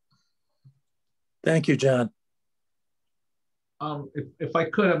 that's it. Thank you, John. If I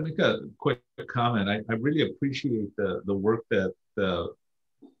could, I'll make a quick comment. I really appreciate the work that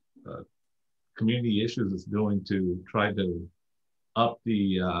Community Issues is doing to try to up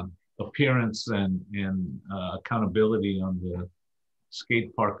the appearance and accountability on the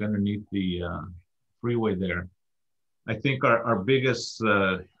skate park underneath the freeway there. I think our biggest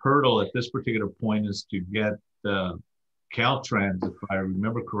hurdle at this particular point is to get Caltrans, if I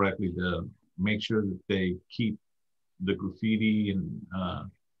remember correctly, to make sure that they keep the graffiti and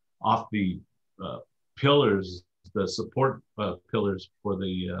off the pillars, the support pillars for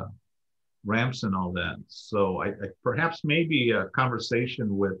the ramps and all that. So I perhaps maybe a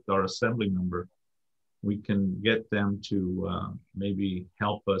conversation with our assembly member, we can get them to maybe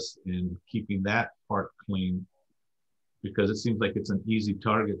help us in keeping that part clean, because it seems like it's an easy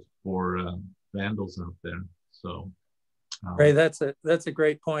target for vandals out there. So Ray, that's a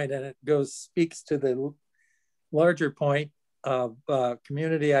great point, and it speaks to the larger point of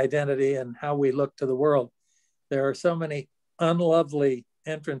community identity and how we look to the world. There are so many unlovely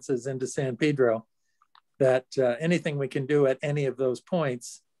entrances into San Pedro that anything we can do at any of those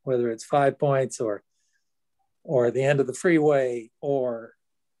points, whether it's 5 points or the end of the freeway or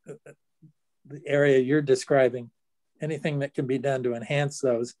the area you're describing, anything that can be done to enhance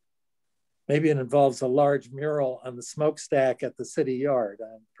those. Maybe it involves a large mural on the smokestack at the city yard.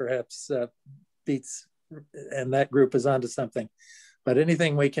 Perhaps Beats and that group is onto something. But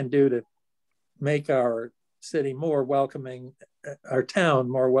anything we can do to make our city more welcoming, our town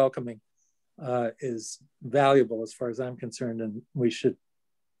more welcoming, is valuable as far as I'm concerned, and we should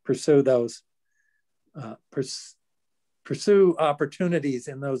pursue those, pursue opportunities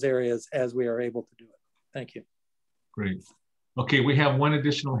in those areas as we are able to do it. Thank you. Great. Okay, we have one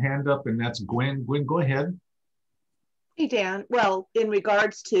additional hand up, and that's Gwen. Gwen, go ahead. Hey, Dan. Well, in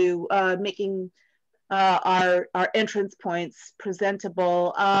regards to making our entrance points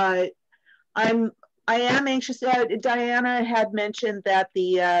presentable, I am anxious. Diana had mentioned that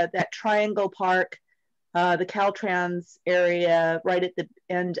that Triangle Park, the Caltrans area right at the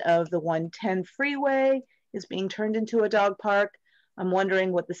end of the 110 freeway, is being turned into a dog park. I'm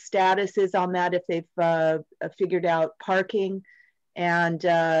wondering what the status is on that, if they've figured out parking. And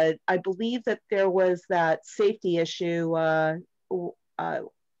I believe that there was that safety issue. I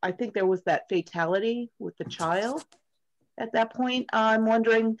think there was that fatality with the child at that point. I'm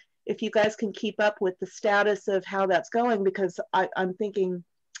wondering if you guys can keep up with the status of how that's going, because I'm thinking,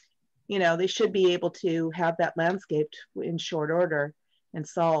 you know, they should be able to have that landscaped in short order and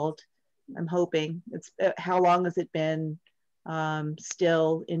solved. I'm hoping. It's how long has it been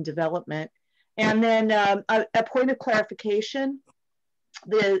still in development? And then a point of clarification,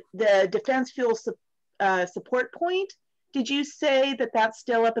 the defense fuel support point, did you say that that's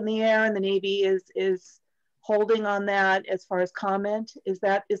still up in the air and the Navy is holding on that as far as comment? Is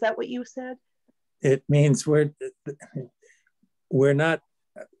that what you said? It means we're not,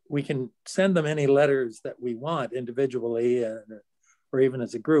 we can send them any letters that we want individually or even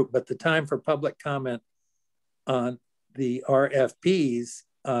as a group, but the time for public comment on the RFPs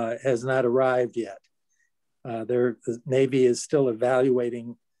has not arrived yet. The Navy is still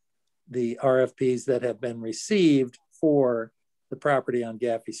evaluating the RFPs that have been received for the property on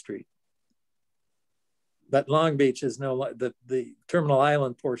Gaffey Street. But Long Beach is the Terminal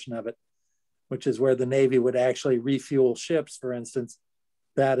Island portion of it, which is where the Navy would actually refuel ships, for instance,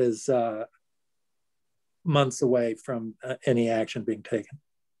 that is months away from any action being taken.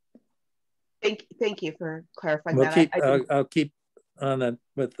 Thank you for clarifying We'll that. I'll keep on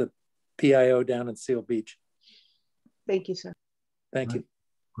with the PIO down in Seal Beach. Thank you, sir. Thank you.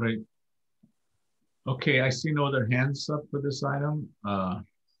 Great. Okay, I see no other hands up for this item.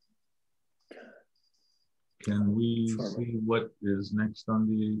 Can we see what is next on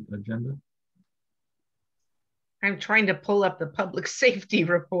the agenda? I'm trying to pull up the public safety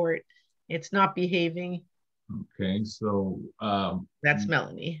report. It's not behaving. Okay, so that's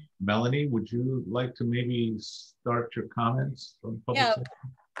Melanie. Melanie, would you like to maybe start your comments on public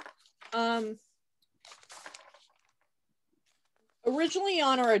safety? Originally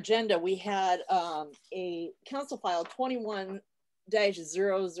on our agenda, we had a council file 21-0002,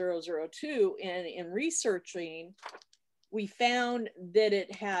 and in researching, we found that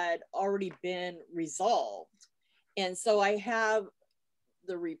it had already been resolved. And so I have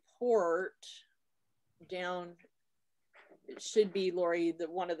the report down. It should be, Lori,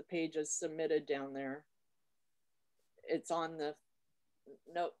 one of the pages submitted down there. It's on the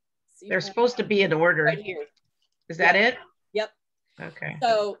note. They're supposed to be in order. Right here. Is that it? Yep. Okay.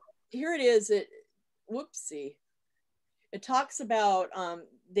 So here it is. Whoopsie. It talks about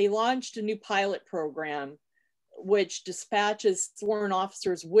they launched a new pilot program which dispatches sworn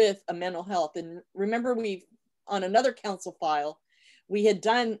officers with a mental health. And remember, on another council file, we had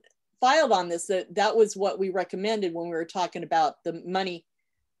filed on this, that was what we recommended when we were talking about the money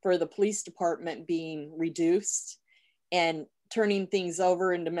for the police department being reduced and turning things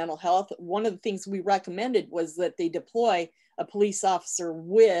over into mental health. One of the things we recommended was that they deploy a police officer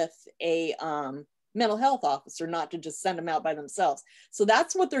with a mental health officer, not to just send them out by themselves. So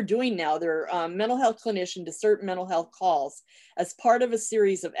that's what they're doing now. They're mental health clinician to certain mental health calls as part of a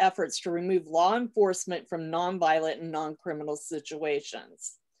series of efforts to remove law enforcement from nonviolent and non-criminal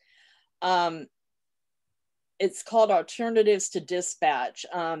situations. It's called Alternatives to Dispatch.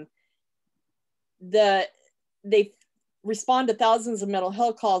 They respond to thousands of mental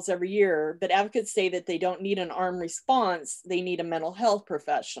health calls every year, but advocates say that they don't need an armed response, they need a mental health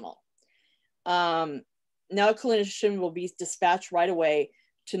professional. Now a clinician will be dispatched right away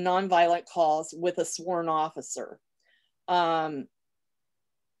to nonviolent calls with a sworn officer.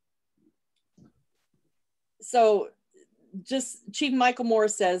 So just Chief Michael Moore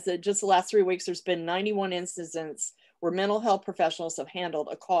says that just the last 3 weeks, there's been 91 incidents where mental health professionals have handled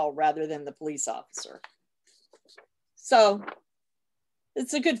a call rather than the police officer. So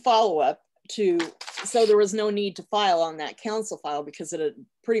it's a good follow-up so there was no need to file on that council file because it had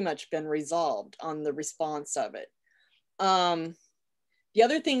pretty much been resolved on the response of it. The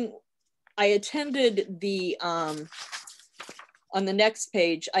other thing, I attended on the next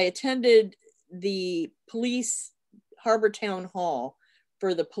page, I attended the police Harbor Town Hall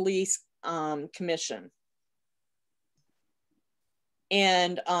for the police commission.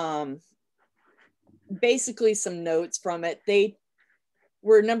 And basically some notes from it. They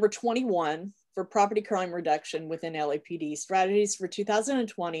were number 21 for property crime reduction within LAPD. Strategies for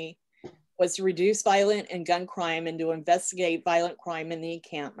 2020 was to reduce violent and gun crime and to investigate violent crime in the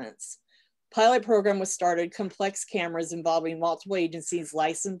encampments. Pilot program was started, complex cameras involving multiple agencies,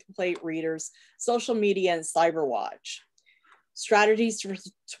 license plate readers, social media, and cyberwatch. Strategies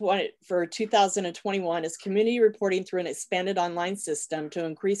for 2021 is community reporting through an expanded online system to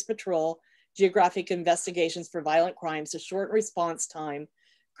increase patrol, geographic investigations for violent crimes to shorten response time.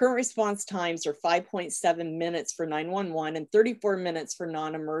 Current response times are 5.7 minutes for 911 and 34 minutes for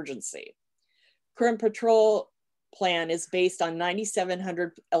non-emergency. Current patrol plan is based on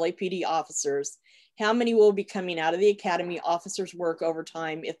 9,700 LAPD officers. How many will be coming out of the academy? Officers work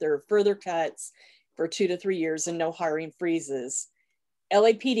overtime if there are further cuts for 2 to 3 years and no hiring freezes.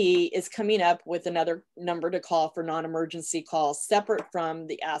 LAPD is coming up with another number to call for non-emergency calls separate from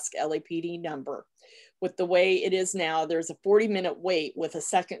the Ask LAPD number. With the way it is now, there's a 40-minute wait with a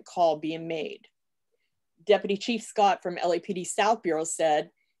second call being made. Deputy Chief Scott from LAPD South Bureau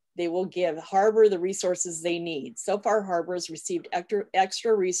said they will give Harbor the resources they need. So far, Harbor has received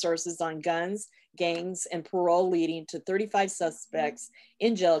extra resources on guns, gangs, and parole, leading to 35 suspects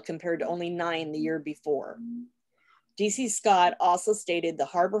in jail compared to only 9 the year before. DC Scott also stated the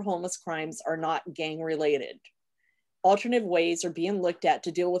Harbor homeless crimes are not gang related. Alternative ways are being looked at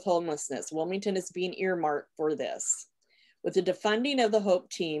to deal with homelessness. Wilmington is being earmarked for this. With the defunding of the HOPE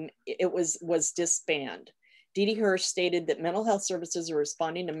team, it was disbanded. Dee Dee Hirsch stated that mental health services are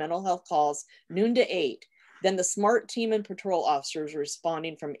responding to mental health calls noon to 8. Then the SMART team and patrol officers are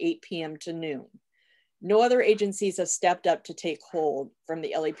responding from 8 p.m. to noon. No other agencies have stepped up to take hold from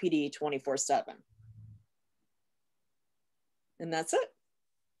the LAPD 24/7. And that's it.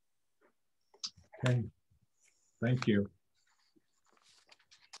 Okay, thank you.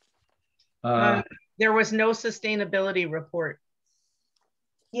 There was no sustainability report.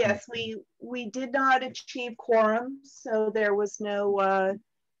 Yes, we did not achieve quorum, so there was no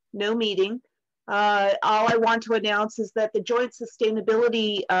meeting. All I want to announce is that the Joint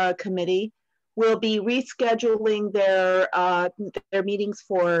Sustainability Committee will be rescheduling their meetings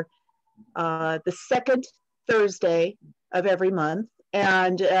for the second Thursday of every month.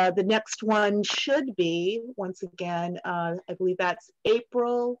 And the next one should be, once again, I believe that's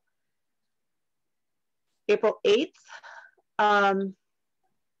April 8th.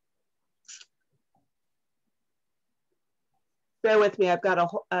 Bear with me, I've got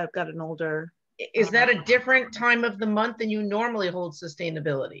an older. Is that a different time of the month than you normally hold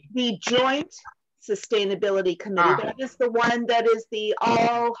sustainability? The Joint Sustainability Committee, that is the one that is the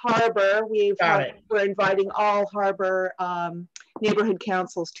All Harbor. We're inviting All Harbor neighborhood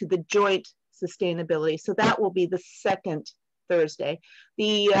councils to the Joint Sustainability. So that will be the second Thursday.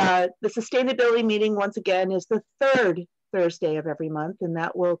 The sustainability meeting, once again, is the third Thursday of every month, and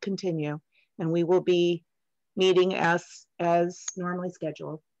that will continue. And we will be meeting as normally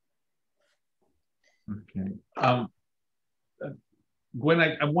scheduled. Okay. Gwen,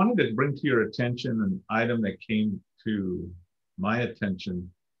 I wanted to bring to your attention an item that came to my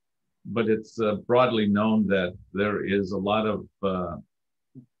attention, but it's broadly known that there is a lot of,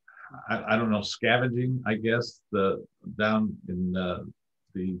 I don't know, scavenging, I guess, down in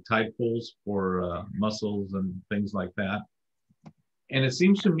the tide pools for mussels and things like that. And it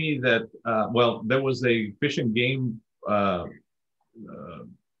seems to me that, well, there was a Fish and Game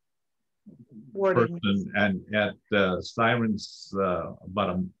person and at Sirens about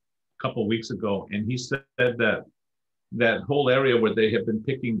a couple of weeks ago, and he said that that whole area where they have been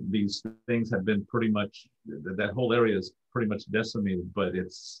picking these things have been pretty much, that whole area is pretty much decimated, but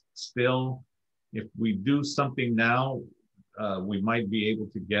it's still, if we do something now, we might be able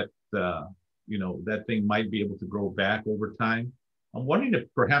to get, you know, that thing might be able to grow back over time. I'm wondering if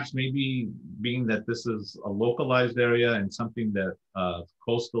perhaps maybe being that this is a localized area and something that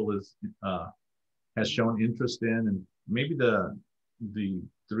Coastal has shown interest in, and maybe the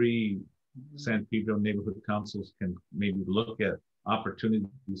 3 San Pedro neighborhood councils can maybe look at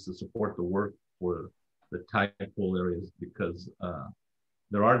opportunities to support the work for the tide pool areas, because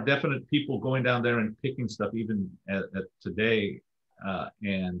there are definite people going down there and picking stuff even at today,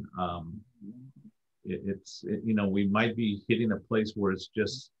 and you know, we might be hitting a place where it's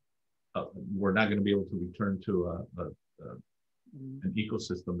just we're not going to be able to return to an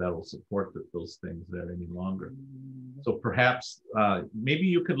ecosystem that will support those things there any longer. So perhaps maybe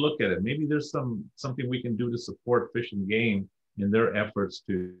you could look at it. Maybe there's something we can do to support Fish and Game in their efforts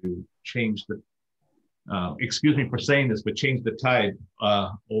to change the excuse me for saying this, but change the tide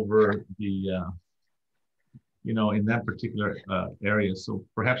over the you know, in that particular area. So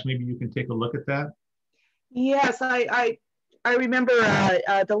perhaps maybe you can take a look at that. Yes, I remember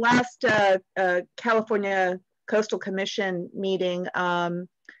the last California Coastal Commission meeting.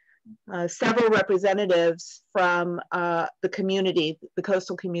 several representatives from the community, the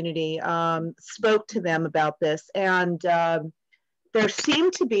coastal community, spoke to them about this, and there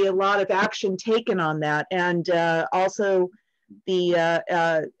seemed to be a lot of action taken on that, and also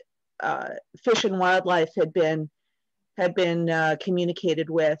the Fish and Wildlife had been communicated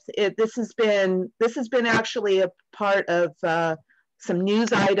with. This has been actually a part of some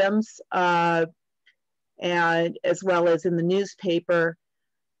news items, and as well as in the newspaper.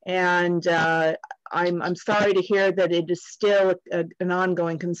 And I'm sorry to hear that it is still an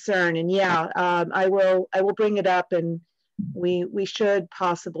ongoing concern. And yeah, I will bring it up, and we should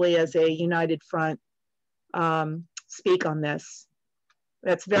possibly, as a united front, speak on this.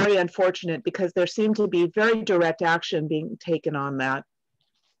 That's very unfortunate because there seemed to be very direct action being taken on that.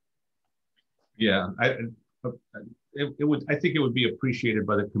 Yeah, I think it would be appreciated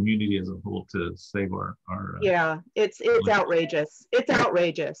by the community as a whole to save our yeah, it's outrageous. It's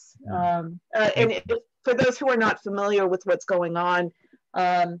outrageous. And for those who are not familiar with what's going on,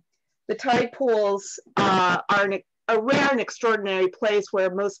 the tide pools are a rare and extraordinary place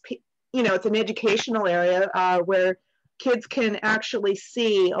where most people, it's an educational area where kids can actually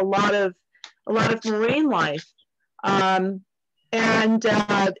see a lot of marine life, and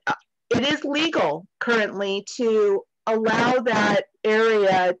it is legal currently to allow that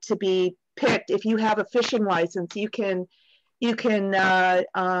area to be picked. If you have a fishing license, you can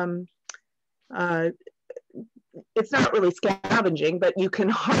it's not really scavenging, but you can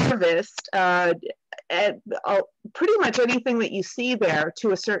harvest pretty much anything that you see there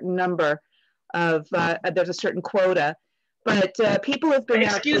to a certain number of, there's a certain quota. But people have been—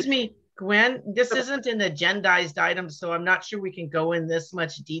 Excuse me, Gwen, this isn't an agendized item, so I'm not sure we can go in this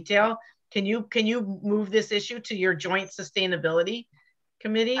much detail. Can you move this issue to your joint sustainability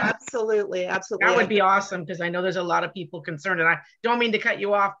committee? Absolutely, absolutely. That would be awesome, because I know there's a lot of people concerned, and I don't mean to cut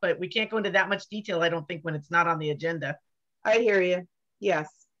you off, but we can't go into that much detail, I don't think, when it's not on the agenda. I hear you. Yes.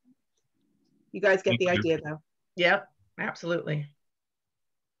 You guys get the idea, though. Yep, absolutely.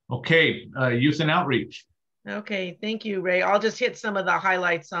 Okay, youth and outreach. Okay, thank you, Ray. I'll just hit some of the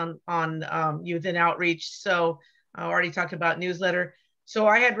highlights on youth and outreach. So I already talked about newsletter. So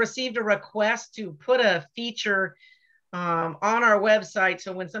I had received a request to put a feature on our website.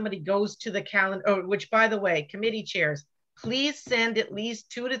 So when somebody goes to the calendar, which, by the way, committee chairs, please send at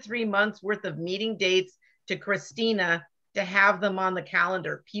least 2 to 3 months worth of meeting dates to Christina to have them on the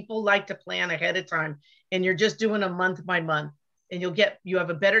calendar. People like to plan ahead of time, and you're just doing a month by month, and you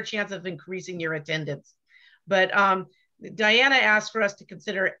have a better chance of increasing your attendance. But Diana asked for us to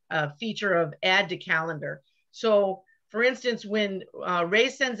consider a feature of add to calendar. So for instance, when Ray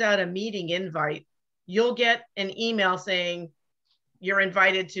sends out a meeting invite, you'll get an email saying you're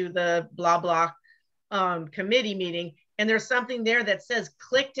invited to the blah, blah committee meeting. And there's something there that says,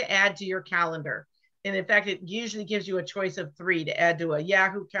 click to add to your calendar. And in fact, it usually gives you a choice of 3 to add to a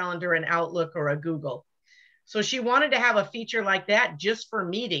Yahoo calendar, an Outlook, or a Google. So she wanted to have a feature like that just for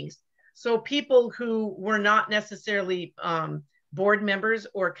meetings. So people who were not necessarily board members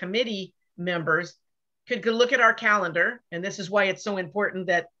or committee members could look at our calendar, and this is why it's so important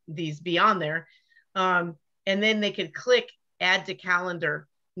that these be on there, and then they could click add to calendar.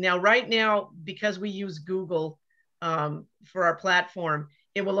 Now, right now, because we use Google for our platform,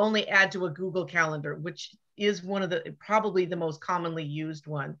 it will only add to a Google calendar, which is one of the, probably the most commonly used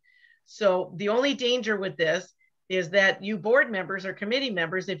one. So the only danger with this is that you board members or committee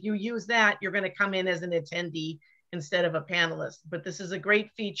members, if you use that, you're going to come in as an attendee instead of a panelist. But this is a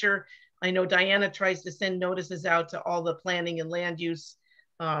great feature. I know Diana tries to send notices out to all the planning and land use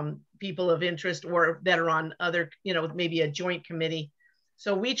people of interest, or that are on other, maybe a joint committee.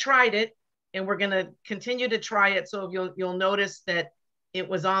 So we tried it, and we're going to continue to try it. So you'll notice that it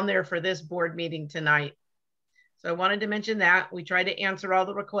was on there for this board meeting tonight. So I wanted to mention that. We tried to answer all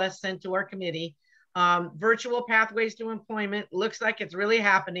the requests sent to our committee. Virtual pathways to employment looks like it's really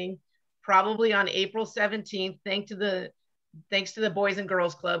happening, probably on April 17th, thanks to the Boys and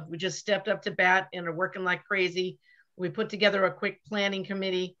Girls Club. We just stepped up to bat and are working like crazy. We put together a quick planning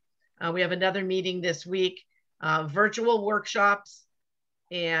committee. We have another meeting this week, virtual workshops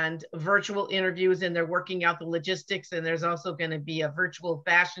and virtual interviews, and they're working out the logistics. And there's also going to be a virtual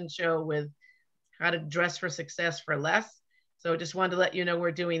fashion show with how to dress for success for less. So just wanted to let you know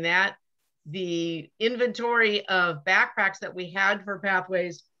we're doing that. The inventory of backpacks that we had for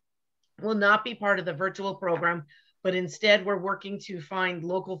Pathways will not be part of the virtual program, but instead we're working to find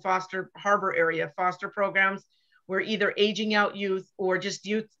local foster harbor area foster programs where either aging out youth or just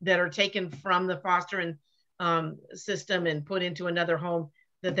youth that are taken from the foster system and put into another home,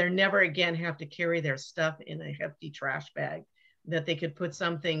 that they're never again have to carry their stuff in a hefty trash bag. that they could put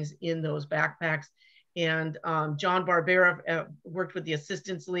some things in those backpacks. And John Barbera worked with the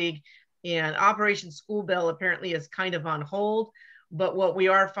Assistance League, and Operation School Bell apparently is kind of on hold. But what we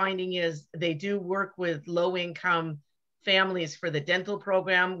are finding is they do work with low-income families for the dental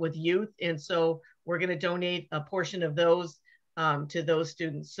program with youth. And so we're going to donate a portion of those to those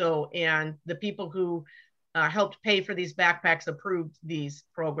students. So, and the people who helped pay for these backpacks approved these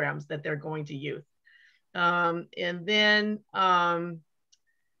programs that they're going to youth. And then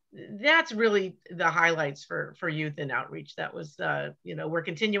that's really the highlights for youth and outreach. That was, you know, we're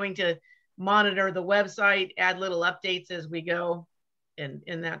continuing to monitor the website, add little updates as we go. And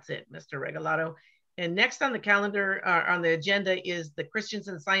that's it, Mr. Regalado. And next on the calendar, on the agenda is the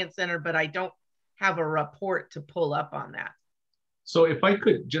Christensen Science Center, but I don't have a report to pull up on that. So if I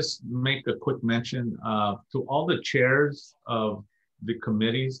could just make a quick mention to all the chairs of the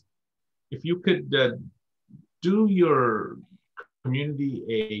committees, if you could do your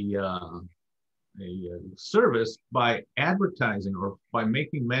community a service by advertising or by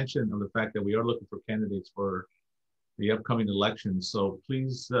making mention of the fact that we are looking for candidates for the upcoming elections. So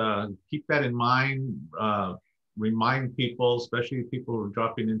please keep that in mind. Remind people, especially people who are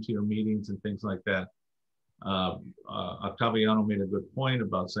dropping into your meetings and things like that. Octaviano made a good point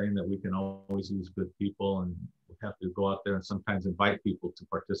about saying that we can always use good people, and we have to go out there and sometimes invite people to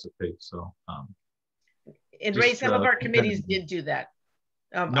participate. So, and Ray, some of our committees did do that.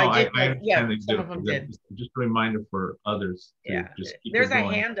 No, I yeah, some of them did. Just a reminder for others. To Yeah, just keep there's a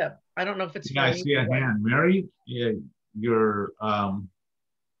going. hand up. I don't know if it's yeah, I see a hand. Mary, yeah, you're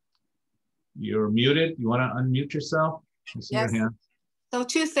muted. You want to unmute yourself? I see Yes. your hand. So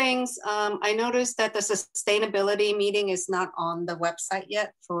two things. I noticed that the sustainability meeting is not on the website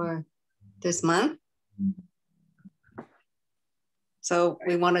yet for this month. So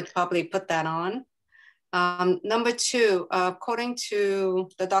we want to probably put that on. Number two, according to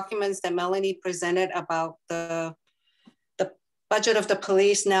the documents that Melanie presented about the budget of the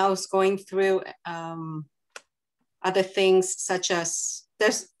police now is going through other things such as,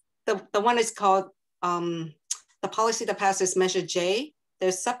 there's the one is called the policy that passes Measure J.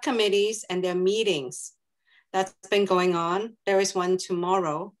 There's subcommittees and there are meetings that's been going on. There is one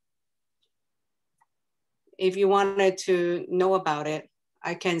tomorrow. If you wanted to know about it,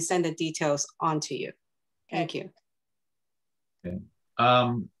 I can send the details on to you. Thank you. Okay.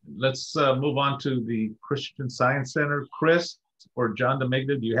 Let's move on to the Christian Science Center. Chris or John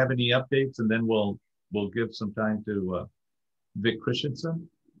DeMigda, do you have any updates? And then we'll give some time to Vic Christensen.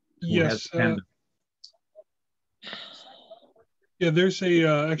 Yes. Yeah, there's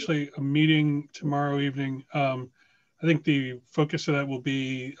actually a meeting tomorrow evening. I think the focus of that will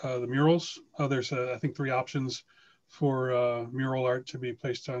be the murals. There's I think 3 options for mural art to be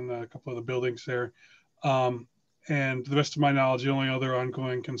placed on a couple of the buildings there. And to the best of my knowledge, the only other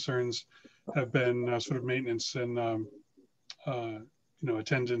ongoing concerns have been sort of maintenance and you know,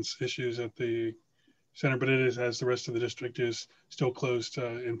 attendance issues at the center. But it is, as the rest of the district is, still closed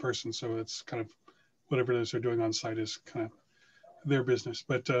in person. So it's kind of whatever it is they're doing on site is kind of their business.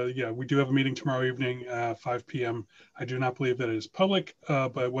 But yeah, we do have a meeting tomorrow evening, 5 p.m. I do not believe that it is public,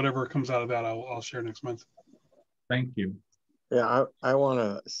 but whatever comes out of that, I'll share next month. Thank you. Yeah, I want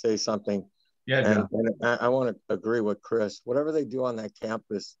to say something. Yeah, and I want to agree with Chris. Whatever they do on that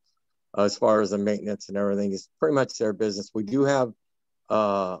campus, as far as the maintenance and everything, is pretty much their business. We do have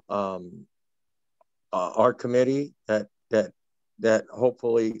our committee that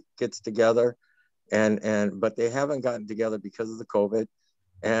hopefully gets together, but they haven't gotten together because of the COVID,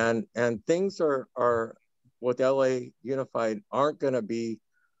 and things are with LA Unified aren't going to be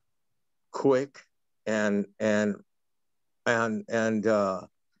quick and you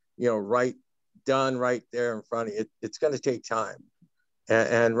know, done right there in front of you. It's going to take time.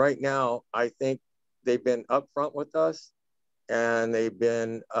 And right now, I think they've been upfront with us, and they've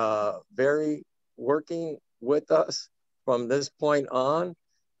been very working with us from this point on.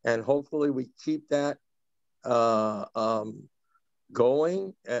 And hopefully we keep that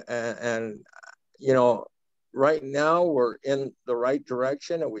going. And, you know, right now we're in the right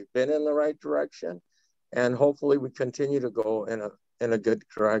direction, and we've been in the right direction. And hopefully we continue to go in a good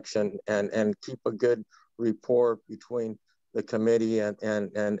direction and keep a good rapport between the committee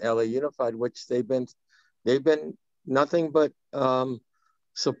and LA Unified, which they've been nothing but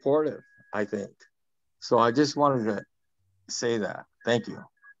supportive, I think. So I just wanted to say that. Thank you.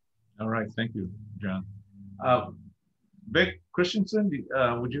 All right, thank you, John. Vic Christensen,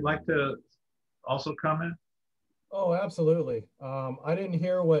 would you like to also comment? Oh, absolutely. I didn't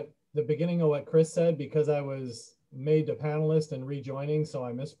hear the beginning of what Chris said because I was made a panelist and rejoining, so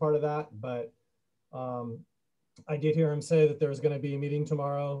I missed part of that. But I did hear him say that there's going to be a meeting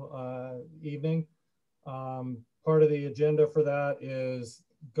tomorrow evening. Part of the agenda for that is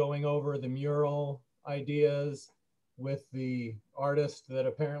going over the mural ideas with the artist that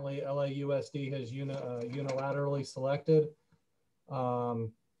apparently LAUSD has unilaterally selected.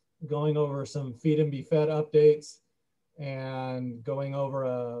 Going over some Feed and Be Fed updates, and going over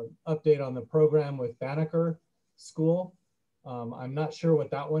a update on the program with Banneker School. I'm not sure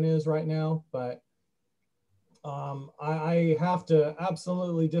what that one is right now, but I have to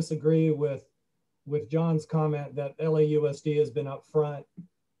absolutely disagree with John's comment that LAUSD has been up front.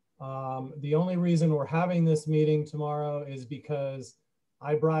 The only reason we're having this meeting tomorrow is because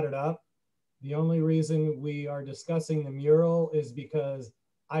I brought it up. The only reason we are discussing the mural is because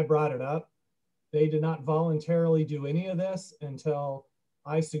I brought it up. They did not voluntarily do any of this until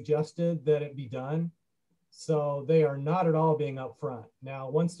I suggested that it be done. So they are not at all being upfront. Now,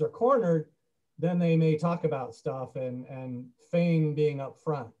 once they're cornered, then they may talk about stuff and feign being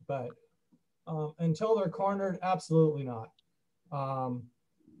upfront. But until they're cornered, absolutely not.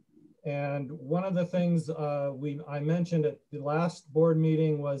 And one of the things I mentioned at the last board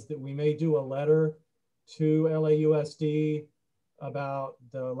meeting was that we may do a letter to LAUSD about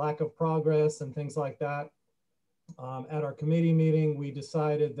the lack of progress and things like that. At our committee meeting, we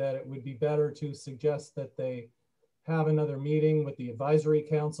decided that it would be better to suggest that they have another meeting with the advisory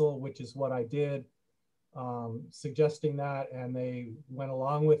council, which is what I did, suggesting that, and they went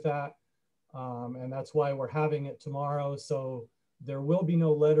along with that. And that's why we're having it tomorrow. So there will be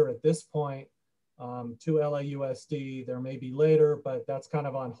no letter at this point to LAUSD. There may be later, but that's kind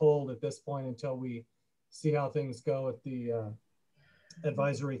of on hold at this point until we see how things go at the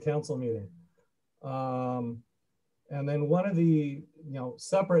advisory council meeting. And then one of the,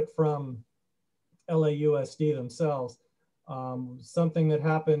 separate from LAUSD themselves, something that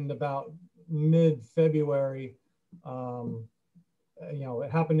happened about mid-February,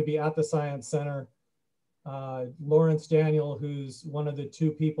 it happened to be at the Science Center. Lawrence Daniel, who's one of the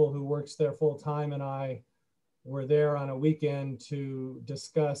two people who works there full time, and I were there on a weekend to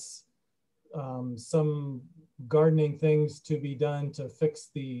discuss some gardening things to be done to fix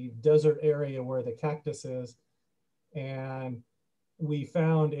the desert area where the cactus is. And we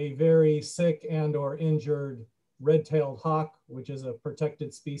found a very sick and or injured red-tailed hawk, which is a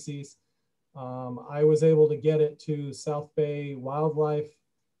protected species. I was able to get it to South Bay Wildlife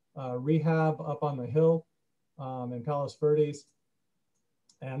Rehab up on the hill in Palos Verdes.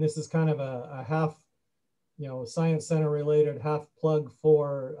 And this is kind of a half, Science Center related, half plug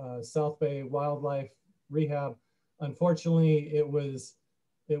for South Bay Wildlife Rehab. Unfortunately, it was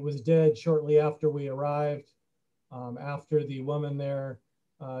dead shortly after we arrived. After the woman there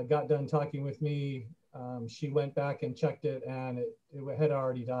got done talking with me, she went back and checked it, and it had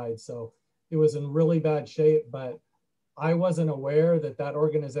already died. So it was in really bad shape, but I wasn't aware that that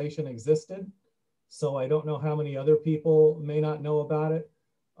organization existed. So I don't know how many other people may not know about it.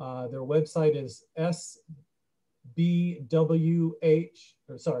 Their website is SBWH,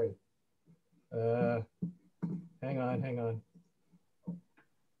 or sorry, hang on.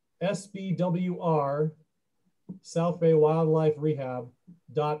 SBWR, South Bay Wildlife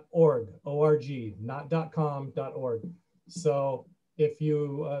Rehab.org, O-R-G, not .com, .org. So if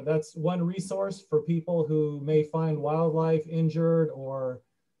you, that's one resource for people who may find wildlife injured or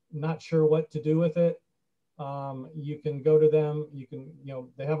not sure what to do with it. You can go to them, you can,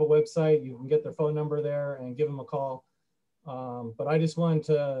 they have a website, you can get their phone number there and give them a call. But I just wanted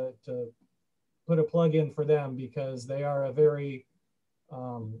to put a plug in for them because they are a very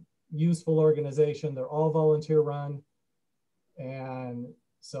useful organization. They're all volunteer run. And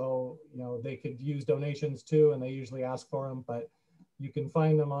so, they could use donations too, and they usually ask for them, but you can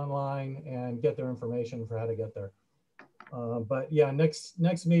find them online and get their information for how to get there. But yeah, next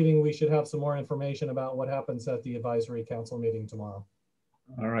meeting, we should have some more information about what happens at the advisory council meeting tomorrow.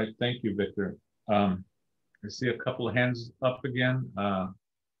 All right, thank you, Victor. I see a couple of hands up again.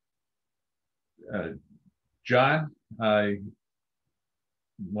 John, I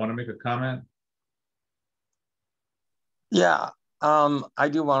want to make a comment. Yeah, I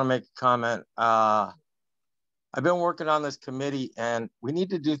do want to make a comment. I've been working on this committee, and we need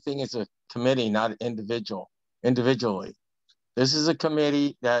to do things as a committee, not individually. This is a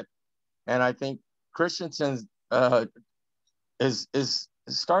committee that, and I think Christensen is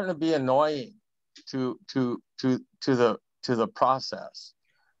starting to be annoying to the process.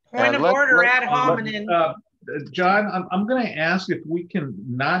 Point of order, ad hominem. John, I'm going to ask if we can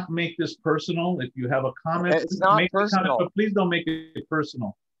not make this personal. If you have a comment, it's not personal. But please don't make it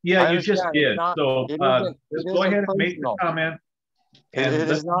personal. Yeah, you just did. So just go ahead and make the comment. It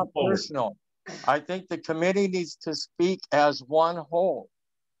is not personal. I think the committee needs to speak as one whole,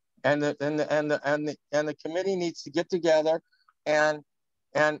 and the committee needs to get together and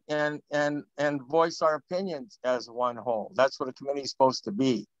voice our opinions as one whole. That's what a committee is supposed to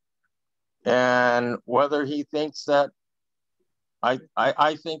be. And whether he thinks that, I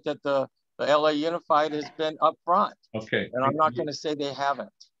think that the LA Unified has been upfront. Okay. And I'm not going to say they haven't.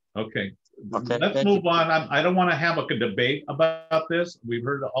 Okay. Okay. Let's move on. I don't want to have a debate about this. We've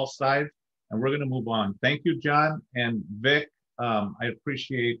heard all sides, and we're going to move on. Thank you, John and Vic. I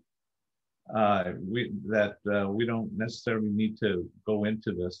appreciate we don't necessarily need to go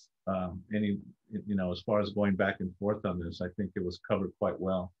into this as far as going back and forth on this. I think it was covered quite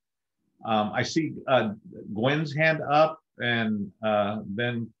well. I see Gwen's hand up, and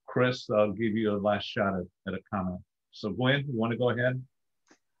then Chris, I'll give you a last shot at a comment. So Gwen, you want to go ahead?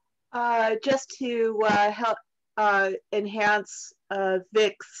 Just to help enhance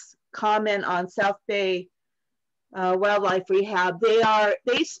Vic's comment on South Bay Wildlife Rehab,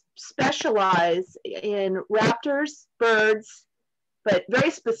 they specialize in raptors, birds, but very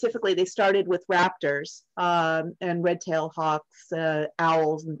specifically they started with raptors and red-tailed hawks,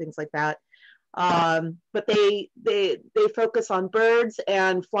 owls, and things like that. But they focus on birds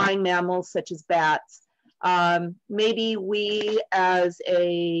and flying mammals such as bats. Maybe we as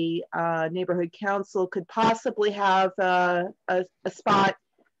a neighborhood council could possibly have a spot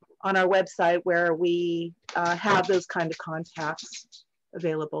on our website where we have those kind of contacts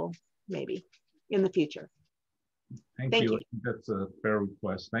available, maybe in the future. Thank you. I think that's a fair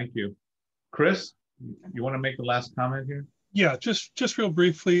request. Thank you. Chris, you want to make the last comment here? Yeah, just real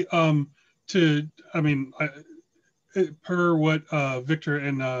briefly. Per what Victor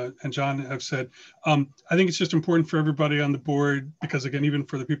and John have said, I think it's just important for everybody on the board, because again, even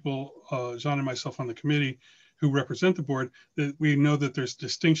for the people, John and myself on the committee who represent the board, that we know that there's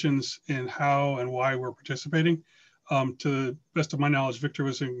distinctions in how and why we're participating. To the best of my knowledge, Victor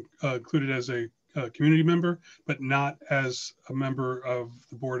was included as a community member, but not as a member of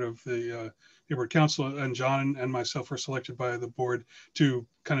the board of the neighborhood council. And John and myself were selected by the board to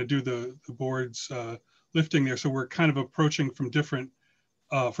kind of do the board's lifting there. So we're kind of approaching from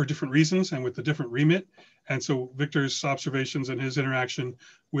for different reasons and with a different remit. And so Victor's observations and his interaction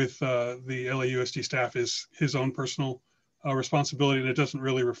with the LAUSD staff is his own personal responsibility. And it doesn't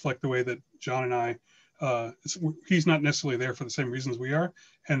really reflect the way that John and I, he's not necessarily there for the same reasons we are.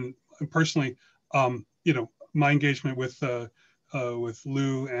 And personally, my engagement with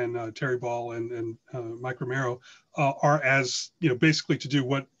Lou and Terry Ball and Mike Romero are as, basically to do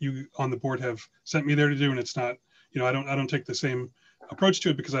what you on the board have sent me there to do. And it's not, I don't take the same approach to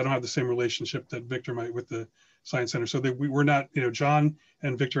it because I don't have the same relationship that Victor might with the Science Center. So that we're not, John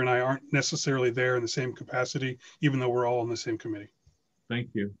and Victor and I aren't necessarily there in the same capacity, even though we're all on the same committee. Thank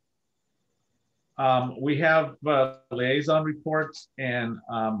you. We have liaison reports, and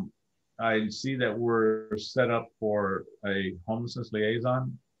I see that we're set up for a homelessness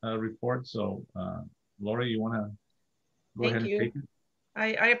liaison report. So Lori, you want to go ahead and take it?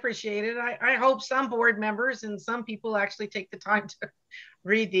 I appreciate it. I hope some board members and some people actually take the time to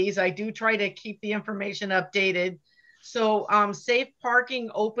read these. I do try to keep the information updated. So safe parking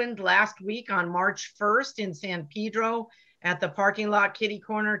opened last week on March 1st in San Pedro at the parking lot kitty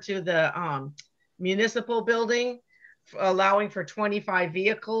corner to the municipal building, allowing for 25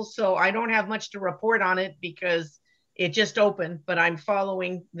 vehicles. So I don't have much to report on it because it just opened, but I'm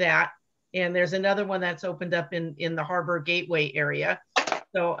following that. And there's another one that's opened up in the Harbor Gateway area.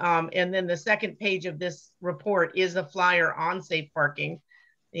 So, and then the second page of this report is a flyer on safe parking.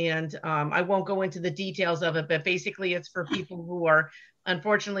 And I won't go into the details of it, but basically it's for people who are,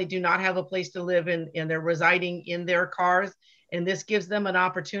 unfortunately, do not have a place to live and they're residing in their cars. And this gives them an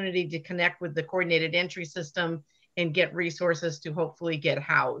opportunity to connect with the coordinated entry system and get resources to hopefully get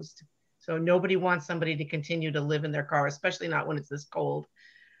housed. So nobody wants somebody to continue to live in their car, especially not when it's this cold.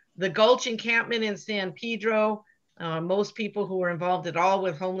 The Gulch encampment in San Pedro, most people who are involved at all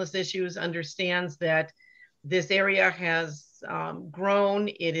with homeless issues understands that this area has grown.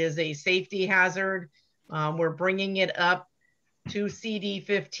 It is a safety hazard. We're bringing it up to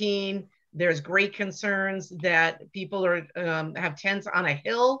CD15. There's great concerns that people are have tents on a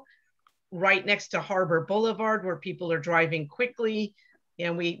hill right next to Harbor Boulevard where people are driving quickly.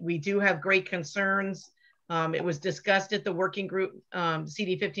 And we do have great concerns. It was discussed at the working group,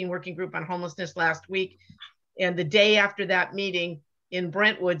 CD15 working group on homelessness last week. And the day after that meeting in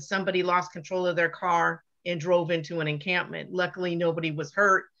Brentwood, somebody lost control of their car and drove into an encampment. Luckily, nobody was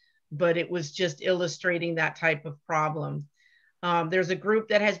hurt, but it was just illustrating that type of problem. There's a group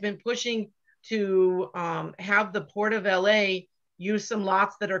that has been pushing to have the Port of LA use some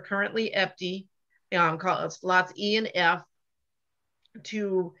lots that are currently empty, lots E and F,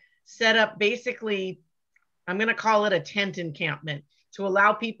 to set up basically, I'm going to call it a tent encampment, to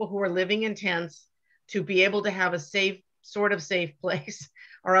allow people who are living in tents to be able to have a safe, sort of safe place,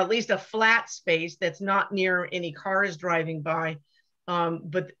 or at least a flat space that's not near any cars driving by.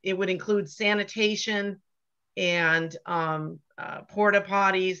 But it would include sanitation and porta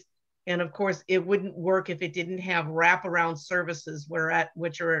potties. And of course, it wouldn't work if it didn't have wraparound services,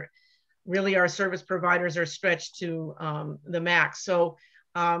 which are really our service providers are stretched to the max. So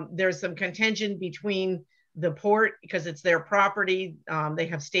there's some contention between the port, because it's their property. They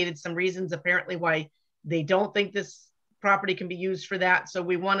have stated some reasons apparently why they don't think this property can be used for that. So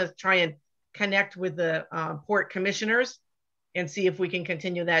we want to try and connect with the port commissioners and see if we can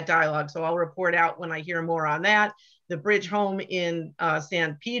continue that dialogue. So I'll report out when I hear more on that. The bridge home in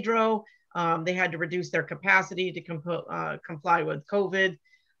San Pedro, they had to reduce their capacity to comply with COVID.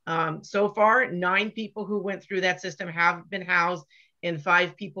 So far, 9 people who went through that system have been housed, and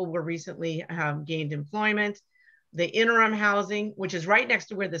 5 people were recently gained employment. The interim housing, which is right next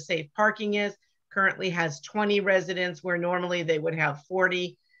to where the safe parking is, currently has 20 residents where normally they would have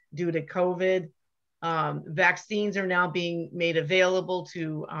 40 due to COVID. Vaccines are now being made available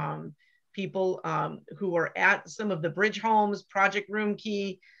to people who are at some of the bridge homes, Project Room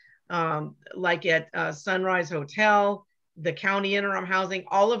Key, like at Sunrise Hotel, the county interim housing,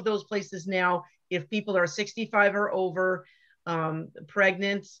 all of those places now, if people are 65 or over,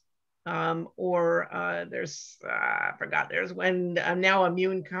 pregnant, or there's when now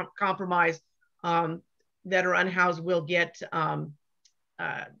immune compromised that are unhoused will get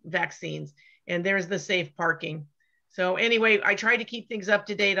vaccines. And there's the safe parking. So anyway, I try to keep things up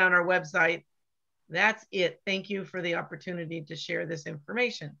to date on our website. That's it. Thank you for the opportunity to share this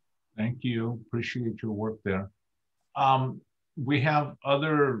information. Thank you. Appreciate your work there. We have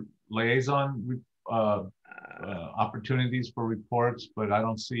other liaison opportunities for reports, but I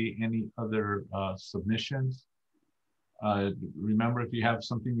don't see any other submissions. Remember, if you have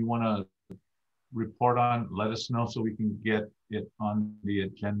something you want to report on, let us know so we can get it on the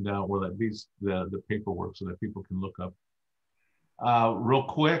agenda, or at least the paperwork, so that people can look up. Real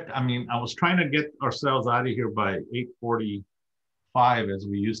quick, I mean, I was trying to get ourselves out of here by 8:45, as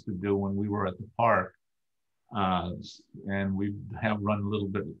we used to do when we were at the park. And we have run a little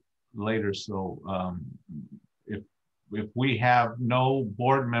bit later. So if we have no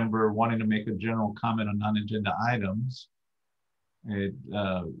board member wanting to make a general comment on non-agenda items,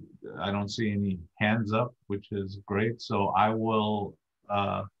 I don't see any hands up, which is great. So I will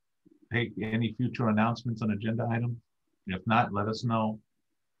take any future announcements on agenda items. If not, let us know.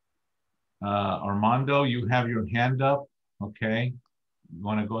 Armando, you have your hand up. Okay, you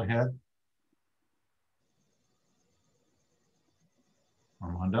want to go ahead?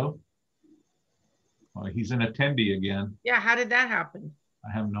 Armando? Well, he's an attendee again. Yeah, how did that happen?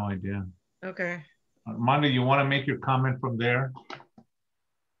 I have no idea. Okay. Armando, you want to make your comment from there?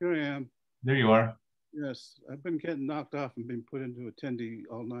 Here I am. There you are. Yes, I've been getting knocked off and been put into attendee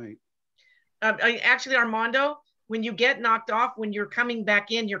all night. Actually, Armando, when you get knocked off, when you're coming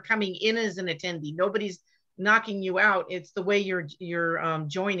back in, you're coming in as an attendee. Nobody's knocking you out. It's the way you're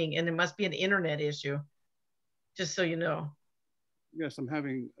joining, and it must be an internet issue, just so you know. Yes, I'm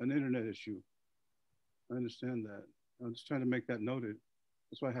having an internet issue. I understand that. I'm just trying to make that noted.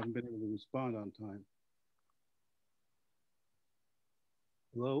 That's why I haven't been able to respond on time.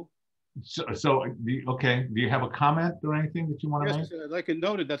 Hello? Okay, do you have a comment or anything that you want to make? Yes, like it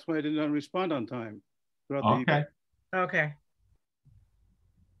noted, that's why I didn't respond on time. Okay. Okay.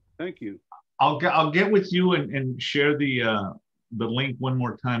 Thank you. I'll get with you and share the link one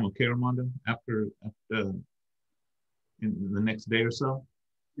more time, okay, Armando? After in the next day or so?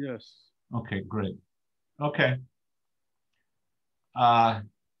 Yes. Okay, great. Okay. No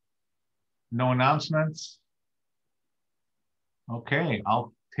announcements? Okay,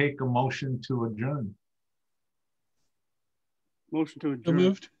 I'll take a motion to adjourn. Motion to adjourn. So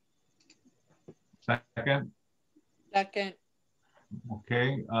moved. Second? Second.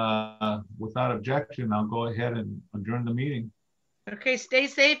 Okay, without objection, I'll go ahead and adjourn the meeting. Okay, stay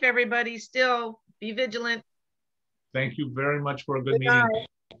safe, everybody. Still, be vigilant. Thank you very much for a good meeting.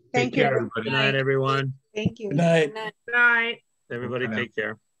 Thank Take you. care, everybody. Good night, everyone. Thank you. Good night. Good night. Everybody take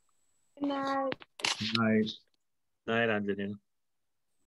care. Good night. Good night. Night, Angelina.